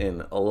mark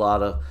in a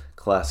lot of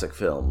classic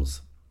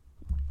films.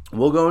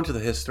 We'll go into the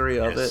history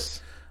of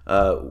it.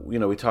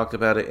 We talked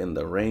about it in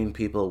The Rain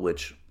People,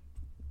 which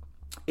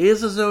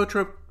is a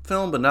Zoetrope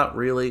film, but not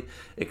really.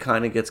 It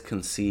kind of gets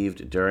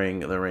conceived during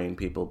The Rain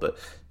People, but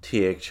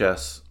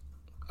THS...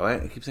 Oh,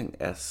 I keep saying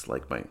S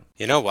like my...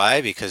 You know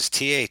why? Because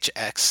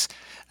THX,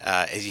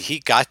 he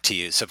got to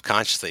you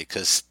subconsciously,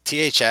 because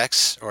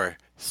THX, or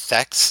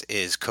Thex,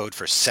 is code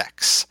for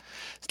sex.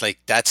 It's like,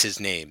 that's his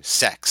name.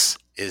 Sex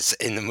is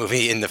in the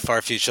movie in the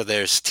far future.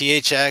 There's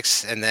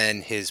THX, and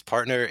then his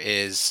partner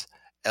is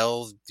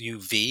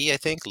LUV, I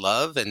think,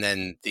 love, and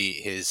then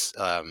the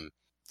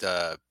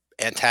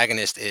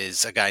antagonist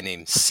is a guy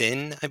named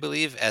Sin, I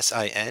believe,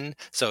 S-I-N.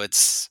 So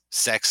it's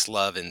sex,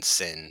 love, and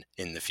sin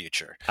in the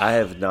future. I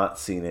have not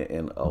seen it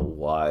in a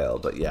while,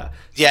 but yeah.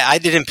 Yeah, I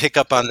didn't pick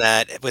up on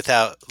that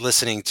without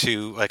listening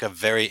to like a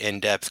very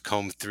in-depth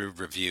comb-through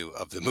review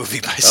of the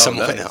movie by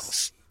someone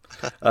else.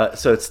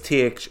 So it's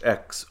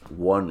THX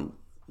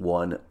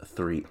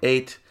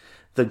 1138.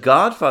 The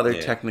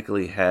Godfather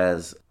technically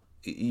has...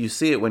 You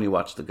see it when you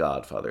watch The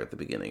Godfather at the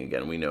beginning.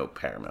 Again, we know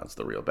Paramount's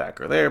the real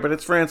backer there, but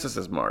it's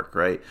Francis's mark,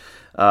 right?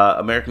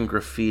 American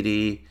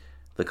Graffiti,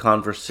 The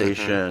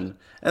Conversation,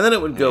 and then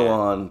it would go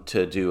on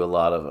to do a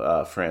lot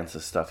of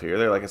Francis stuff here.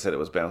 There, like I said, it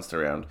was bounced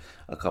around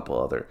a couple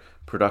other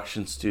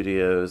production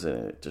studios,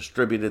 and it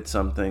distributed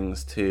some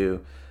things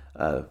too.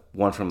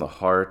 One from the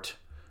Heart,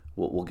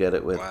 we'll get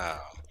it with. Wow,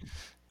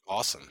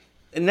 awesome.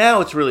 And now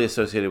it's really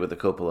associated with the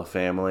Coppola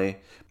family.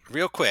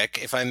 Real quick,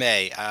 if I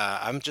may,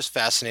 I'm just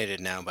fascinated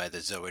now by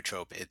the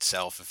Zoetrope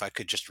itself. If I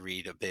could just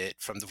read a bit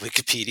from the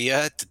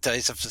Wikipedia to tell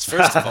you something.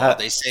 First of all,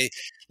 they say,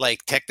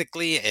 like,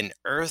 technically an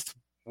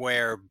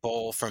earthenware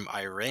bowl from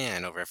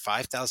Iran over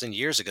 5,000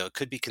 years ago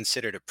could be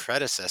considered a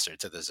predecessor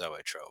to the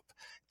Zoetrope,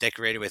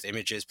 decorated with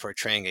images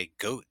portraying a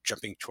goat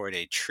jumping toward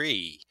a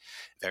tree.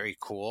 Very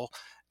cool.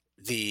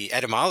 The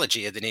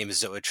etymology of the name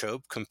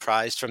Zoetrope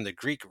comprised from the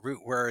Greek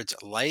root words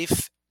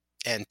life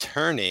and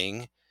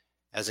turning,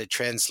 as a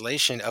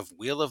translation of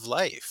Wheel of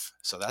Life.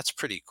 So that's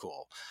pretty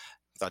cool.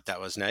 Thought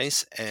that was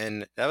nice.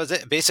 And that was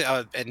it.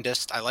 Basically,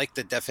 I like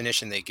the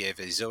definition they give.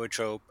 A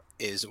zoetrope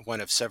is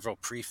one of several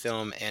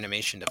pre-film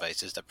animation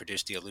devices that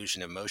produce the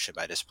illusion of motion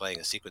by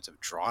displaying a sequence of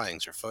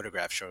drawings or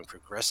photographs showing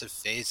progressive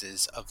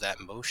phases of that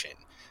motion.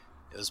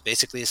 It was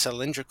basically a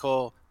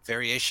cylindrical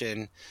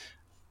variation.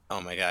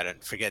 Oh my God,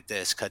 forget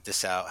this. Cut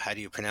this out. How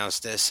do you pronounce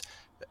this?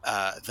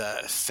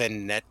 The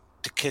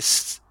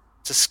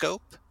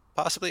phenetoscope?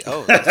 Possibly.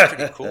 Oh, that's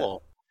pretty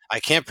cool. I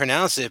can't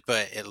pronounce it,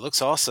 but it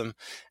looks awesome.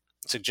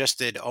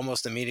 Suggested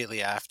almost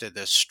immediately after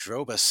the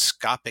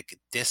stroboscopic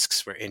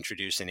discs were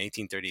introduced in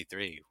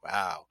 1833.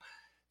 Wow.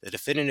 The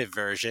definitive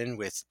version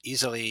with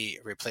easily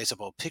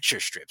replaceable picture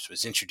strips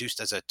was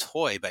introduced as a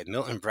toy by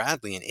Milton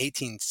Bradley in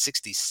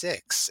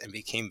 1866 and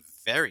became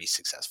very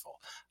successful.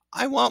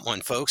 I want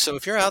one, folks. So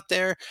if you're out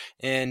there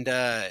and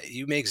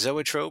you make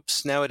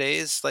zoetropes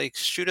nowadays, like,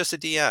 shoot us a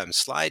DM.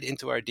 Slide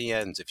into our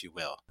DMs, if you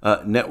will.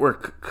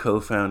 Network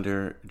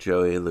co-founder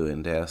Joey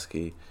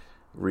Lewandowski.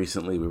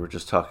 Recently, we were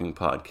just talking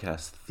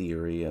podcast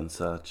theory and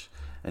such,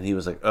 and he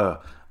was like,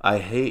 I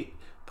hate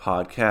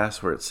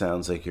podcasts where it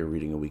sounds like you're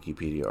reading a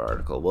Wikipedia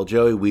article. Well,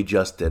 Joey, we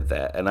just did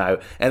that, and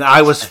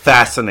I was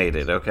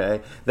fascinated, okay?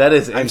 That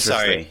is interesting.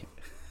 I'm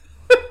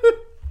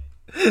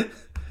sorry.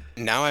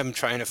 Now I'm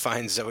trying to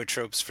find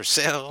zoetropes for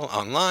sale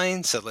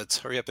online, so let's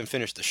hurry up and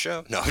finish the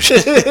show. No, you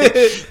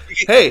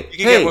can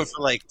get one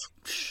for like...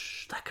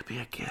 that could be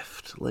a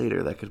gift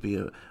later. That could be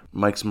a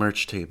Mike's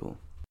merch table.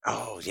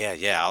 Oh,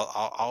 yeah.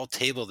 I'll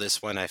table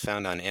this one I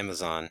found on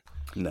Amazon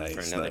for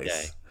another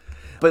day.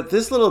 But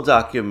this little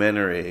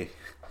documentary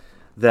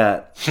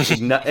that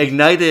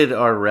ignited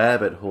our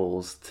rabbit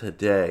holes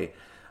today,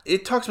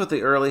 it talks about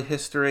the early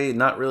history,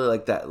 not really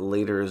like that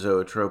later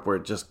zoetrope where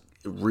it just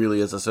really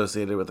is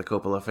associated with the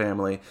Coppola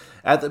family.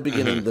 At the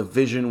beginning, the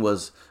vision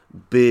was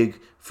big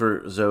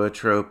for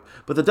zoetrope,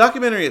 but the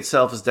documentary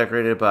itself is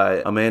decorated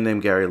by a man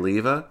named Gary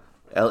Leva,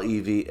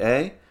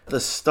 Leva. The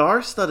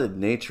star-studded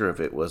nature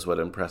of it was what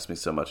impressed me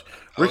so much.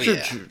 Oh,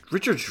 yeah.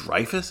 Richard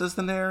Dreyfuss is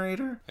the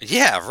narrator?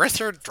 Yeah,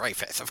 Richard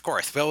Dreyfuss, of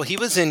course. Well, he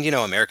was in,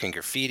 American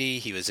Graffiti.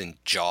 He was in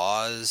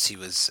Jaws.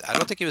 I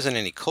don't think he was in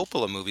any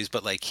Coppola movies,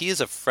 but like he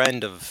is a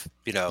friend of,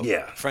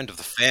 friend of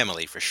the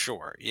family for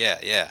sure. Yeah,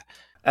 yeah.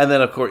 And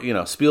then, of course,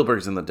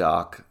 Spielberg's in the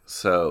doc.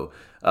 So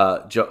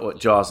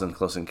Jaws and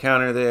Close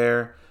Encounter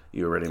there.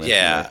 You already mentioned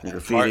American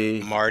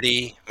Graffiti.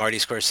 Marty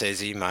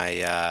Scorsese,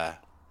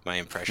 my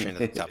impression at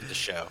the top of the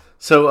show.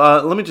 So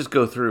let me just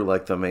go through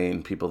like the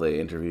main people they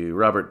interview.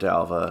 Robert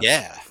Dalva.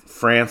 Yeah.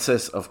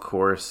 Francis, of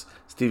course.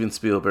 Steven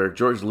Spielberg.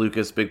 George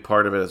Lucas, big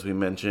part of it, as we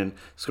mentioned.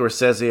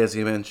 Scorsese, as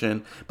you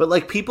mentioned. But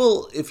like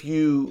people, if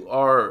you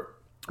are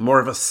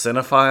more of a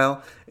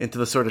cinephile into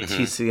the sort of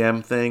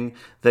TCM thing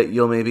that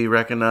you'll maybe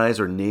recognize,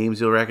 or names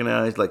you'll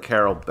recognize, like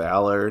Carol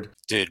Ballard.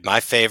 Dude, my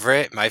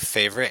favorite,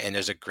 and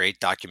there's a great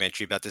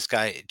documentary about this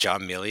guy,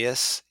 John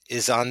Milius,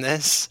 is on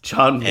this.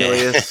 John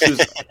Milius,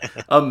 who's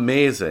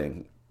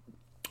amazing.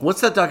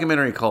 What's that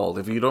documentary called?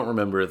 If you don't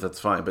remember it, that's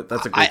fine. But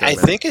that's a great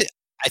documentary.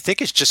 I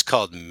think it's just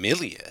called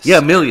Milius. Yeah,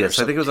 Milius.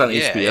 I think it was on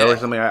HBO or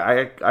something.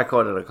 I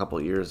caught it a couple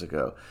of years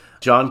ago.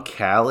 John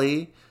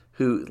Calley,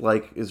 who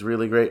is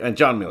really great, and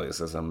John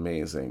Milius is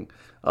amazing.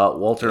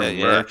 Walter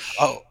Murch.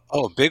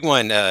 Oh, big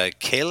one.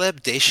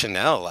 Caleb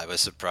Deschanel. I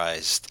was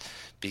surprised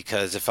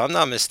because if I'm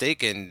not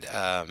mistaken,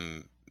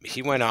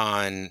 he went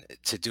on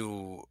to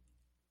do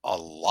a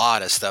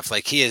lot of stuff.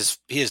 Like he is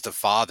the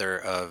father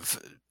of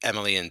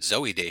Emily and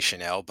Zoe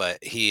Deschanel,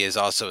 but he is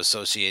also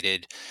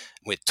associated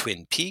with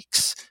Twin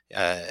Peaks.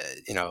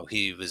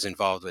 He was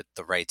involved with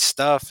The Right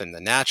Stuff and The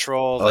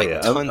Natural.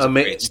 Tons of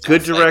great stuff.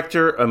 Good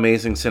director,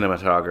 amazing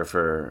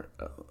cinematographer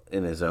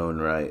in his own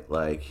right.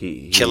 Like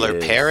he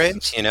Killer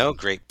Parent,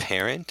 great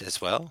parent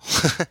as well.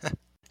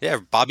 Yeah,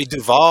 Bobby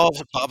Duvall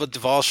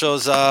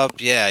shows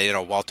up. Yeah,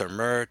 Walter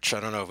Murch.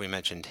 I don't know if we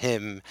mentioned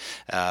him,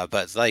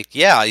 but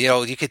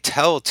you could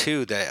tell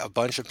too that a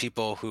bunch of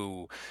people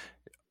who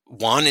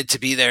wanted to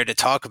be there to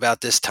talk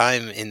about this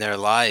time in their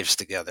lives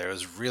together. It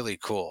was really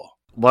cool.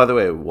 By the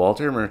way,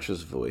 Walter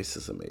Murch's voice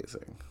is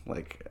amazing.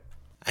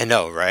 I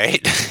know,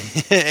 right?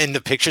 And the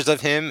pictures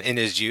of him in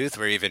his youth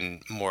were even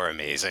more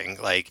amazing.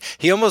 Like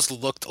he almost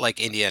looked like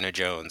Indiana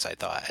Jones, I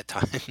thought at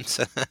times.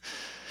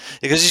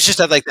 Because he just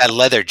had like that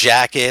leather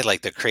jacket,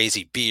 like the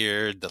crazy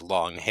beard, the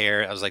long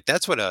hair. I was like,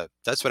 that's what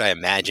I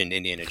imagined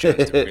Indiana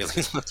Jones to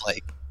really look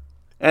like.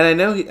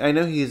 And I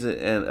know he's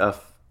an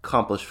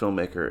accomplished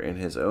filmmaker in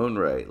his own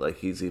right. Like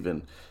he's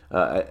even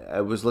I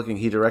was looking.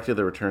 He directed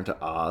The Return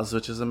to Oz,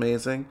 which is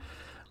amazing,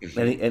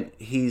 and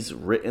he's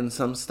written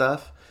some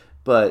stuff.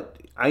 But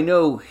I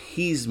know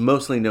he's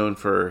mostly known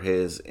for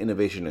his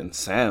innovation in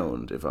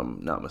sound, if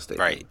I'm not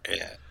mistaken. Right.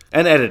 Yeah.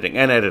 And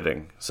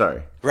editing.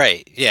 Sorry.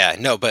 Right. Yeah.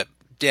 No, but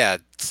yeah,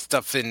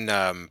 stuff in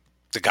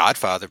The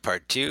Godfather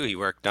Part 2 he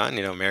worked on,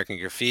 American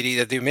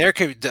Graffiti.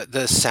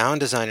 The sound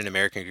design in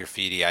American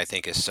Graffiti I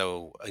think is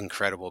so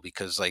incredible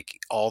because like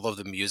all of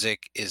the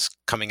music is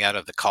coming out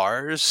of the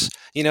cars,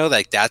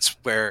 that's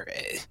where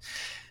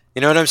you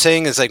know what I'm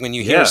saying? It's like when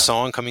you hear a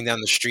song coming down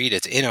the street,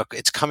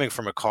 it's coming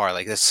from a car.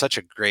 Like that's such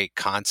a great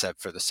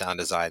concept for the sound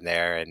design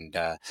there, and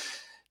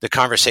the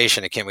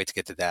conversation. I can't wait to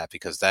get to that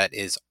because that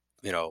is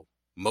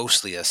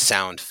mostly a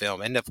sound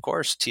film, and of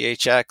course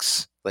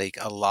THX. Like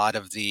a lot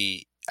of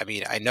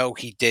I know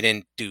he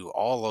didn't do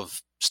all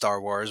of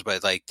Star Wars,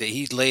 but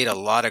he laid a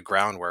lot of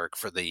groundwork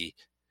for the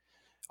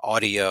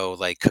audio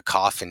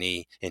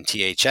cacophony in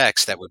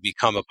THX that would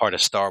become a part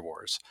of Star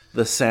Wars.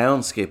 The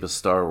soundscape of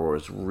Star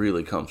Wars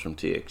really comes from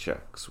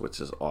THX,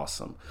 which is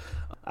awesome.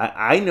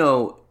 I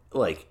know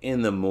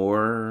in the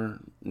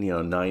more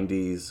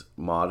 90s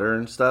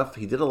modern stuff,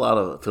 he did a lot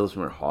of Philip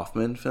Seymour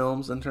Hoffman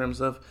films in terms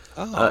of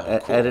cool.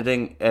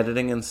 editing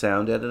and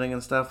sound editing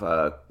and stuff.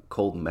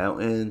 Cold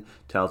Mountain,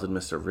 Talented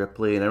Mr.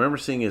 Ripley, and I remember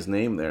seeing his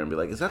name there and be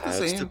like, is that the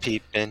same? The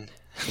peepin'.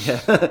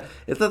 Yeah,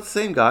 is that the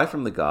same guy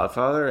from The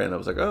Godfather? And I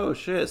was like, oh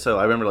shit. So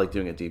I remember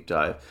doing a deep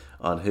dive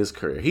on his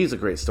career. He's a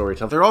great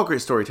storyteller. They're all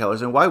great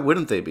storytellers, and why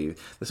wouldn't they be? They're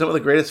some of the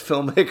greatest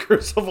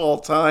filmmakers of all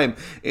time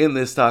in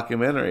this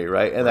documentary,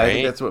 right? And I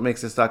think that's what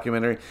makes this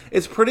documentary.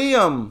 It's pretty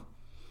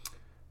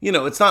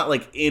it's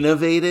not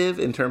innovative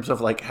in terms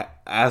of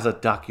as a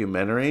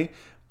documentary,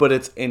 but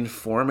it's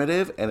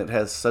informative and it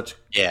has such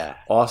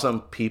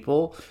awesome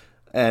people.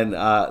 And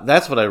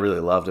that's what I really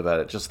loved about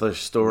it. Just the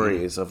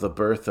stories of the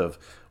birth of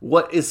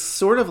what is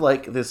sort of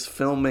like this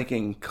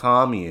filmmaking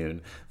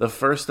commune, the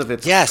first of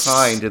its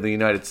kind in the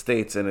United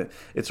States. And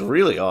it's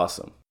really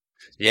awesome.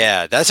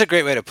 Yeah, that's a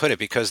great way to put it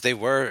because they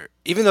were,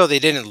 even though they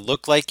didn't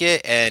look like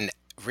it and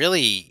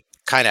really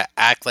kind of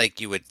act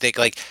like you would think,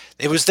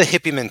 it was the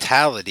hippie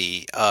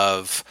mentality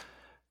of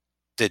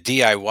the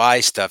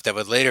DIY stuff that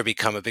would later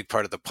become a big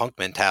part of the punk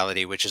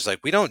mentality, which is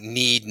we don't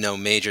need no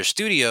major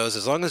studios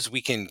as long as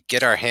we can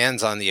get our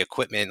hands on the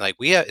equipment.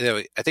 We have,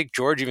 I think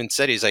George even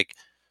said, he's like,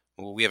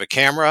 well, we have a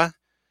camera.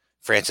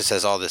 Francis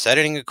has all this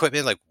editing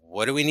equipment.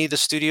 What do we need the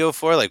studio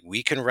for?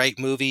 We can write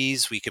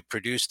movies, we could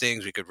produce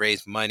things, we could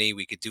raise money,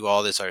 we could do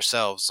all this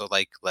ourselves. So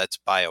let's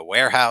buy a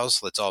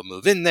warehouse. Let's all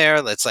move in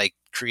there. Let's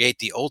create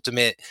the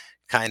ultimate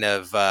kind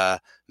of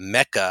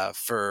mecca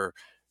for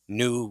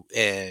new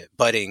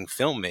budding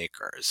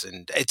filmmakers.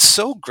 And it's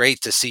so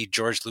great to see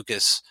George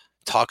Lucas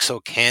talk so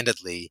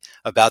candidly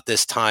about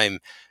this time.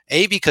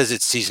 A, because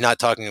he's not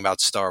talking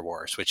about Star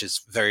Wars, which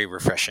is very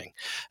refreshing,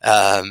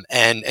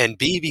 and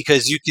B,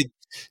 because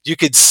you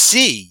could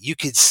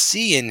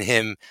see in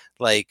him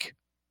like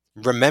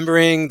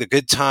remembering the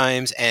good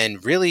times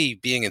and really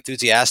being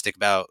enthusiastic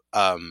about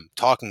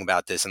talking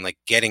about this and like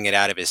getting it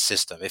out of his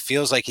system. It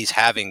feels like he's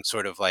having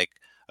sort of like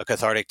a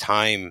cathartic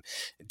time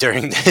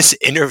during this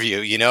interview,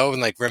 you know,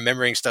 and like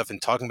remembering stuff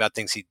and talking about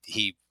things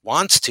he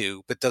wants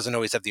to, but doesn't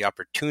always have the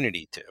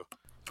opportunity to.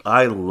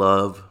 I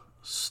love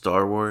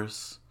Star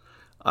Wars.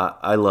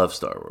 I love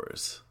Star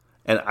Wars.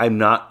 And I'm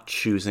not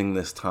choosing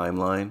this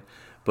timeline,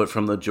 but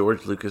from the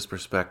George Lucas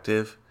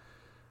perspective,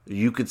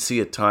 you could see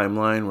a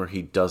timeline where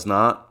he does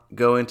not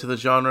go into the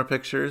genre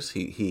pictures.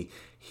 He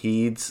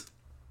heeds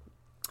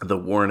the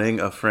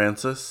warning of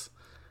Francis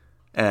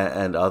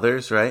and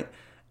others, right?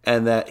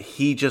 And that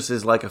he just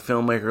is like a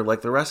filmmaker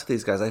like the rest of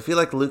these guys. I feel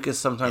like Lucas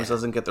sometimes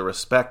doesn't get the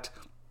respect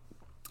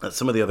that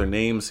some of the other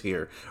names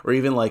here, or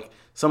even like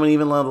someone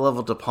even on the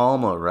level De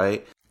Palma,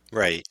 right?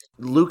 Right.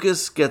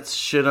 Lucas gets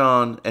shit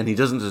on, and he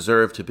doesn't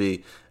deserve to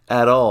be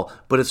at all.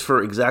 But it's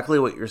for exactly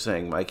what you're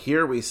saying, Mike.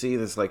 Here we see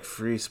this like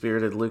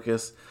free-spirited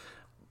Lucas.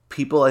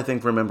 People, I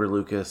think, remember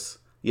Lucas,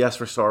 yes,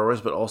 for Star Wars,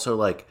 but also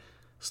like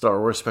Star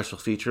Wars special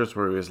features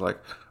where he was like,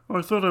 oh,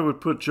 I thought I would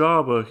put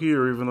Jabba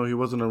here even though he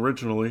wasn't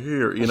originally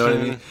here. You know what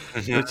I mean?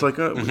 It's like,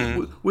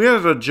 we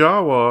had a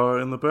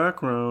Jawa in the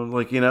background.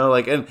 Like, you know,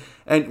 like, and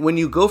when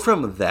you go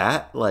from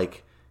that,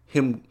 like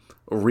him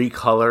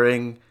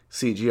recoloring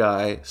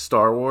CGI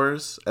Star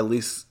Wars, at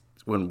least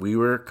when we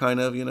were kind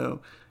of, you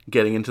know,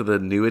 getting into the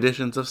new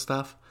editions of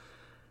stuff,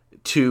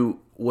 to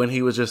when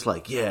he was just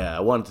like, yeah,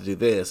 I want to do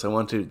this, I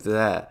want to do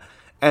that.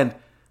 And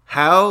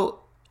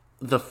how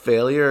the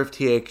failure of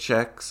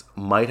THX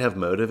might have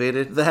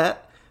motivated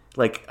that.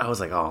 Like, I was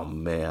like, oh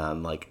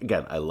man, like,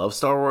 again, I love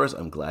Star Wars,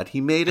 I'm glad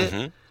he made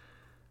it.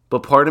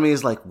 But part of me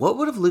is like, what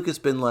would have Lucas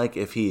been like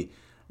if he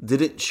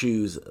didn't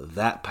choose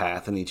that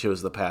path and he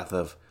chose the path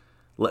of,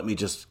 let me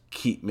just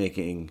keep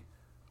making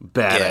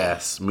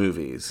badass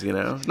movies, you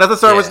know? Not that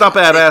Star Wars not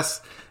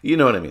badass, you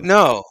know what I mean?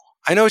 No,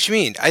 I know what you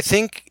mean. I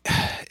think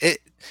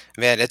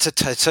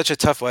it's such a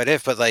tough what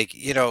if, but like,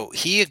 you know,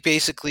 he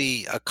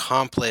basically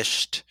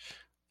accomplished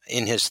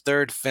in his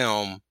third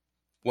film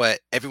what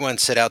everyone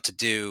set out to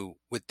do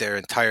with their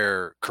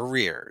entire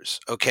careers.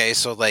 Okay,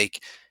 so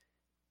like,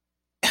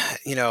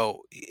 you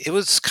know, it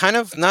was kind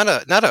of not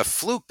a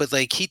fluke, but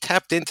like he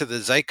tapped into the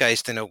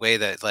zeitgeist in a way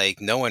that like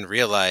no one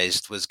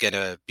realized was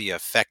gonna be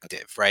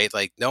effective, right?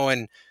 Like no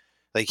one,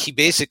 like he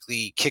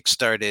basically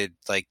kickstarted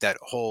like that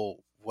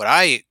whole, what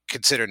I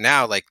consider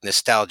now like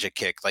nostalgia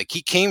kick. Like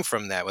he came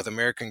from that with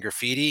American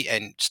Graffiti,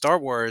 and Star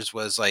Wars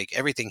was like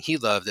everything he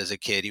loved as a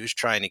kid. He was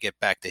trying to get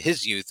back to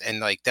his youth,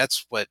 and like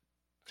that's what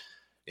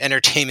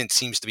entertainment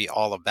seems to be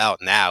all about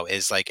now,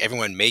 is like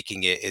everyone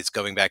making it is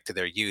going back to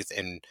their youth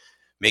and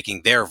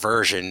making their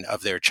version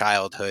of their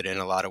childhood in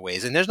a lot of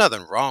ways. And there's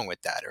nothing wrong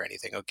with that or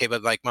anything. Okay.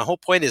 But like my whole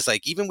point is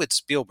like, even with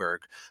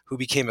Spielberg, who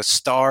became a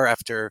star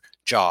after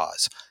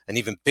Jaws, an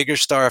even bigger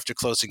star after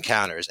Close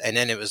Encounters. And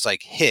then it was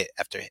like hit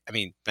after,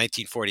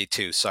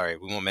 1942, sorry,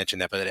 we won't mention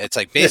that, but it's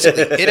like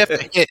basically hit after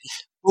hit,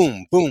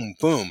 boom, boom,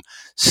 boom.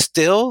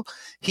 Still,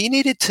 he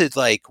needed to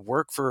like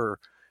work for,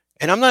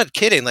 and I'm not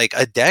kidding, like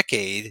a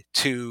decade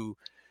to,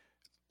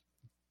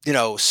 you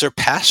know,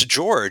 surpass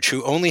George,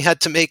 who only had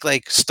to make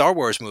like Star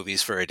Wars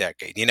movies for a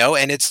decade, you know?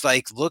 And it's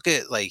like, look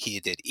at like he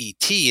did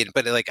E.T.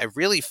 But like, I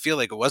really feel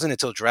like it wasn't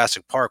until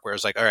Jurassic Park where it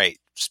was like, all right,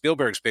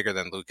 Spielberg's bigger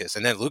than Lucas.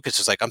 And then Lucas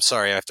is like, I'm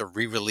sorry, I have to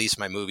re-release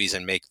my movies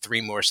and make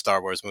 3 more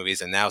Star Wars movies.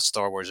 And now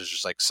Star Wars is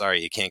just like,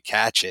 sorry, you can't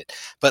catch it.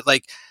 But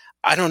like,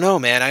 I don't know,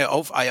 man.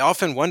 I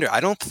often wonder,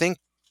 I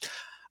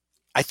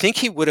think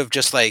he would have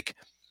just like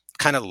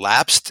kind of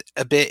lapsed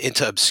a bit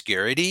into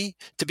obscurity,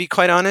 to be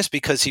quite honest,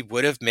 because he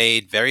would have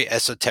made very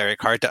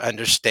esoteric, hard to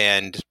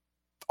understand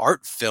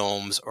art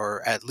films,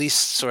 or at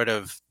least sort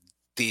of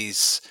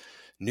these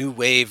new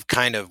wave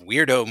kind of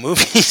weirdo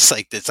movies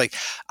like this. Like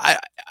I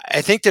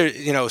think there,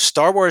 you know,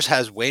 Star Wars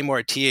has way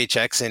more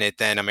THX in it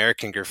than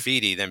American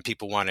Graffiti than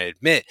people want to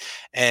admit.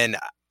 And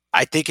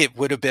I think it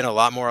would have been a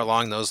lot more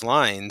along those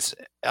lines,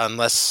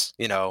 unless,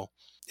 you know,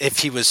 if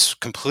he was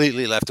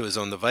completely left to his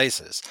own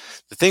devices.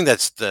 The thing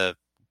that's the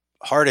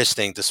hardest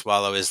thing to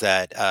swallow is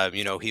that,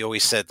 you know, he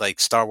always said like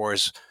Star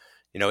Wars,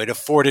 you know, it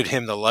afforded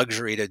him the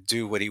luxury to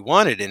do what he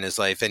wanted in his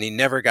life. And he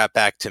never got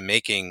back to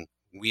making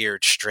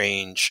weird,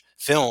 strange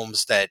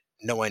films that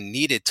no one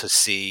needed to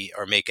see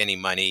or make any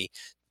money,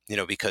 you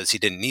know, because he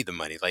didn't need the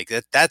money. Like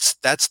that's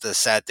the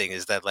sad thing,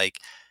 is that like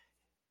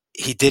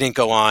he didn't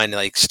go on,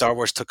 like Star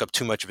Wars took up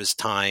too much of his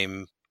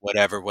time,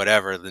 whatever.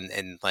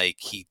 And like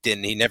he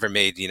never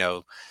made, you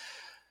know,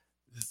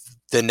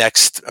 the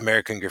next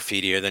American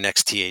Graffiti or the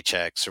next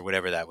THX or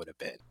whatever that would have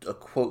been. A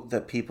quote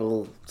that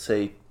people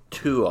say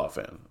too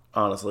often,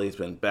 honestly, it's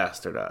been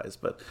bastardized,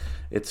 but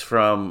it's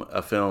from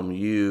a film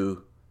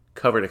you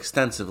covered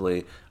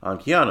extensively on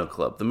Keanu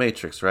Club, The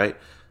Matrix, right?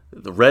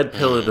 The red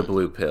pill or the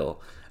blue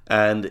pill.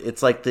 And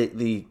it's like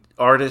the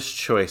artist's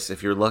choice,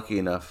 if you're lucky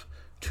enough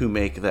to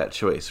make that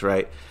choice,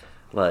 right?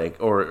 Like,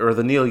 or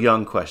the Neil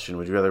Young question,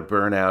 would you rather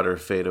burn out or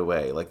fade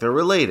away? Like, they're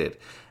related.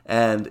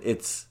 And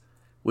it's,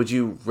 would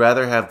you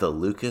rather have the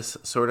Lucas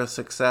sort of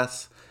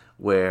success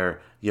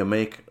where you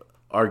make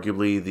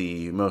arguably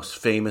the most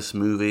famous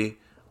movie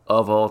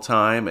of all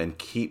time and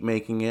keep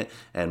making it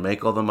and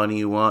make all the money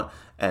you want,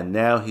 and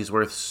now he's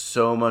worth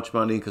so much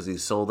money because he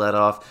sold that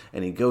off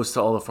and he goes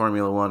to all the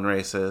Formula One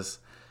races,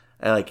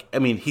 and like, I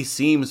mean, he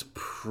seems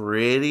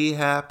pretty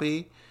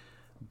happy,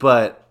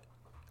 but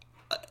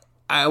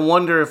I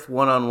wonder if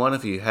one-on-one,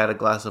 if you had a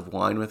glass of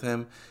wine with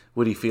him,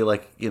 would he feel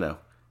like,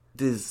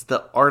 does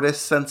the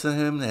artist sense in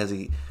him, has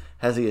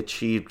he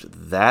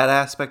achieved that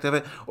aspect of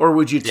it, or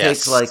would you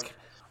take like,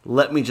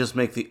 let me just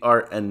make the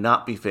art and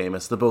not be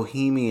famous, the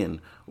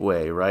bohemian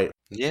way, right?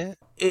 Yeah.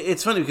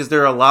 It's funny because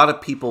there are a lot of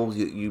people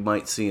you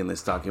might see in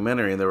this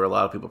documentary, and there were a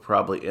lot of people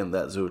probably in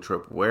that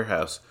Zoetrope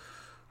warehouse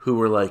who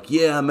were like,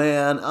 yeah,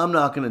 man, I'm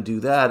not going to do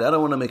that. I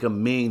don't want to make a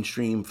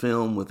mainstream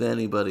film with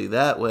anybody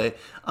that way.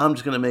 I'm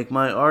just going to make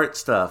my art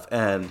stuff.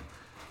 And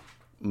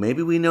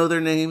maybe we know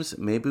their names,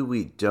 maybe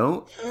we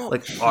don't.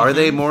 Like, are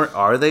they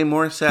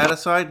more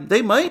satisfied?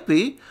 They might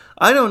be.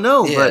 I don't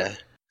know, Yeah.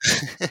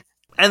 but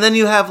and then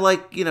you have,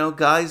 like,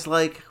 guys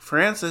like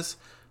Francis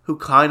who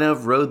kind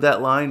of rode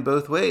that line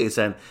both ways.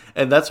 And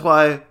that's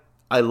why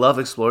I love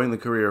exploring the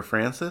career of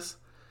Francis,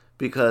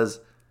 because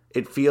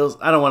it feels,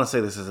 I don't want to say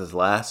this is his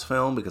last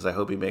film, because I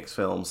hope he makes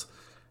films,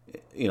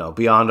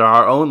 beyond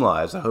our own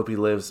lives. I hope he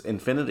lives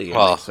infinity and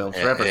makes films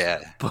forever.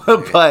 Yeah.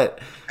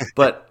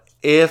 But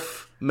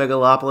if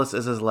Megalopolis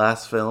is his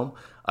last film,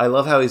 I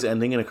love how he's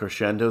ending in a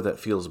crescendo that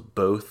feels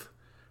both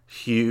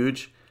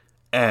huge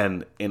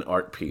and an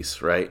art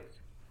piece, right?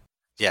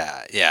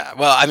 Yeah.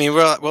 Well, I mean,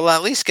 we'll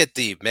at least get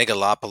the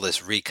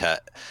Megalopolis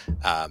recut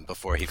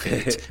before he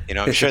fades.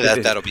 I'm sure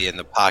that'll be in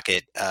the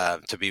pocket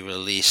to be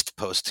released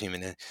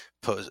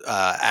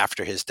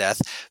after his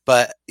death.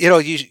 But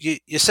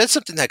you said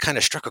something that kind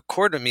of struck a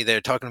chord with me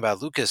there, talking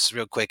about Lucas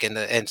real quick,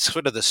 and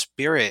sort of the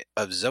spirit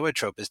of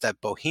Zoetrope is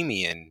that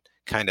bohemian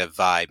kind of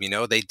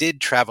vibe. They did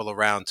travel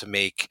around to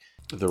make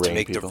The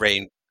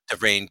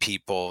rain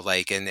people,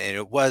 like, and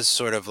it was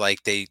sort of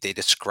like they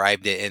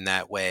described it in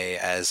that way,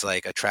 as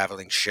like a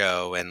traveling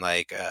show, and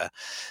like a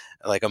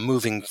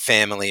moving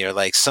family, or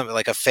like something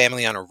like a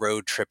family on a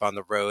road trip on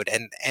the road,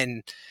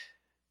 and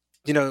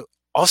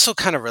also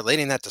kind of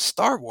relating that to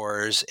Star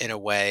Wars in a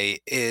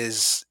way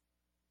is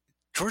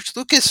George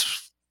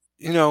Lucas,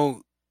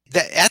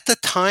 that at the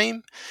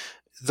time,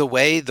 the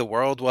way the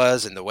world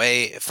was, and the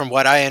way, from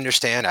what I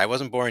understand, I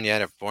wasn't born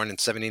yet, I was born in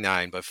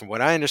 79, but from what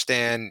I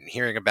understand,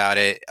 hearing about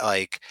it,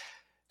 like,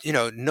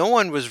 no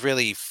one was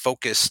really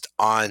focused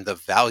on the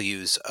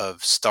values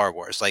of Star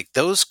Wars. Like,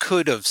 those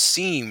could have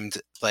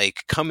seemed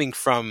like coming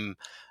from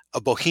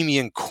a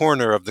bohemian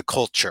corner of the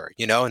culture,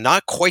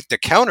 not quite the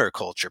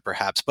counterculture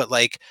perhaps, but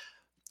like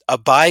a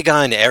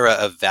bygone era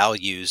of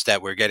values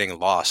that were getting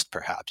lost,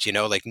 perhaps,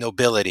 like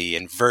nobility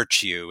and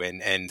virtue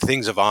and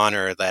things of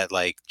honor that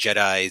like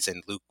Jedis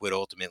and Luke would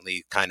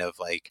ultimately kind of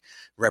like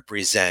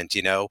represent,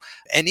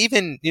 and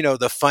even,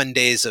 the fun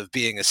days of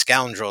being a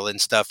scoundrel and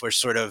stuff were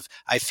sort of,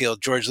 I feel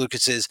George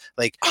Lucas's,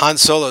 like, Han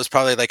Solo is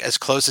probably like as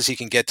close as he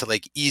can get to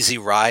like Easy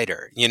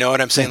Rider, you know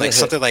what I'm saying? Like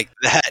something like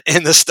that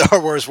in the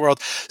Star Wars world.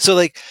 So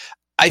like,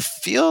 I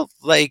feel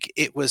like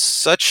it was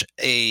such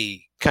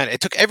a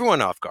it took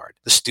everyone off guard.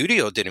 The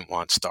studio didn't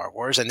want Star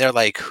Wars, and they're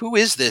like, who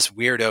is this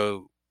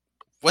weirdo?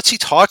 What's he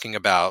talking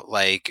about?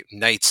 Like,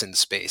 knights in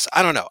space.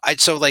 I don't know.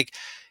 So like,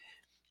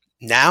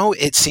 now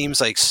it seems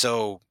like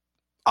so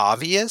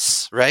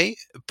obvious, right?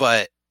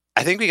 But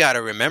I think we got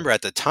to remember,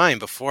 at the time,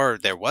 before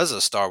there was a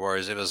Star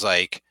Wars, it was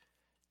like,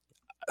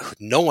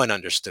 no one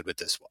understood what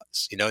this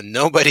was.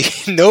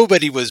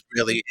 Nobody was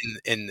really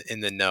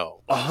in the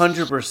know.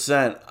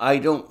 100%. I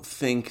don't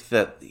think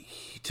that,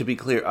 to be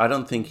clear, I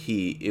don't think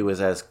it was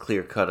as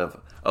clear cut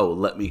of, oh,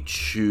 let me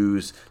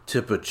choose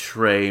to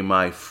betray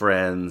my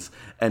friends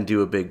and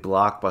do a big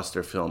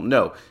blockbuster film.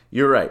 No,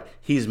 you're right.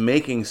 He's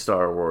making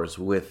Star Wars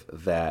with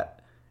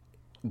that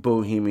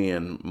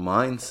bohemian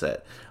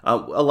mindset. A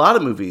lot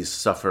of movies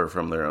suffer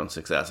from their own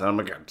success. Oh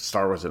my God,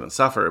 Star Wars didn't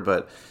suffer,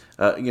 but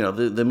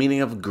the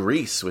meaning of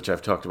Grease, which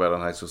I've talked about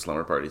on High School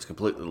Slumber Party, is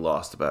completely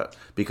lost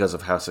because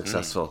of how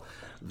successful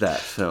that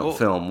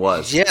film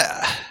was.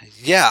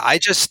 Yeah. I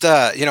just,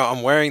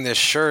 I'm wearing this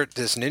shirt,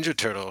 this Ninja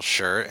Turtle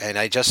shirt, and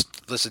I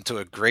just listened to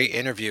a great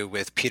interview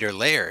with Peter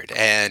Laird,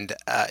 and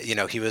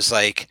he was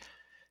like,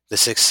 the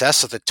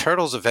success of the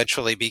Turtles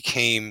eventually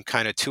became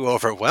kind of too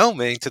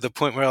overwhelming, to the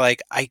point where,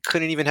 like, I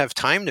couldn't even have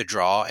time to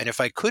draw, and if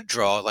I could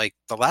draw, like,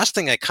 the last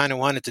thing I kind of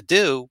wanted to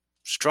do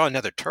was draw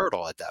another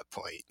turtle at that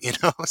point,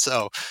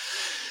 So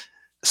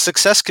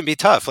success can be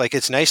tough. Like,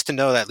 it's nice to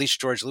know that at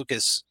least George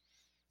Lucas,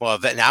 well,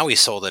 now he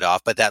sold it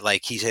off, but that,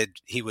 like,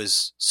 he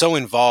was so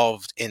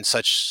involved in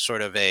such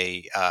sort of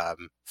a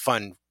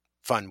fun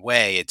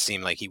way. It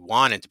seemed like he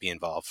wanted to be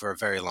involved for a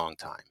very long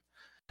time.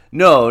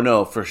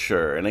 No, for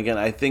sure. And again,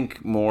 I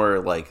think more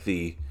like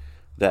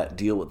that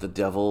deal with the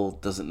devil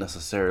doesn't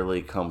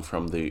necessarily come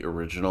from the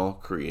original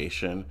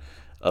creation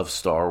of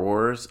Star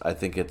Wars. I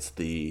think it's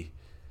and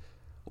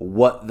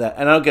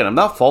again, I'm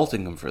not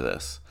faulting him for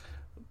this,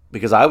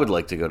 because I would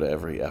like to go to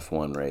every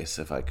F1 race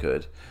if I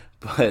could.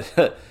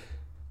 But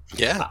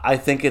Yeah. I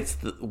think it's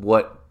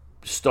what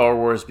Star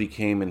Wars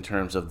became in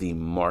terms of the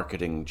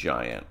marketing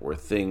giant, where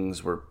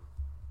things were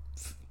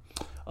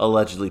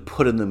allegedly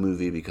put in the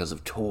movie because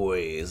of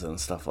toys and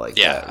stuff like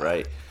that,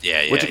 right?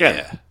 Yeah. Which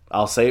again,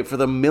 I'll say it for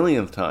the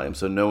millionth time,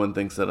 so no one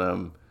thinks that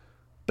I'm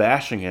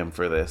bashing him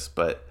for this,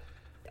 but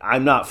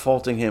I'm not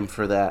faulting him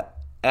for that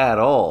at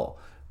all.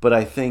 But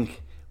I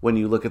think when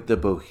you look at the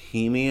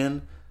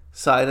bohemian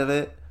side of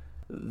it,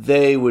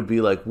 they would be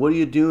like, what are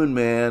you doing,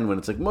 man? When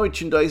it's like,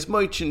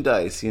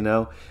 merchandise, you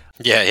know?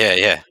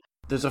 Yeah.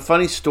 There's a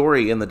funny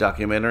story in the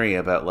documentary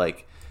about,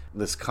 like,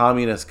 this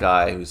communist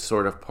guy who's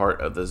sort of part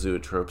of the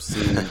Zoetrope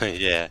scene.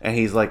 Yeah. And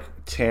he's, like,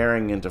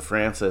 tearing into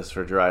Francis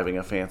for driving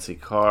a fancy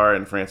car,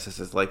 and Francis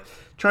is, like,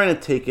 trying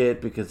to take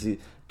it because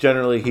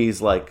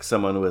he's, like,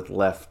 someone with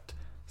left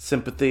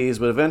sympathies,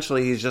 but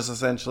eventually he's just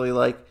essentially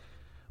like,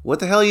 what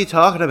the hell are you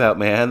talking about,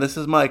 man? This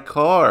is my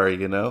car,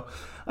 you know?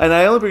 And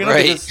I only bring it up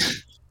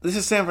because this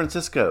is San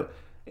Francisco.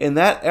 In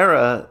that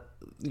era,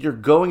 you're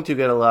going to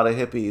get a lot of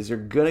hippies. You're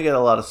going to get a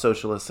lot of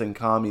socialists and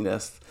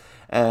communists.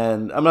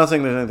 And I'm not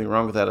saying there's anything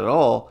wrong with that at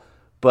all.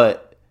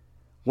 But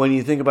when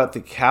you think about the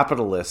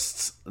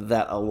capitalists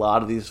that a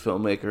lot of these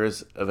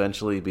filmmakers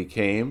eventually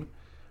became,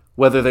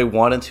 whether they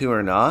wanted to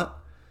or not,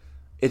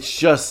 it's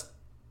just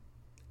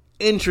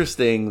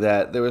interesting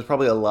that there was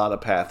probably a lot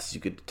of paths you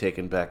could have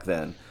taken back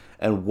then.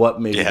 And what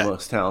maybe the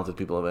most talented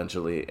people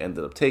eventually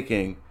ended up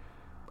taking,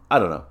 I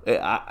don't know.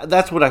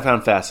 That's what I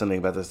found fascinating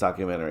about this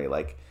documentary.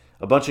 Like,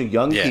 a bunch of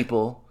young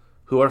people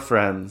who are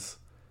friends,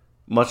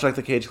 much like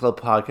the Cage Club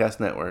Podcast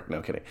Network.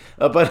 No kidding.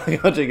 But a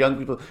bunch of young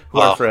people who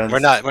are friends. We're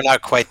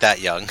not quite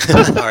that young,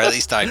 or at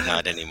least I'm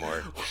not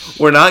anymore.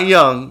 We're not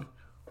young.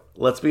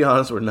 Let's be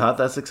honest. We're not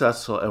that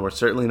successful, and we're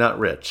certainly not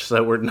rich.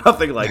 So we're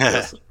nothing like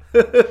this.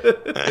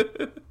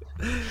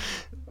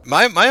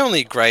 My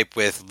only gripe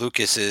with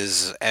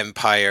Lucas's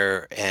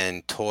Empire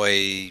and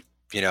toy,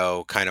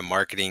 kind of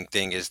marketing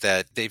thing is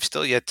that they've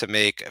still yet to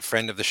make a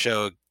friend of the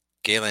show,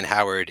 Galen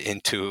Howard,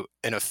 into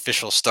an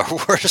official Star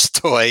Wars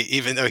toy,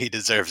 even though he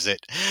deserves it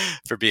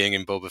for being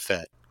in Boba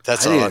Fett.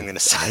 That's all I'm going to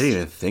say. I didn't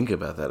even think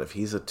about that. If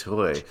he's a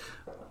toy,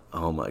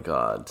 oh my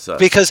God! So,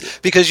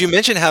 because you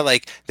mentioned how,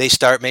 like, they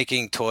start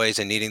making toys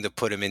and needing to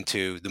put them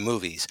into the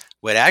movies.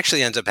 What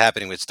actually ends up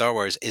happening with Star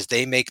Wars is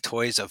they make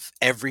toys of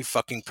every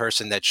fucking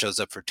person that shows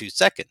up for 2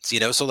 seconds.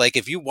 So like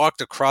if you walked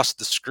across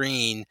the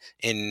screen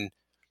in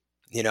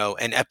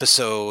an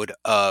episode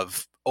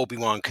of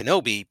Obi-Wan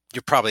Kenobi,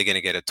 you're probably going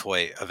to get a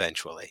toy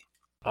eventually.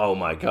 Oh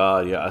my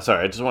God! Yeah,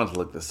 sorry, I just wanted to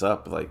look this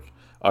up. Like,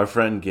 our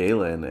friend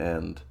Galen,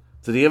 and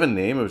did he have a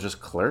name? It was just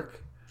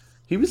Clerk.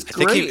 He was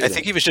great. I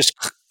think he was just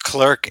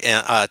clerk,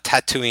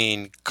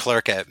 Tatooine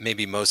clerk at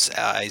maybe Mos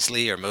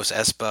Eisley or Mos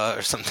Espa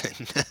or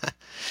something.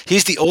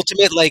 He's the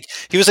ultimate,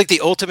 he was like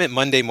the ultimate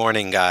Monday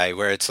morning guy,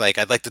 where it's like,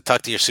 I'd like to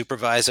talk to your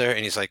supervisor, and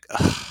he's like,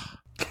 ugh.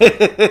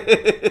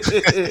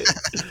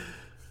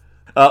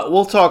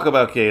 We'll talk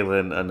about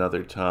Galen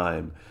another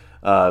time,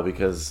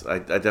 because I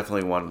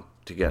definitely want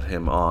to get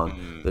him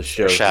on the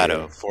show.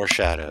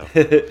 Foreshadow.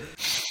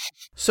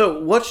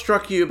 So what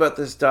struck you about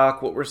this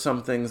doc? What were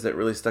some things that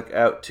really stuck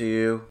out to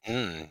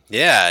you?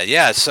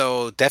 Yeah.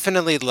 So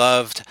definitely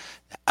loved,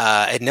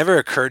 it never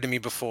occurred to me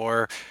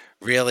before,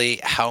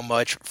 really, how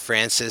much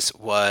Francis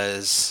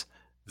was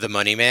the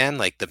money man,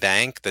 like the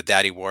bank, the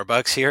daddy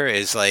Warbucks here,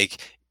 is like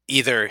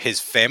either his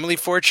family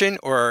fortune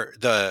or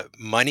the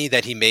money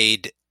that he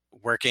made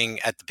working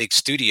at the big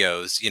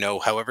studios,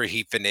 however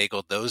he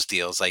finagled those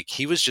deals. Like,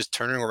 he was just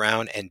turning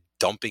around and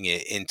dumping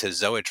it into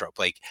Zoetrope.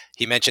 Like,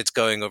 he mentions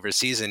going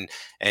overseas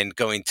and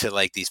going to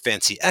like these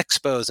fancy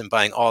expos and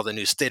buying all the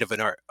new state of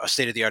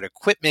the art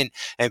equipment.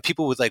 And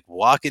people would like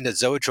walk into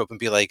Zoetrope and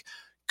be like,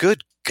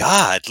 good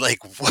God, like,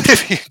 what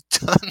have you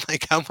done?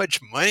 Like, how much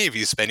money have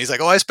you spent? He's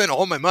like, oh, I spent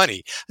all my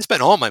money.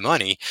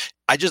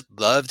 I just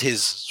loved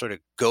his sort of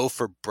go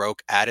for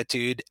broke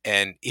attitude.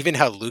 And even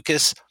how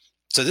Lucas,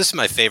 so this is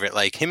my favorite,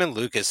 like, him and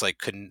Lucas, like,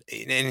 couldn't,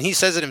 and he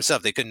says it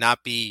himself, they could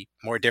not be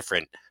more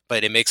different,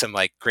 but it makes them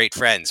like great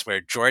friends, where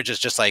George is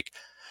just like,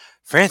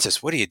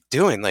 Francis, what are you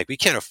doing? Like, we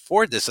can't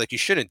afford this. Like, you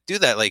shouldn't do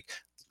that. Like,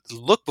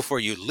 look before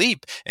you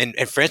leap. And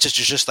Francis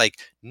is just like,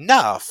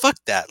 nah, fuck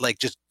that. Like,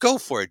 just go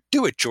for it.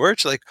 Do it,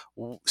 George. Like,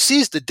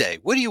 seize the day.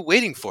 What are you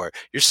waiting for?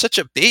 You're such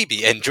a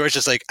baby. And George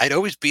is like, I'd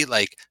always be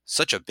like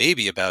such a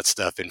baby about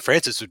stuff. And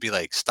Francis would be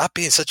like, stop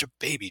being such a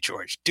baby,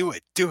 George. Do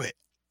it.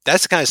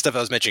 That's the kind of stuff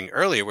I was mentioning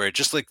earlier, where it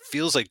just like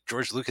feels like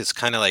George Lucas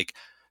kind of like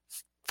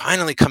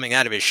finally coming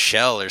out of his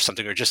shell or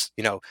something, or just,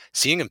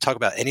 seeing him talk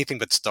about anything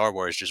but Star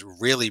Wars just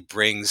really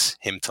brings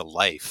him to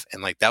life.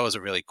 And like, that was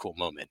a really cool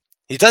moment.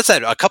 He does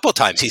that a couple of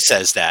times. He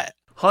says that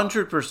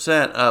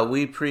 100%.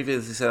 We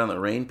previously said on the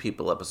Rain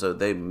People episode,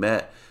 they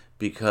met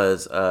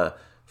because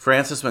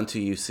Francis went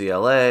to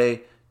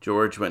UCLA,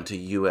 George went to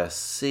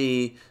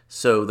USC,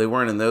 so they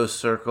weren't in those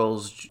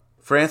circles.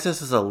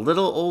 Francis is a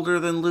little older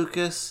than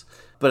Lucas,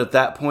 but at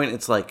that point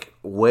it's like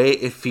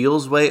it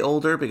feels way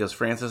older because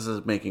Francis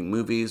is making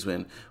movies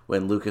when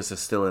Lucas is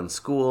still in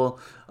school.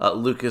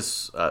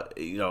 Lucas,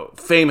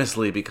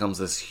 famously becomes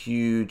this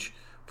huge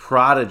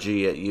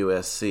prodigy at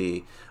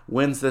USC,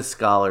 wins this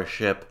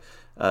scholarship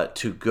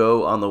to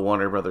go on the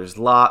Warner Brothers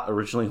lot.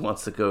 Originally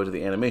wants to go to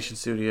the animation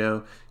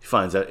studio. He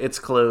finds out it's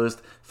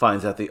closed,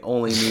 finds out the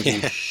only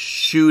movie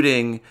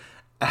shooting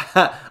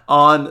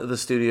on the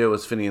studio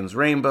was Finian's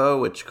Rainbow,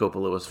 which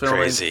Coppola was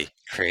filming.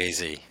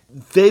 Crazy.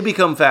 They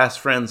become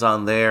fast friends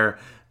on there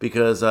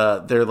because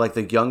they're like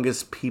the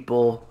youngest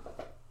people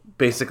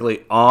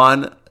basically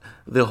on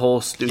the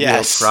whole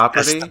studio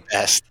property. That's the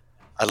best.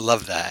 I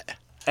love that.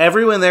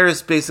 Everyone there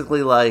is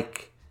basically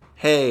like,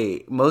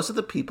 hey, most of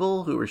the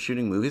people who were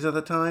shooting movies at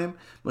the time,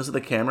 most of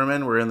the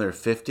cameramen were in their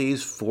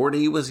 50s.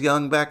 40 was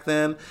young back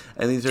then.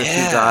 And these are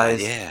two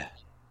guys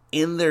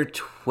in their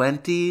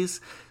 20s.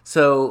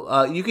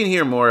 So you can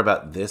hear more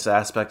about this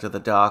aspect of the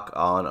doc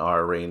on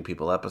our Rain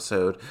People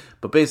episode.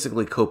 But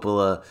basically,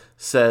 Coppola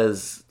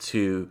says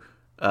to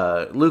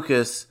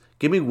Lucas,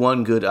 give me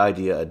one good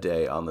idea a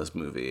day on this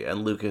movie.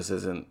 And Lucas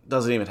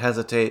doesn't even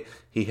hesitate.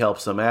 He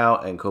helps him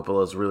out, and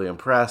Coppola is really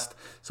impressed.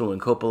 So when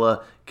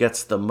Coppola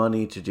gets the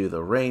money to do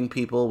the Rain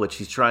People, which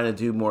he's trying to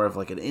do more of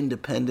like an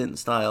independent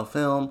style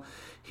film,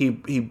 he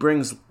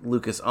brings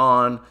Lucas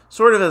on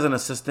sort of as an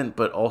assistant,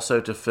 but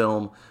also to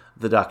film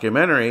the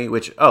documentary,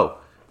 which,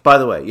 by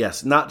the way,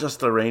 yes, not just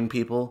the Rain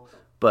People,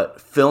 but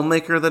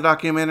Filmmaker, the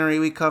documentary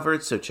we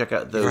covered. So check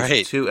out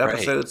those two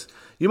episodes. Right.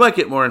 You might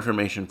get more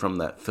information from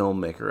that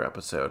Filmmaker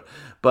episode.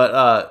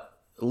 But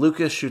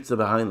Lucas shoots the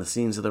behind the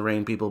scenes of the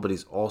Rain People, but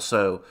he's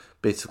also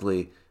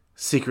basically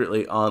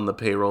secretly on the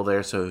payroll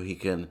there so he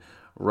can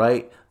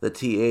write the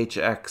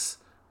THX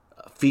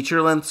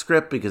feature-length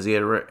script because he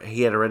had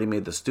already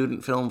made the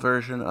student film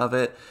version of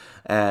it.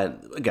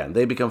 And again,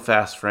 they become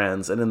fast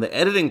friends. And in the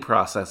editing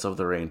process of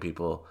the Rain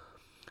People,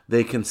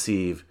 they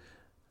conceive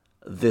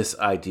this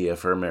idea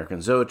for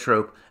American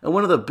Zoetrope. And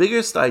one of the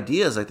biggest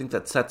ideas I think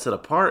that sets it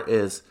apart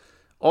is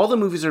all the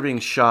movies are being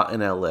shot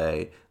in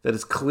LA. That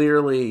is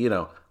clearly,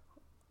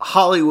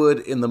 Hollywood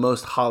in the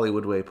most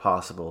Hollywood way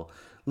possible.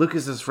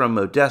 Lucas is from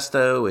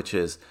Modesto, which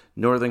is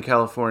Northern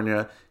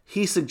California.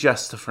 He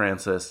suggests to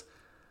Francis,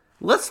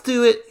 let's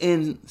do it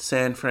in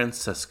San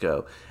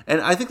Francisco.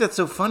 And I think that's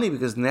so funny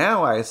because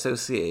now I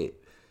associate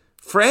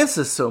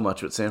Francis so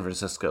much with San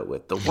Francisco,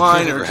 with the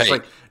wine, or just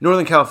like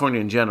Northern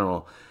California in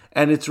general.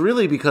 And it's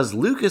really because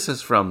Lucas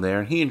is from there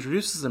and he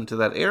introduces him to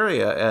that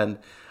area. And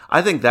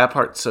I think that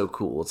part's so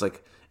cool. It's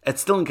like,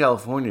 it's still in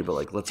California, but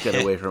like, let's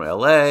get away from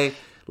LA.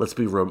 Let's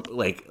be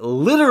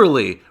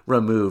literally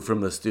removed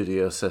from the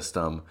studio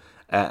system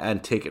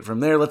and take it from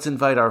there. Let's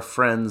invite our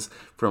friends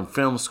from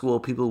film school,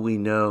 people we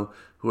know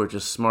who are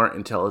just smart,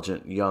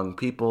 intelligent, young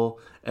people,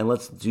 and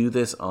let's do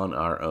this on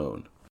our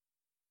own.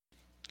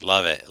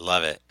 Love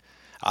it.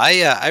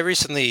 I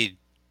recently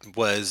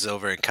was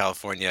over in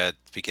California at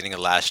the beginning of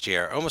last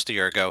year, almost a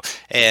year ago,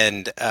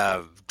 and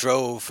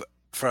drove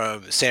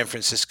from San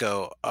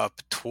Francisco up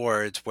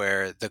towards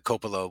where the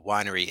Coppola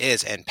winery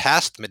is and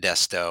past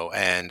Modesto.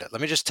 And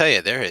let me just tell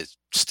you, there is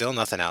still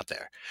nothing out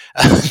there.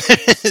 There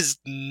is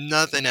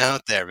nothing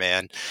out there,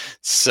 man.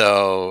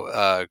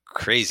 So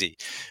crazy.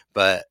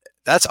 But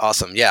that's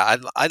awesome. Yeah,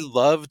 I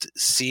loved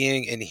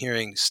seeing and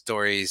hearing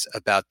stories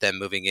about them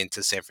moving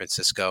into San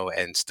Francisco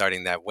and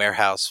starting that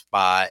warehouse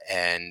spot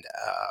and,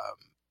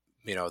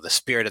 the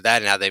spirit of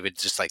that and how they would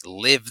just like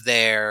live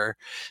there,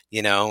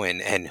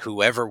 and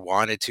whoever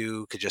wanted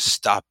to could just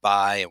stop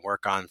by and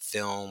work on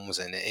films.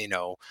 And,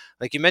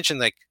 like you mentioned,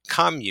 like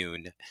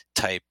commune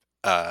type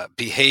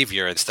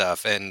behavior and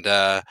stuff. And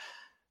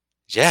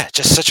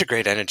just such a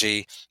great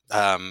energy.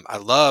 I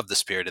love the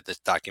spirit of this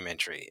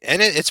documentary,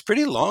 and it's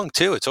pretty long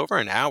too. It's over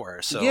an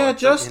hour, so yeah,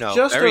 just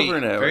very, over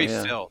an hour. Very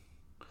yeah. filled.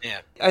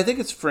 Yeah, I think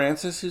it's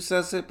Francis who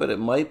says it, but it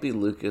might be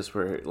Lucas.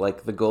 Where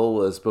like the goal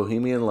was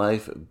Bohemian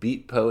life,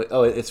 beat poet.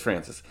 Oh, it's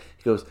Francis.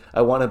 He goes,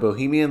 "I want a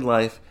Bohemian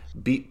life,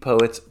 beat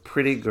poets,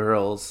 pretty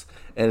girls,"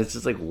 and it's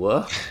just like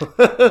whoa.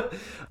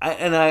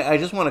 I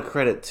just want to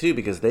credit too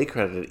because they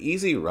credited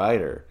Easy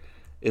Rider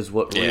is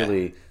what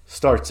really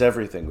starts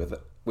everything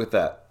with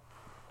that.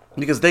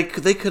 Because they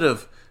could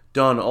have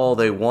done all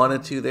they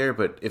wanted to there,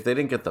 but if they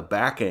didn't get the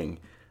backing,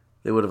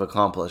 they would have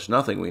accomplished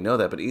nothing. We know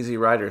that. But Easy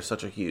Rider is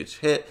such a huge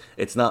hit.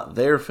 It's not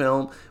their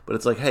film, but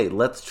it's like, hey,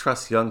 let's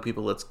trust young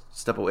people. Let's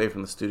step away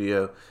from the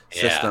studio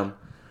system.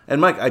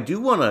 And Mike, I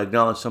do want to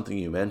acknowledge something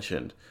you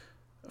mentioned.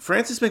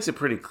 Francis makes it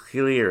pretty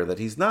clear that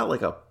he's not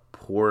like a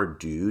poor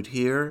dude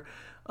here.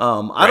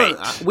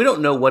 We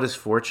don't know what his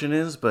fortune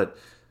is, but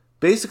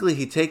basically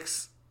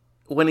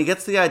when he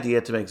gets the idea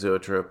to make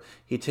Zoetrope,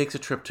 he takes a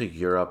trip to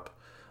Europe.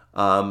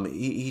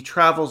 He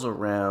travels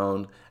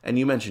around, and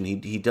you mentioned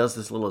he does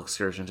this little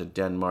excursion to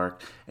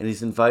Denmark, and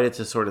he's invited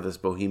to sort of this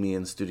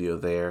bohemian studio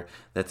there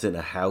that's in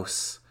a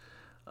house,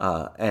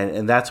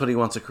 and that's what he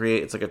wants to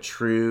create. It's like a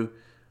true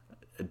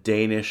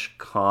Danish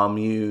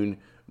commune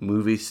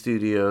movie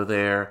studio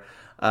there,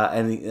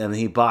 and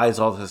he buys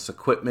all this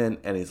equipment,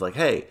 and he's like,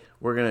 "Hey,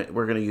 we're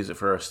gonna use it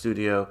for our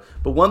studio."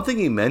 But one thing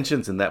he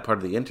mentions in that part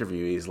of the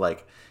interview, he's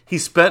like, he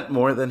spent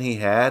more than he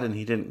had, and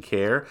he didn't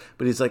care.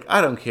 But he's like,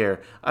 "I don't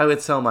care. I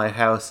would sell my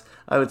house.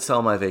 I would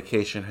sell my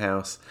vacation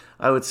house.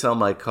 I would sell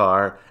my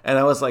car." And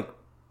I was like,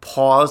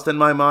 paused in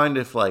my mind,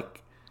 if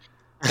like,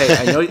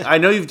 hey, I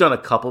know you've done a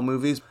couple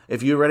movies.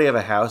 If you already have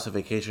a house, a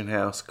vacation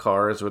house,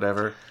 cars,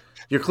 whatever,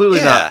 you're clearly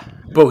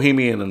not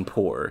bohemian and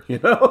poor, you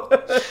know?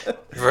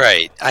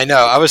 Right. I know.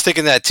 I was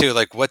thinking that too.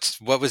 Like, what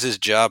was his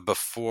job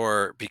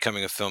before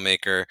becoming a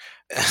filmmaker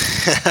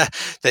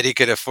that he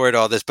could afford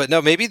all this? But no,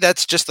 maybe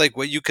that's just like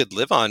what you could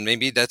live on.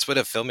 Maybe that's what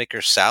a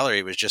filmmaker's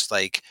salary was, just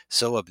like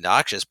so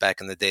obnoxious back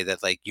in the day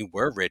that like you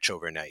were rich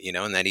overnight, you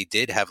know, and that he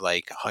did have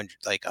like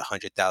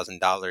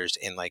 $100,000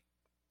 in like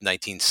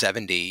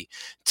 1970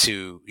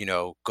 to, you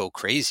know, go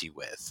crazy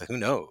with. Who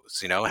knows?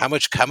 You know, how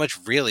much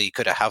really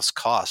could a house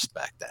cost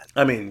back then?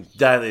 I mean,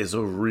 that is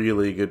a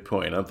really good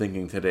point. I'm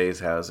thinking today's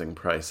housing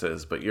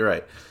prices, but you're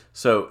right.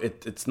 So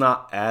it's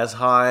not as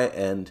high,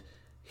 and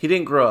he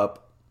didn't grow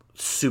up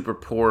super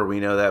poor. We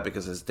know that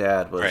because his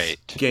dad was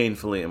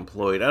gainfully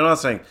employed. I'm not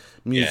saying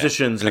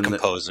musicians and a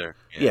composer.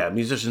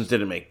 Musicians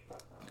didn't make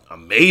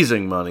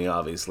amazing money,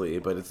 obviously,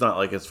 but it's not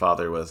like his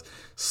father was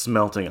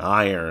smelting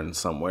iron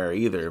somewhere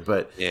either.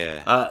 But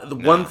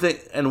one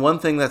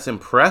thing that's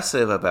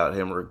impressive about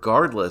him,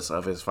 regardless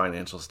of his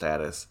financial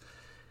status,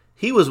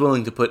 he was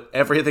willing to put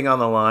everything on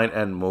the line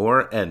and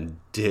more, and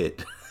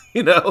did.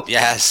 You know?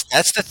 Yes,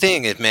 that's the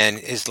thing, man,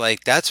 is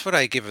like, that's what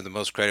I give him the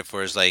most credit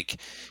for, is like,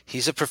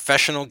 he's a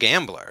professional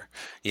gambler,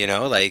 you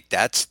know, like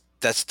that's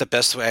the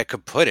best way I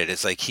could put it.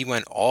 It's like he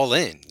went all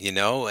in, you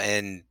know,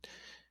 and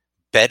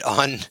bet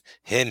on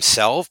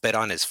himself, bet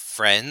on his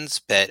friends,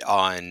 bet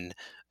on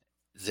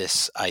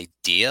this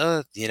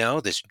idea, you know,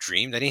 this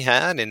dream that he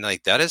had. And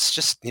like, that is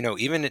just, you know,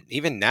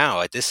 even now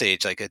at this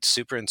age, like, it's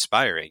super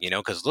inspiring, you know,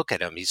 because look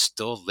at him, he's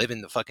still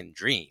living the fucking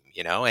dream,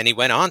 you know, and he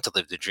went on to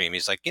live the dream.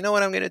 He's like, you know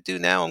what I'm going to do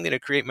now? I'm going to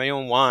create my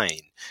own wine.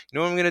 You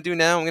know what I'm going to do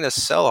now? I'm going to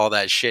sell all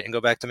that shit and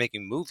go back to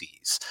making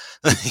movies.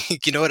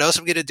 You know what else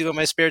I'm going to do in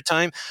my spare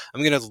time?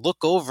 I'm going to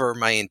look over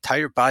my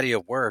entire body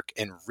of work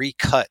and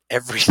recut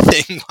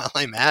everything while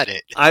I'm at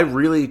it. I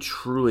really,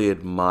 truly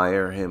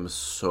admire him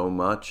so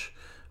much,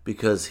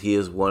 because he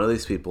is one of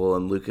these people,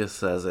 and Lucas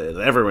says it,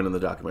 and everyone in the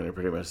documentary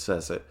pretty much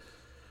says it,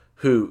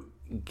 who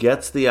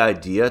gets the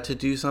idea to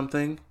do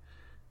something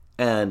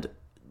and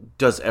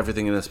does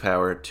everything in his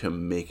power to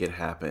make it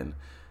happen.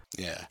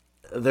 Yeah.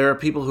 There are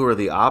people who are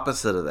the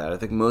opposite of that. I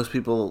think most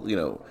people, you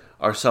know,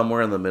 are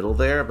somewhere in the middle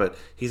there, but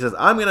he says,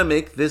 I'm going to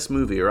make this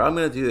movie, or I'm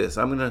going to do this.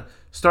 I'm going to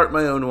start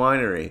my own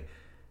winery.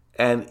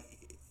 And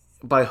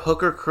by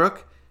hook or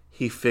crook,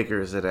 he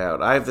figures it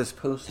out. I have this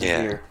poster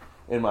here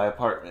in my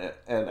apartment,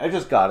 and I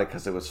just got it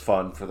because it was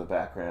fun for the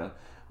background.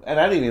 And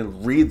I didn't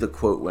even read the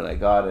quote when I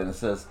got it. And it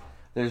says,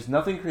 "There's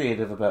nothing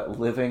creative about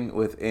living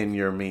within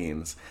your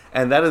means."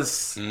 And that is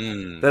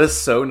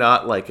so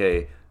not like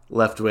a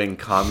left-wing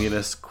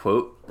communist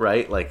quote,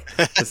 right? Like,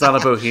 it's not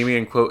a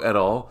bohemian quote at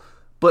all.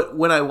 But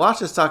when I watched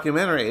this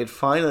documentary, it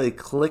finally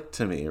clicked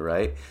to me,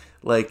 right?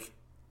 Like,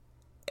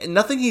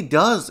 nothing he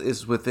does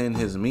is within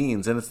his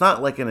means. And it's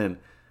not like in an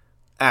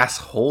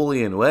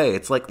assholeian way.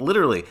 It's like,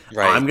 literally,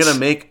 I'm going to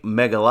make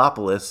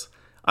Megalopolis.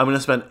 I'm going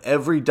to spend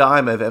every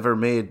dime I've ever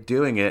made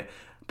doing it,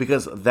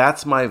 because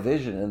that's my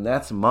vision and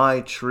that's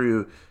my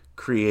true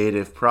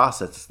creative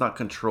process. It's not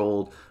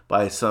controlled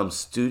by some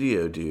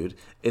studio dude.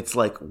 It's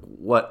like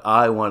what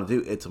I want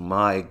to do. It's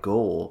my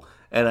goal.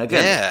 And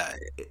again,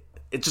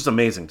 it's just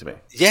amazing to me.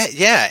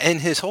 Yeah. And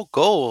his whole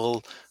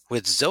goal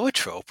with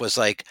Zoetrope was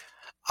like,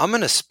 I'm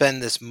going to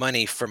spend this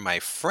money for my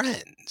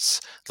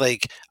friends.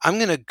 Like, I'm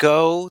going to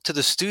go to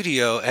the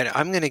studio and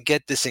I'm going to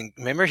get this.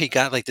 Remember, he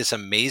got like this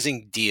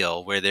amazing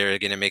deal where they're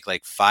going to make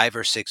like 5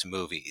 or 6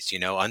 movies, you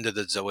know, under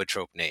the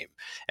Zoetrope name.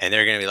 And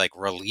they're going to be like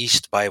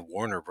released by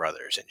Warner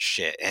Brothers and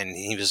shit. And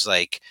he was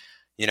like,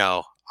 you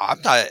know,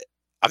 I'm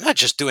not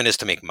just doing this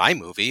to make my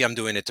movie. I'm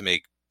doing it to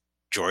make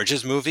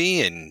George's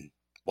movie and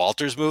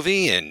Walter's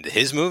movie and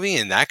his movie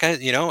and that guy,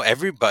 you know,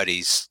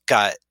 everybody's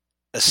got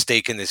a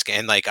stake in this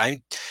game. Like,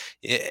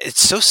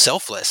 it's so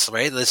selfless,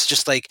 right? It's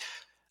just like,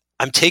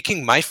 I'm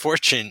taking my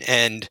fortune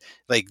and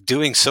like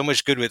doing so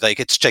much good with, like,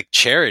 it's like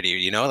charity,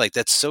 you know, like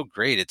that's so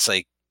great. It's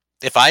like,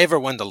 if I ever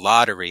won the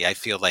lottery, I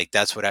feel like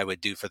that's what I would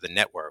do for the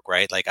network,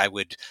 right? Like, I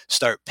would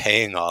start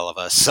paying all of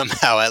us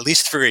somehow, at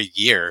least for a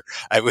year.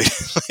 I would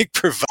like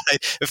provide,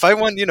 if I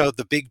won, you know,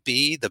 the big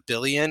B, the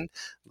billion,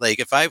 like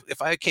if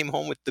I came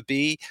home with the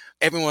B,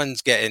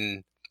 everyone's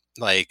getting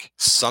like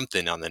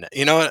something on the net,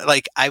 you know,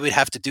 like I would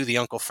have to do the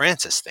Uncle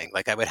Francis thing.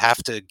 Like, I would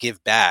have to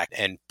give back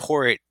and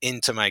pour it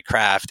into my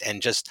craft.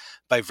 And just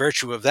by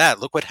virtue of that,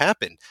 look what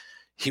happened.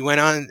 He went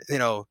on, you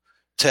know,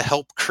 to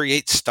help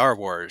create Star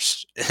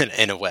Wars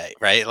in a way,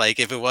 right? Like,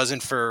 if it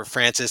wasn't for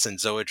Francis and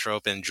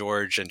Zoetrope and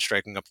George and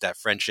striking up that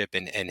friendship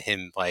and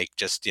him, like,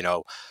 just, you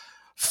know,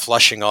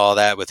 flushing all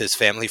that with his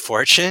family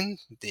fortune.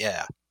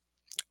 Yeah,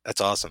 that's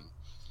awesome.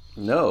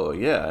 No,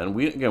 yeah, and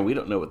we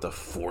don't know what the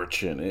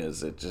fortune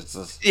is. It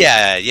just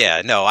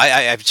Yeah. No,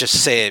 I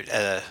just say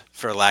it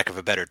for lack of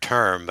a better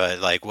term, but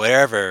like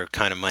whatever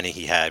kind of money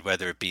he had,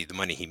 whether it be the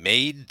money he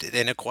made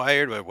and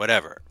acquired or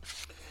whatever.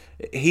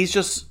 he's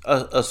just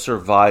a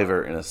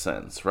survivor in a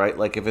sense, right?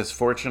 Like if his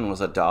fortune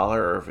was $1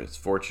 or if his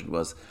fortune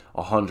was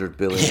 $100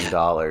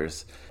 billion,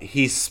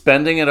 he's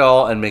spending it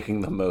all and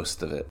making the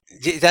most of it.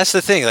 That's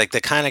the thing. Like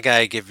the kind of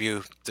guy give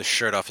you the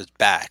shirt off his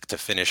back to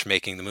finish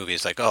making the movie.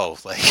 It's like, oh,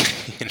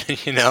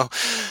 like you know,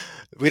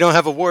 we don't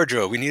have a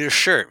wardrobe. We need a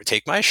shirt.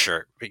 Take my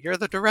shirt, but you're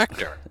the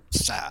director.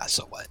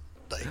 So what?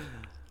 Like,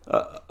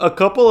 A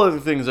couple other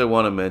things I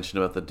want to mention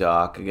about the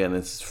doc. Again,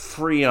 it's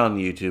free on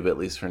YouTube, at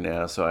least for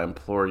now, so I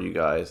implore you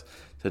guys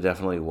to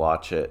definitely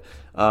watch it.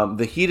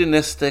 The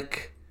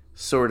hedonistic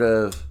sort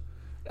of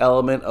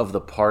element of the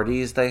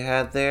parties they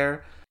had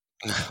there.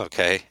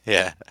 okay,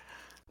 yeah.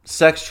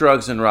 Sex,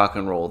 drugs, and rock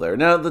and roll there.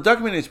 Now, the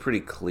documentary is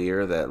pretty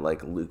clear that,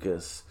 like,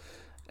 Lucas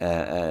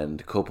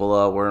and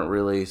Coppola weren't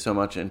really so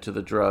much into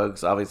the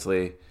drugs.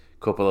 Obviously,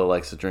 Coppola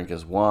likes to drink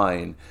his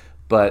wine,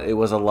 but it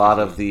was a lot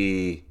of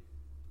the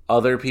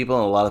other people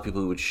and a lot of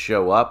people who would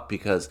show up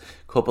because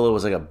Coppola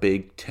was like a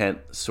big tent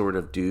sort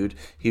of dude.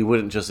 He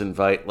wouldn't just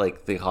invite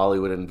like the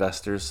Hollywood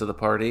investors to the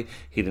party.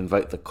 He'd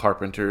invite the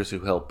carpenters who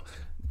help,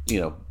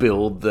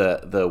 build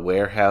the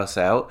warehouse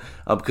out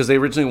because they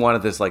originally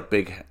wanted this like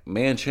big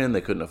mansion.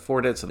 They couldn't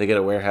afford it, so they get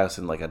a warehouse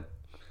in like a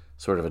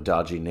sort of a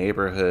dodgy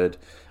neighborhood.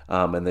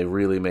 And they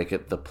really make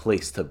it the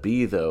place to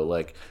be, though.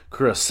 Like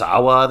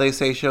Kurosawa, they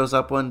say, shows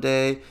up one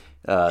day.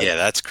 Yeah,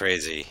 that's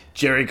crazy.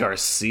 Jerry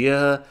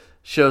Garcia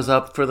shows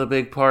up for the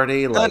big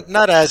party. Like,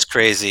 not as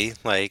crazy,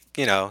 like,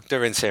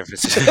 they're in San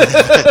Francisco,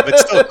 but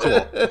still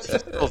cool.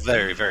 Still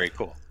very, very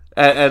cool.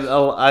 And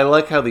I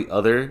like how the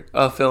other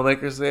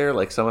filmmakers there,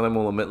 like some of them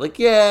will admit, like,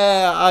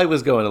 yeah, I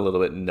was going a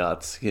little bit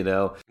nuts,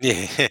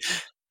 Yeah,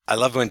 I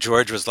love when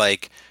George was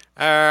like,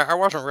 I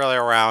wasn't really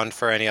around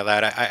for any of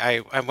that.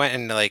 I went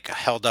and like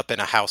held up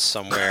in a house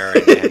somewhere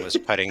and was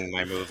putting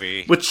my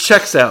movie. Which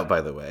checks out,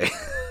 by the way.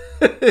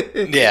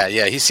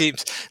 Yeah. He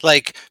seems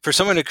like for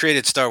someone who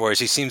created Star Wars,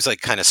 he seems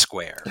like kind of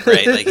square,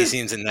 right? Like he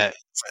seems in that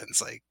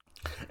sense, like.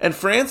 And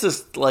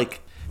Francis, like,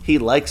 he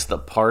likes the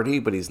party,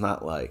 but he's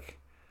not like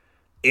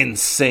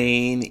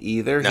insane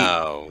either.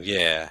 No,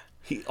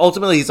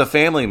 Ultimately, he's a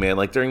family man.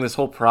 Like during this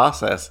whole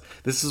process,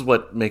 this is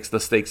what makes the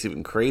stakes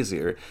even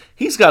crazier.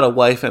 He's got a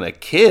wife and a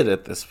kid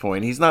at this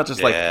point. He's not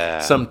just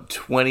like some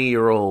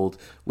 20-year-old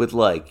with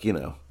like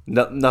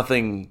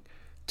nothing.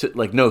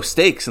 Like no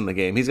stakes in the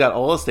game. He's got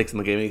all the stakes in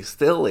the game. And he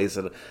still lays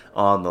it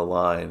on the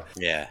line.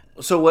 Yeah.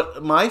 So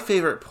what my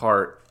favorite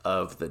part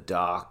of the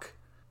doc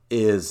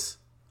is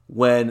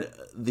when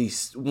the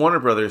Warner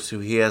Brothers, who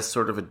he has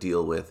sort of a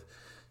deal with,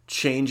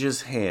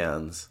 changes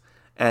hands,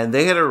 and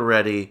they had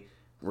already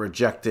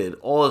rejected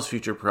all his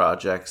future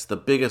projects. The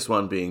biggest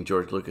one being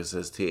George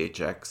Lucas's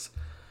THX,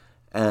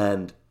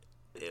 and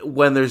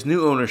when there's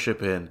new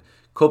ownership in,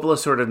 Coppola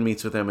sort of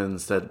meets with him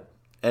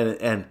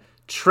and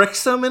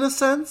tricks him in a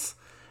sense.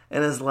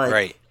 And is like,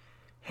 right.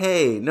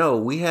 Hey, no,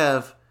 we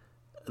have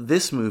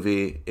this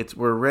movie.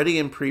 We're ready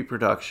in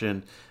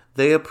pre-production.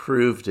 They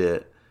approved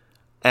it.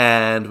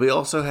 And we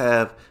also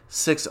have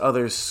 6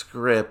 other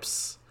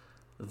scripts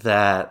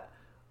that,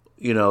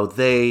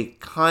 they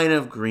kind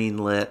of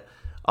greenlit.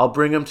 I'll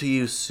bring them to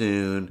you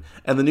soon.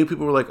 And the new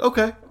people were like,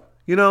 okay,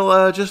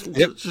 just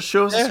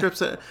show us the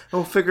scripts and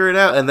we'll figure it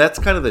out. And that's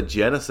kind of the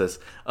genesis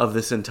of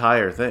this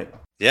entire thing.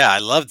 Yeah, I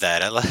love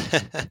that.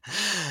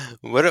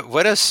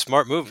 What a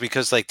smart move,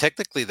 because like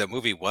technically the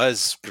movie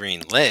was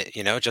greenlit,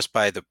 just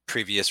by the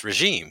previous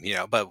regime,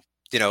 but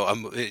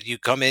you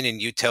come in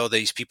and you tell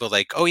these people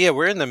like, oh yeah,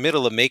 we're in the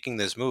middle of making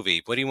this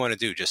movie. What do you want to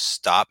do? Just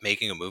stop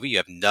making a movie? You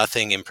have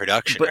nothing in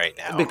production right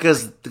now.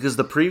 Because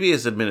the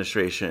previous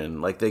administration,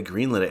 like they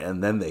greenlit it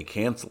and then they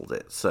canceled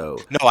it. So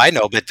no, I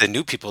know, but the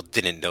new people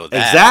didn't know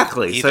that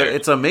exactly. Either. So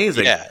it's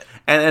amazing. Yeah.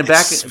 And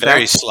it's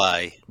very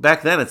sly.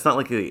 Back then, it's not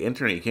like the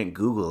internet. You can't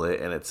Google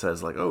it, and it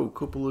says like, "Oh,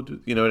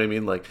 Coppola," you know what I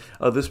mean? Like,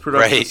 "Oh, this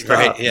production stopped."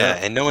 Right, yeah.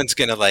 And no one's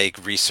gonna like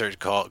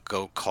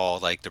go call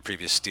like the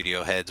previous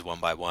studio heads one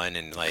by one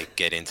and like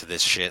get into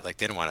this shit. Like,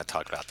 they didn't want to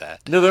talk about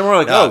that. No, they're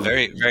more like,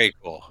 very, very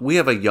cool. We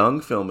have a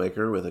young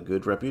filmmaker with a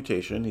good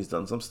reputation. He's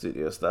done some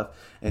studio stuff,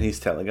 and he's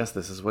telling us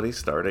this is what he's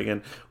starting,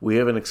 and we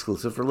have an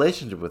exclusive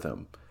relationship with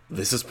him.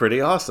 This is pretty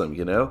awesome,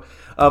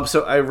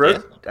 So I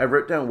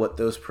wrote down what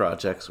those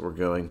projects were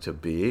going to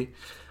be.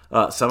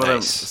 Some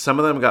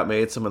of them got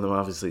made. Some of them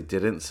obviously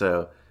didn't.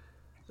 So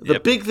the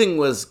big thing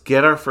was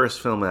get our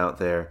first film out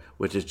there,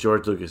 which is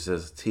George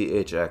Lucas's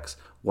THX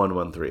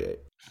 1138.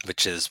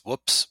 Which is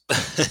whoops.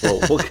 Well,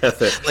 we'll get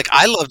there. Like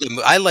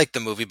I like the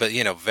movie, but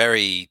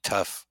very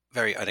tough,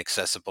 very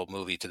inaccessible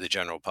movie to the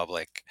general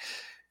public.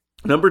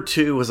 Number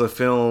 2 was a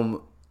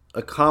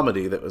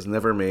comedy that was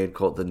never made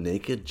called The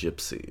Naked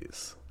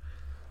Gypsies.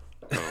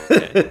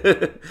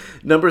 Okay.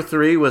 Number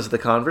 3 was The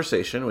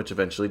Conversation, which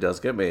eventually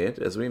does get made,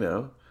 as we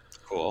know.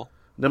 Cool.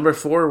 Number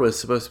 4 was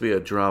supposed to be a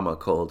drama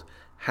called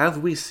Have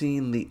We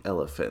Seen the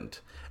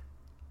Elephant?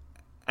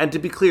 And to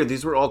be clear,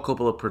 these were all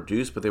Coppola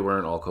produced, but they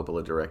weren't all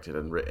Coppola directed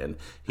and written.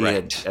 He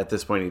had, at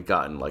this point, he'd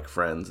gotten like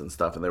friends and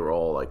stuff, and they were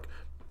all like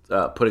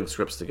putting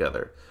scripts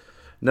together.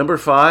 Number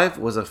 5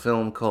 was a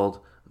film called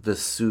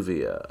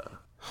Vesuvia.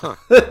 Huh.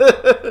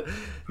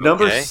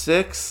 Number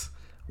 6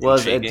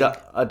 was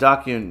a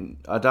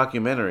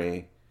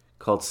documentary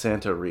called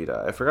Santa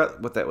Rita. I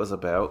forgot what that was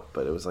about,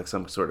 but it was like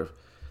some sort of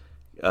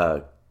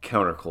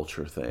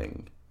counterculture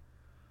thing.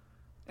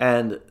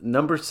 And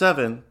number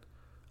 7,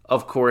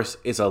 of course,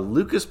 is a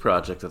Lucas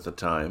project at the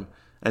time,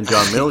 and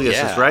John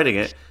Milius is writing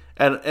it,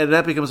 and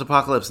that becomes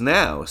Apocalypse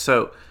Now.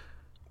 So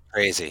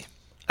crazy.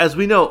 As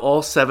we know,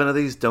 all 7 of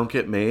these don't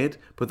get made,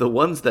 but the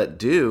ones that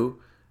do,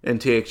 and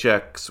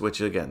THX,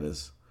 which again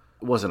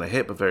wasn't a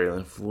hit but very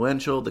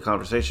influential, The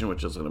Conversation,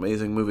 which is an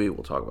amazing movie,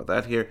 we'll talk about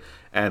that here,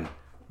 and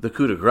the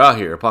coup de grace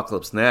here,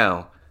 Apocalypse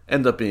Now,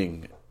 end up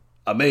being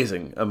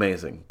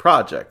amazing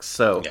projects.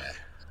 So,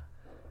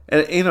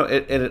 and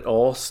it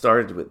all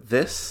started with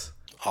this.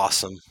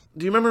 Awesome.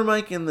 Do you remember,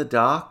 Mike, in the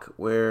doc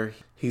where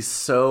he's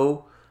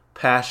so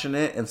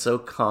passionate and so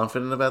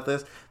confident about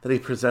this that he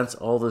presents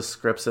all the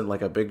scripts in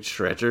like a big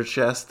treasure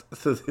chest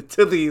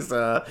to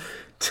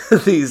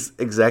these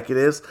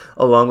executives,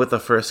 along with the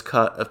first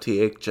cut of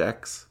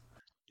THX?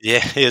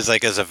 Yeah,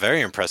 it was a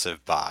very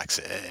impressive box.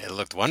 It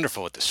looked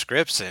wonderful with the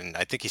scripts, and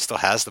I think he still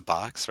has the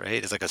box,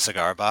 right? It's like a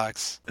cigar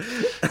box.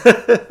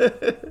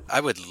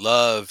 I would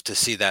love to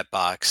see that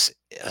box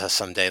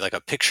someday, like a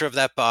picture of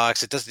that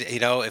box. It doesn't,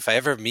 if I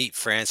ever meet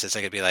Francis,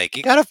 I could be like,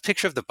 you got a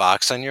picture of the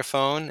box on your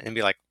phone? And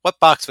be like, what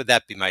box would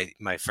that be,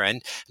 my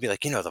friend? And be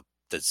like,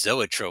 the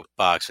Zoetrope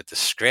box with the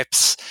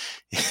scripts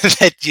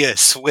that you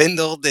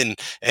swindled and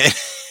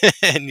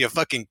you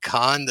fucking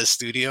conned the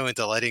studio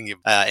into letting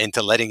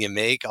you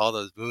make all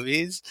those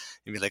movies.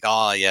 And be like,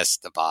 oh yes,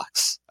 the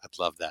box. I'd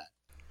love that.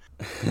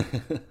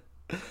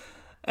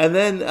 And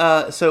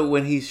then, so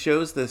when he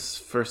shows this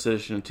first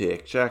edition of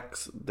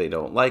THX, they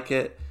don't like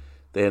it.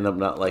 They end up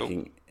not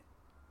liking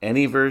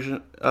any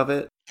version of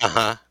it.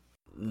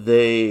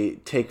 They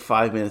take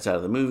 5 minutes out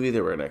of the movie.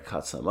 They were going to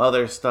cut some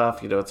other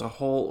stuff. It's a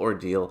whole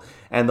ordeal.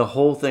 And the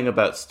whole thing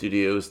about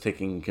studios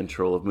taking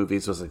control of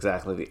movies was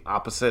exactly the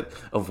opposite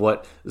of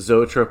what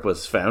Zoetrope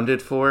was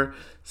founded for.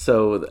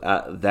 So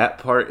that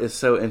part is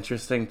so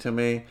interesting to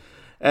me.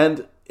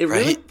 And it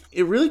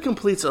really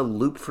completes a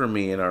loop for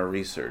me in our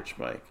research,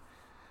 Mike.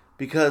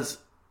 Because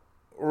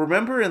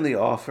remember in The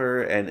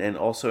Offer and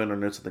also in our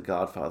notes of The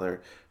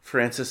Godfather,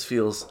 Francis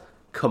feels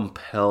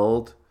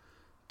compelled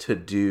to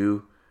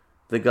do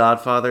The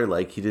Godfather.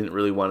 Like, he didn't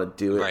really want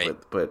to do it,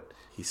 but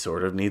he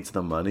sort of needs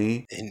the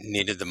money. He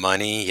needed the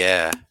money,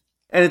 yeah.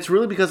 And it's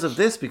really because of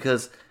this,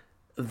 because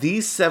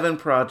these 7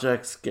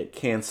 projects get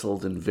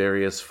canceled in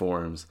various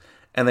forms,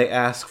 and they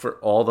ask for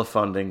all the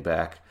funding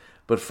back.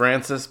 But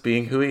Francis,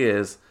 being who he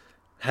is,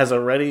 has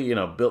already,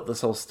 built this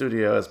whole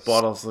studio, has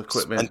bought all this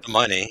equipment. Spent the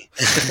money.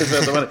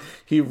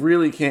 He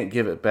really can't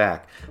give it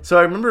back. So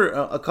I remember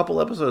a couple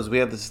episodes, we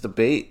had this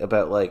debate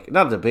about, like,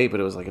 not a debate,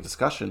 but it was like a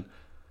discussion.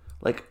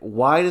 Like,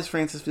 why does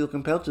Francis feel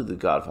compelled to do The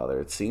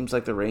Godfather? It seems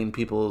like the Rain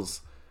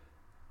People's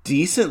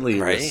decently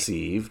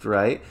received,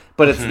 right?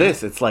 But it's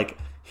this. It's like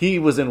he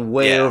was in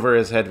way over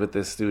his head with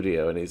this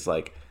studio, and he's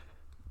like,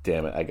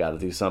 damn it, I got to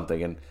do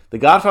something. And The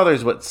Godfather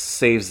is what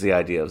saves the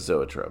idea of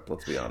Zoetrope,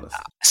 let's be honest.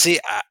 See,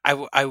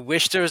 I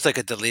wish there was like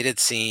a deleted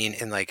scene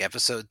in like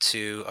episode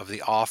 2 of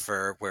The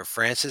Offer where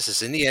Francis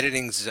is in the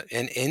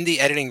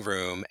editing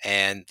room,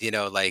 and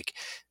like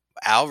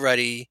Al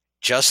Ruddy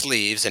just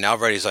leaves, and Al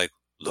Ruddy's like,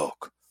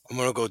 look, I'm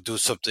going to go do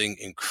something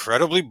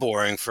incredibly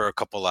boring for a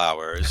couple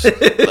hours.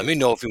 Let me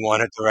know if you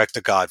want to direct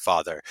The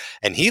Godfather.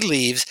 And he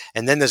leaves,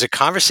 and then there's a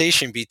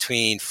conversation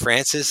between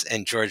Francis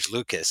and George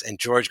Lucas. And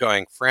George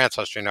going,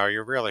 Francis,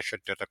 you really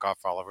should do The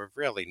Godfather. We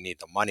really need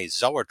the money.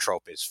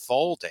 Zoetrope is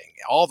folding.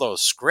 All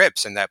those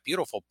scripts in that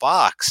beautiful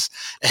box.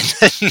 And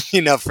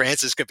then,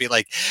 Francis could be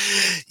like,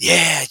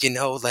 yeah,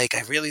 like,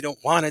 I really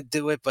don't want to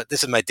do it, but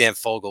this is my Dan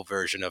Fogel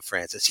version of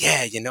Francis.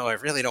 Yeah, I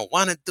really don't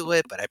want to do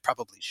it, but I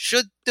probably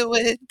should do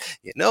it,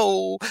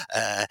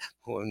 the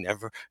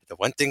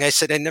one thing I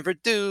said I'd never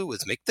do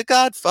was make The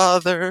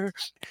Godfather.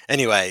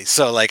 Anyway,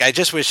 so like I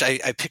just wish I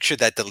pictured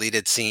that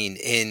deleted scene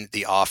in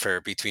The Offer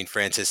between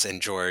Francis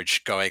and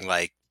George going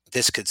like,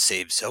 this could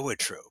save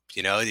Zoetrope,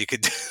 you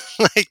could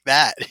like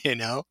that,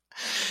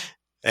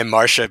 and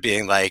Marcia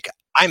being like,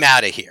 I'm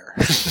out of here.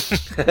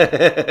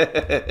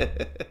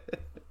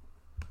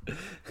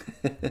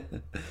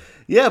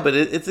 Yeah, but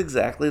it's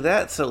exactly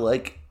that. So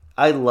like,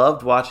 I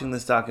loved watching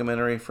this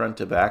documentary front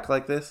to back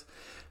like this,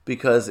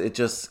 because it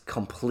just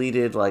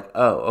completed like,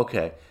 oh,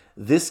 okay,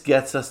 this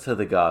gets us to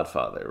The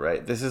Godfather,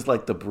 right? This is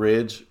like the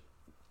bridge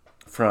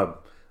from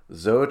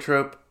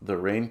Zoetrope, The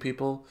Rain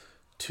People,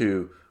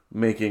 to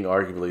making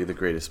arguably the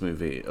greatest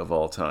movie of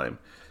all time.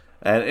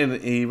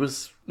 And he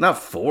was not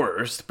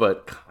forced,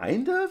 but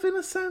kind of in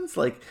a sense.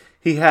 Like,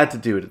 he had to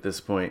do it at this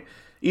point,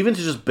 even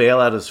to just bail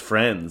out his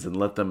friends and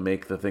let them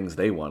make the things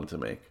they wanted to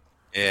make.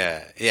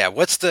 Yeah, yeah.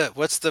 What's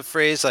the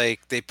phrase?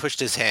 Like they pushed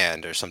his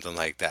hand or something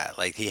like that.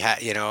 Like he had,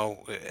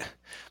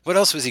 what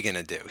else was he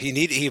gonna do?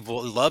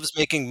 Loves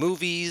making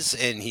movies,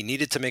 and he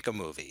needed to make a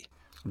movie.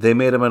 They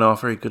made him an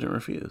offer he couldn't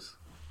refuse.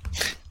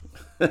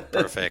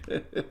 Perfect.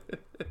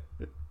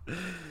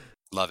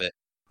 Love it.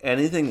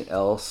 Anything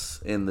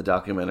else in the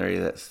documentary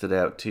that stood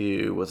out to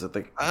you? Was it the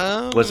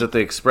Um,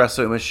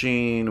 espresso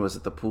machine? Was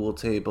it the pool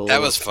table?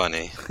 that was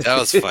funny. That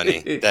was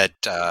funny.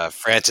 That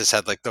Francis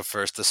had like the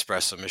first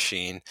espresso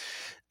machine.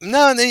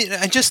 No,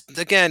 I just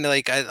again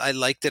like I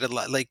liked it a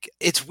lot. Like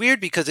it's weird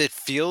because it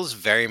feels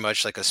very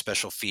much like a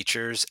special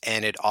features,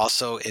 and it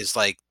also is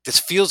like this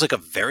feels like a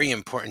very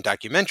important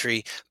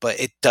documentary, but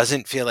it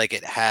doesn't feel like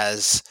it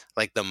has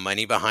like the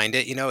money behind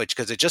it. It's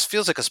because it just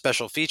feels like a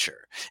special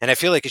feature, and I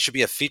feel like it should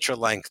be a feature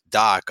length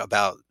doc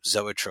about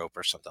Zoetrope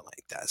or something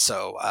like that.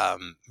 So,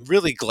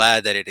 really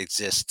glad that it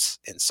exists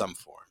in some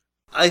form.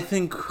 I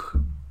think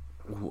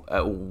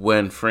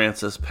when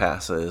Francis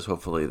passes,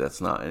 hopefully that's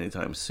not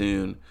anytime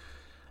soon,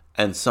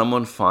 and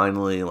someone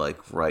finally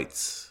like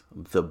writes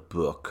the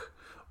book,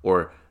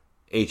 or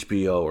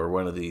HBO or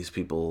one of these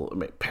people,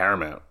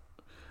 Paramount,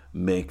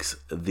 makes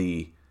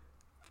the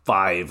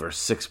 5 or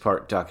 6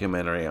 part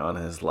documentary on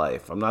his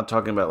life. I'm not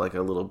talking about like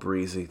a little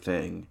breezy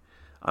thing.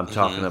 I'm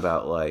talking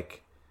about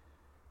like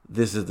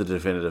this is the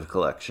definitive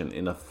collection.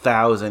 In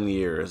 1,000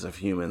 years, if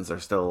humans are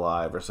still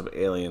alive or some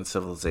alien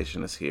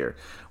civilization is here,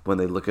 when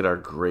they look at our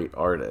great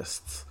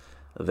artists,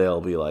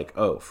 they'll be like,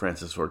 "Oh,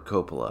 Francis Ford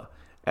Coppola,"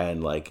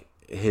 and like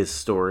his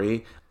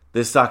story.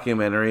 This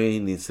documentary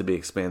needs to be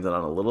expanded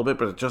on a little bit,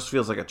 but it just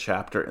feels like a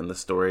chapter in the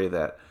story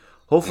that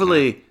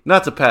hopefully,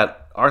 not to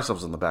pat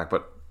ourselves on the back,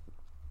 but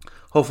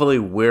hopefully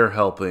we're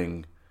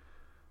helping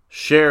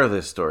share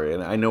this story.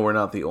 And I know we're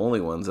not the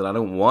only ones, and I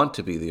don't want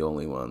to be the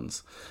only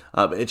ones.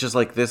 It's just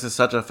like this is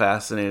such a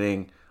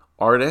fascinating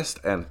artist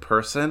and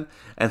person,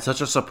 and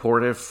such a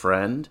supportive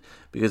friend.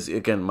 Because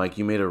again, Mike,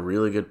 you made a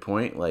really good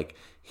point. Like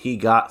he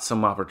got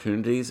some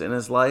opportunities in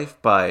his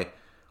life by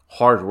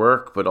hard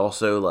work, but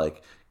also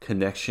like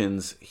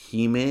connections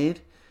he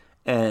made,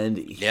 and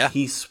Yeah.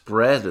 he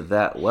spread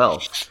that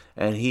wealth,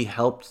 and he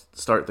helped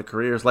start the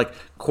careers like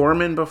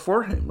Corman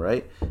before him,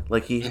 right?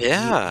 Like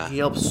Yeah. he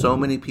helped so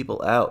many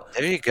people out,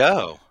 There you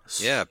go.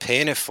 Yeah,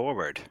 paying it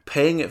forward.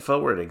 paying it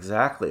forward,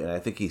 exactly. And I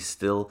think he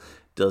still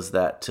does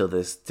that till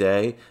this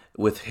day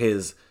with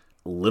his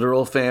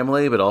literal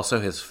family, but also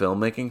his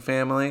filmmaking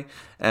family.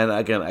 And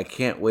again, I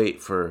can't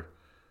wait for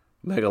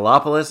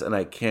Megalopolis, and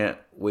I can't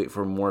wait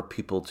for more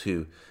people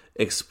to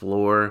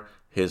explore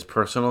his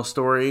personal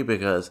story,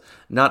 because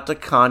not to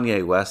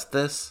Kanye West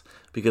this,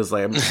 because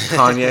like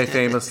Kanye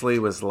famously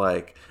was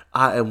like,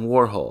 "I am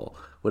Warhol."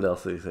 What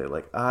else did he say?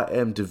 Like, "I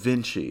am Da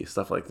Vinci,"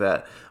 stuff like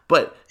that.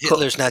 But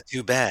Hitler's not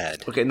too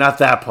bad. okay, not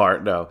that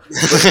part, no.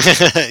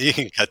 You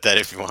can cut that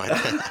if you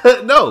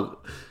want. No,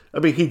 I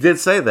mean he did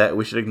say that.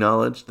 We should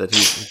acknowledge that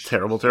he's a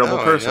terrible, terrible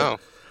No, I person. know.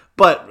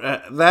 But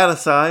that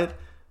aside,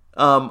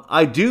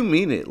 I do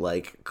mean it.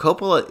 Like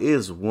Coppola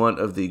is one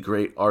of the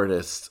great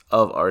artists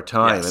of our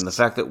time, Yes. and the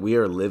fact that we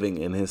are living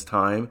in his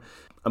time,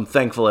 I'm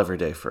thankful every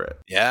day for it.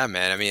 Yeah,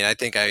 man. I mean, I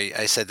think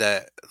I said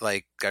that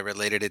like I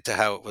related it to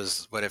how it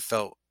was what it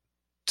felt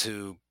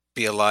to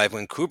be alive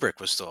when Kubrick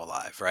was still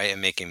alive, right?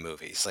 And making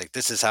movies. Like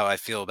this is how I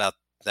feel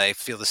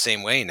the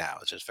same way now.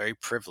 It's just very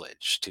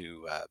privileged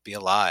to be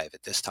alive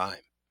at this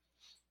time.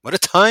 What a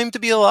time to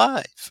be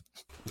alive.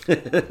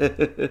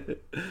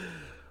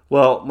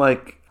 Well,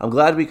 Mike, I'm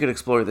glad we could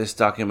explore this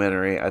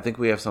documentary. I think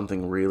we have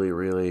something really,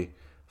 really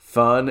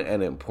fun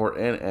and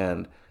important.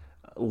 And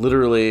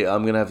literally,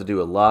 I'm going to have to do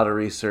a lot of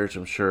research.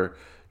 I'm sure,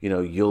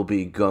 you'll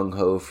be gung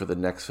ho for the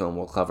next film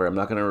we'll cover. I'm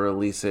not going to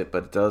release it,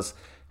 but it does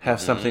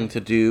have something to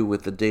do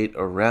with the date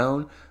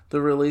around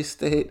the release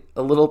date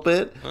a little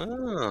bit.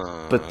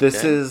 Oh, But this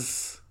okay.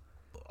 is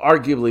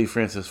arguably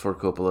Francis Ford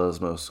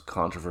Coppola's most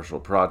controversial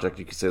project.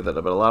 You could say that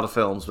about a lot of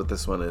films, but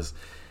this one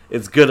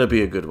it's gonna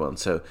be a good one.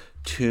 So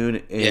tune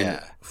in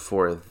Yeah.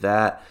 for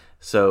that.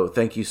 So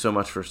thank you so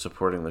much for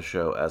supporting the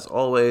show as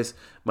always.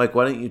 Mike,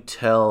 why don't you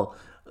tell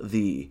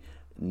the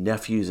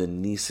nephews and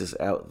nieces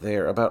out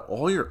there about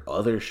all your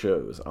other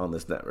shows on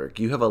this network?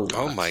 You have a lot.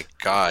 Oh my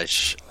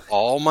gosh.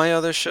 All my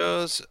other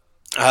shows?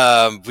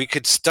 We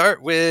could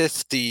start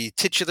with the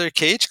titular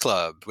Cage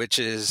Club, which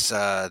is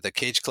the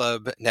Cage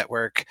Club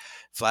Network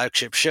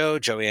flagship show.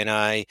 Joey and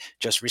I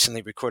just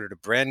recently recorded a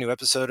brand new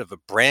episode of a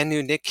brand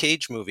new Nick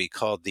Cage movie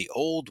called The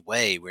Old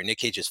Way, where Nick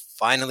Cage is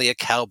finally a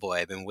cowboy.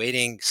 I've been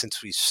waiting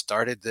since we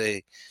started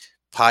the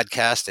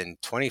podcast in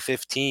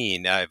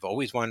 2015. I've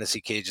always wanted to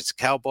see Cage as a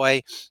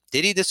cowboy.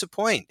 Did he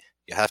disappoint?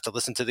 You have to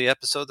listen to the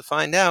episode to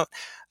find out.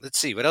 Let's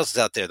see, what else is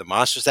out there? The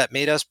Monsters That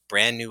Made Us,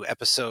 brand new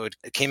episode.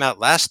 It came out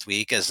last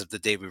week as of the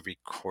day we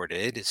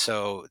recorded.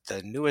 So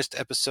the newest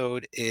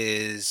episode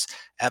is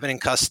Abbott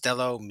and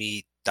Costello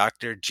meet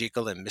Dr.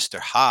 Jekyll and Mr.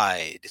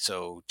 Hyde.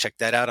 So check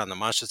that out on The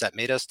Monsters That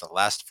Made Us, the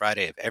last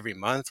Friday of every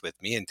month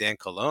with me and Dan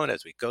Colon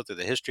as we go through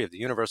the history of the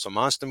Universal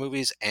Monster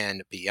movies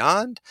and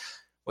beyond.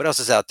 What else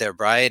is out there,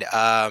 Bride?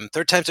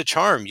 Third Time's a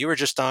Charm. You were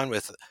just on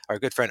with our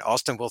good friend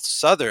Austin Wolf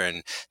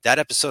Southern. That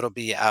episode will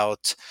be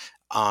out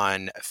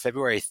on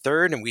February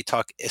 3rd, and we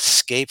talk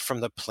Escape from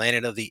the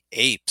Planet of the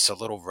Apes, a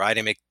little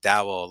Roddy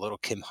McDowell, a little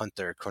Kim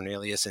Hunter,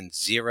 Cornelius and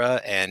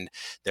Zira, and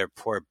their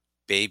poor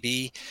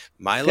baby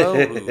Milo,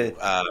 who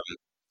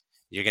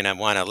you're going to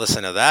want to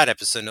listen to that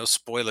episode. No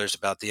spoilers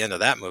about the end of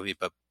that movie,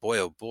 but boy,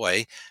 oh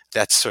boy,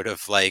 that's sort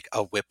of like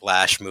a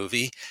whiplash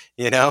movie,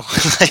 you know?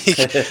 Like,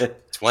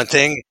 it's one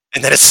thing,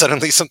 and then it's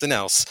suddenly something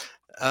else.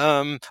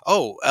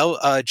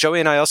 Joey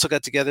and I also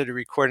got together to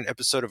record an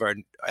episode of our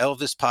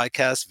Elvis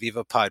podcast,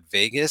 Viva Pod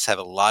Vegas. Have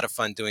a lot of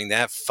fun doing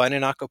that. Fun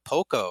in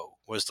Acapulco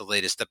was the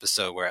latest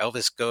episode where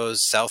Elvis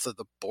goes south of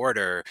the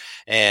border,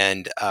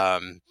 and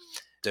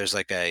there's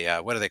like a,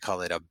 what do they call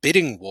it? A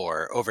bidding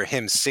war over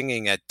him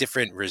singing at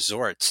different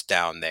resorts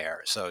down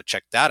there. So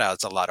check that out.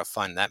 It's a lot of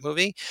fun, that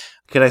movie.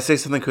 Can I say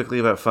something quickly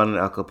about Fun in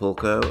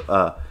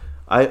Acapulco?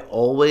 I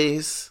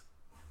always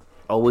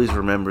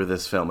remember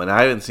this film, and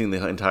I haven't seen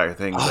the entire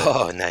thing.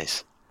 Oh,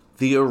 nice.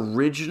 The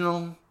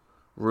original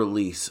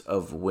release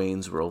of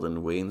Wayne's World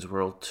and Wayne's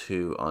World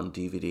 2 on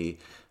DVD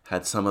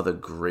had some of the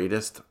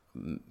greatest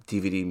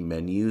DVD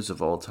menus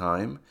of all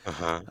time.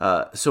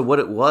 So what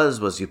it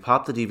was you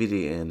pop the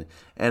DVD in,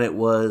 and it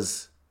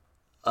was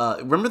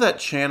remember that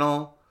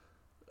channel,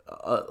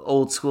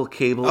 old school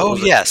cable? Oh,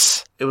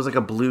 yes. It was like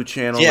a blue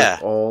channel, yeah,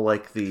 with all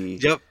like the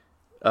it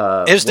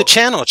was the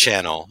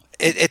channel.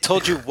 It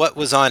told you what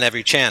was on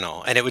every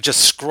channel, and it would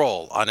just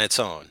scroll on its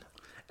own.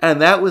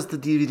 And that was the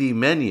DVD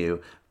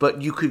menu. But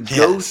you could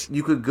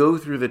go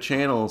through the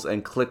channels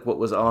and click what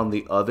was on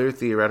the other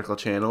theoretical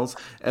channels,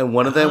 and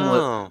one of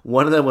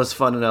them was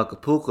Fun in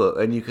Acapulco,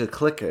 and you could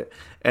click it,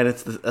 and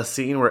it's a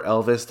scene where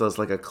Elvis does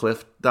like a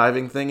cliff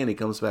diving thing, and he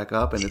comes back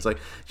up, and it's like,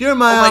 "You're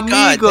my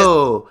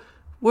amigo,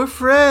 we're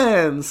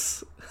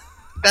friends."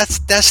 That's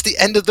the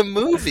end of the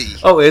movie.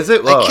 Oh, is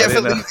it? Well, I can't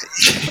believe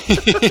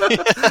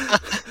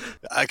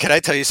it. Can I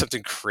tell you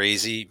something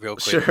crazy real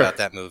quick about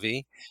that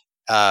movie?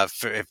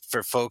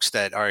 For folks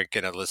that aren't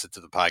going to listen to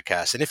the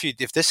podcast, and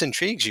if this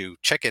intrigues you,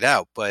 check it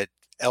out. But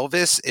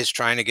Elvis is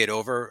trying to get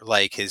over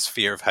like his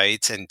fear of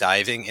heights and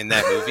diving in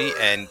that movie,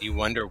 and you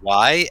wonder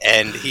why.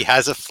 And he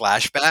has a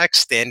flashback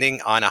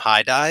standing on a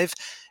high dive,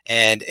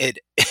 and it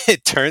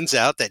turns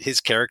out that his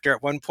character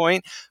at one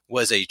point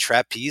was a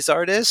trapeze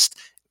artist,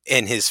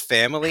 and his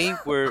family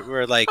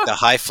were like the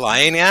high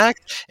flying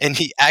act, and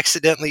he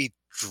accidentally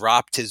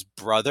dropped his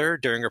brother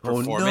during a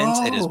performance,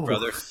 and his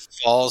brother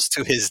falls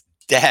to his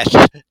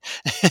death.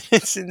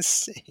 It's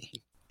insane.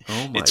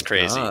 Oh my It's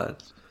crazy.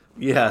 God.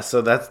 Yeah,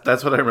 so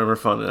that's what I remember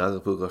Fun in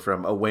Acapulco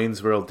from, a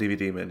Wayne's World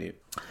DVD menu.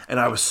 And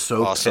I was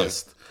so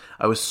pissed.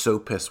 I was so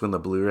pissed when the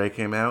Blu-ray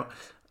came out.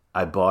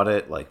 I bought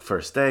it like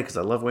first day because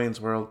I love Wayne's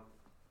World.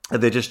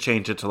 And they just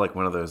changed it to like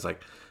one of those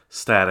like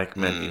static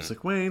menus,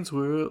 like Wayne's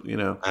World, you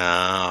know.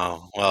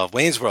 Oh, well,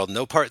 Wayne's World,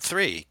 no part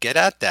 3. Get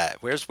at that.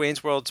 Where's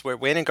Wayne's World? Where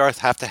Wayne and Garth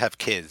have to have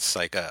kids,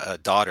 like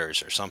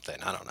daughters or something.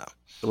 I don't know.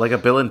 Like a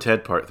Bill and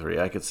Ted Part 3.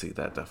 I could see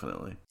that,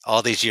 definitely.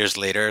 All these years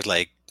later,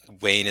 like,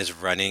 Wayne is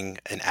running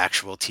an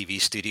actual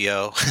TV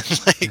studio.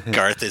 Like,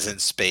 Garth is in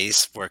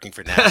space working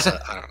for NASA.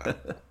 I don't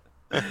know.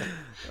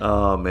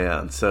 Oh,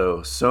 man.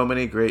 So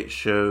many great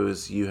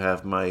shows you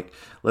have, Mike.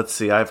 Let's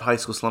see. I have High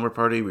School Slumber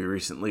Party. We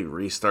recently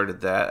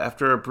restarted that.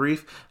 After a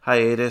brief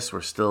hiatus,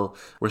 we're still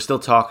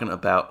talking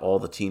about all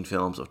the teen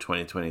films of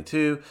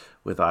 2022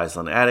 with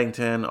Island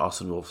Addington.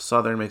 Austin Wolf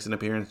Southern makes an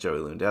appearance. Joey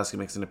Lewandowski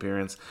makes an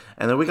appearance.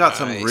 And then we got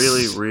some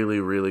really, really,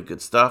 really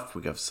good stuff.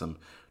 We got some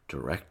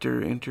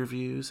director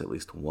interviews, at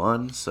least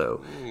one.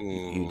 So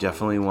you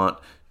definitely want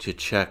to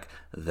check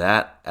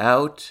that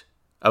out.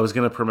 I was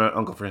going to promote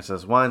Uncle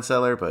Francis Wine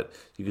Cellar, but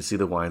you can see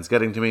the wine's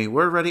getting to me.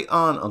 We're already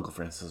on Uncle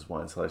Francis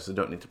Wine Cellar, so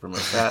don't need to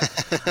promote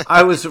that.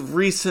 I was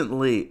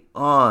recently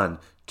on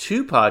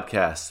 2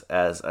 podcasts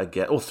as a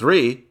guest. Well,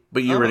 3,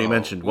 but you already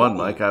mentioned one,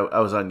 Mike. I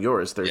was on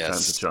yours, Third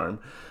Time's a Charm.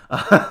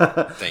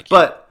 Thank you.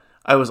 But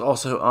I was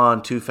also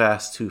on Too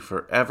Fast, Too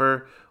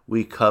Forever.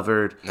 We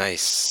covered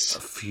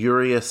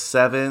Furious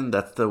 7.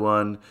 That's the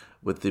one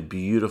with the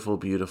beautiful,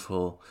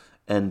 beautiful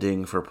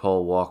ending for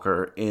Paul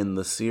Walker in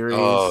the series.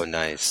 Oh,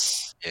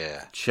 nice.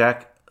 Yeah.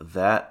 Check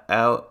that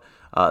out.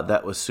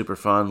 That was super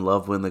fun.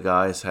 Love when the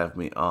guys have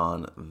me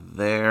on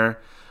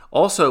there.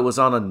 Also, it was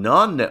on a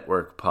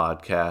non-network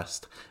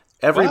podcast.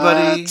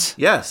 Everybody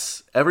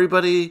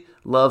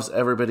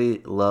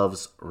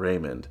loves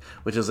Raymond,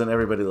 which is an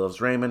Everybody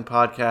Loves Raymond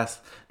podcast.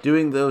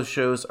 Doing those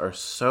shows are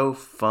so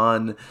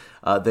fun.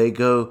 They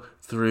go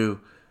through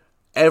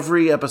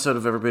every episode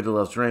of Everybody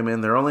Loves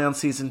Raymond. They're only on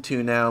season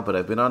 2 now, but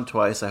I've been on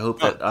twice. I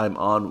hope that I'm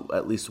on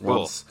at least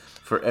once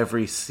for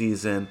every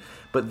season.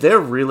 But they're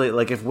really,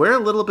 like, if we're a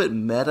little bit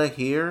meta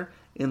here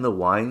in the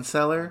wine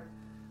cellar,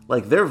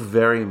 like, they're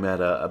very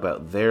meta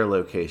about their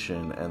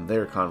location and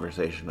their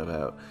conversation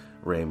about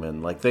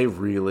Raymond. Like, they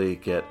really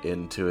get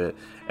into it.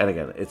 And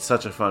again, it's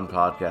such a fun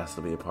podcast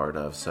to be a part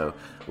of, so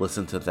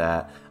listen to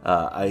that.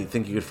 I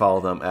think you could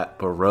follow them at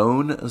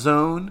Barone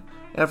Zone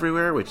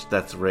everywhere, which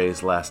that's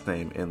Ray's last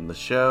name in the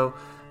show.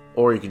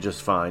 or you can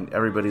just find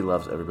Everybody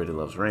Loves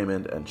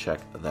Raymond and check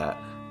that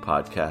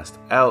podcast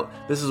out.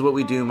 This is what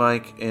we do,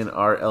 Mike, in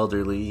our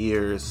elderly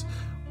years.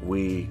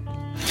 We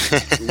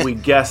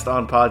guest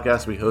on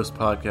podcasts, we host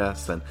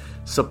podcasts, and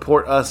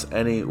support us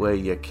any way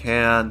you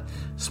can.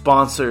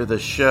 Sponsor the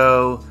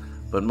show.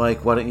 But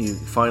Mike, why don't you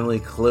finally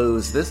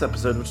close this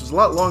episode, which is a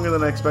lot longer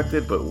than I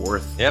expected, but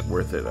worth it,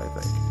 I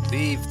think.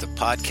 Leave the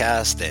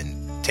podcast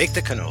and take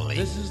the cannoli.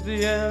 This is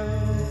the end,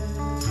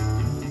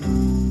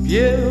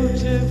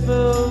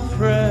 beautiful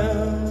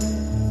friend.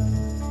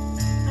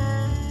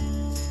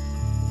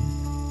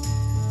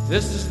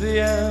 This is the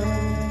end,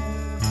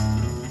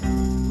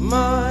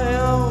 my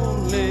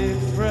only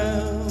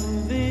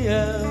friend. The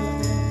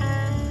end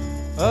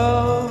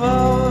of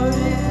our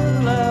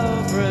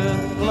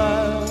elaborate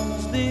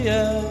plans. The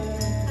end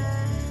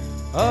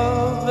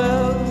of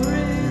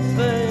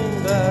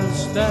everything that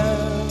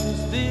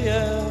stands. The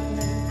end,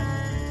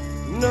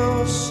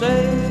 no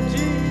safe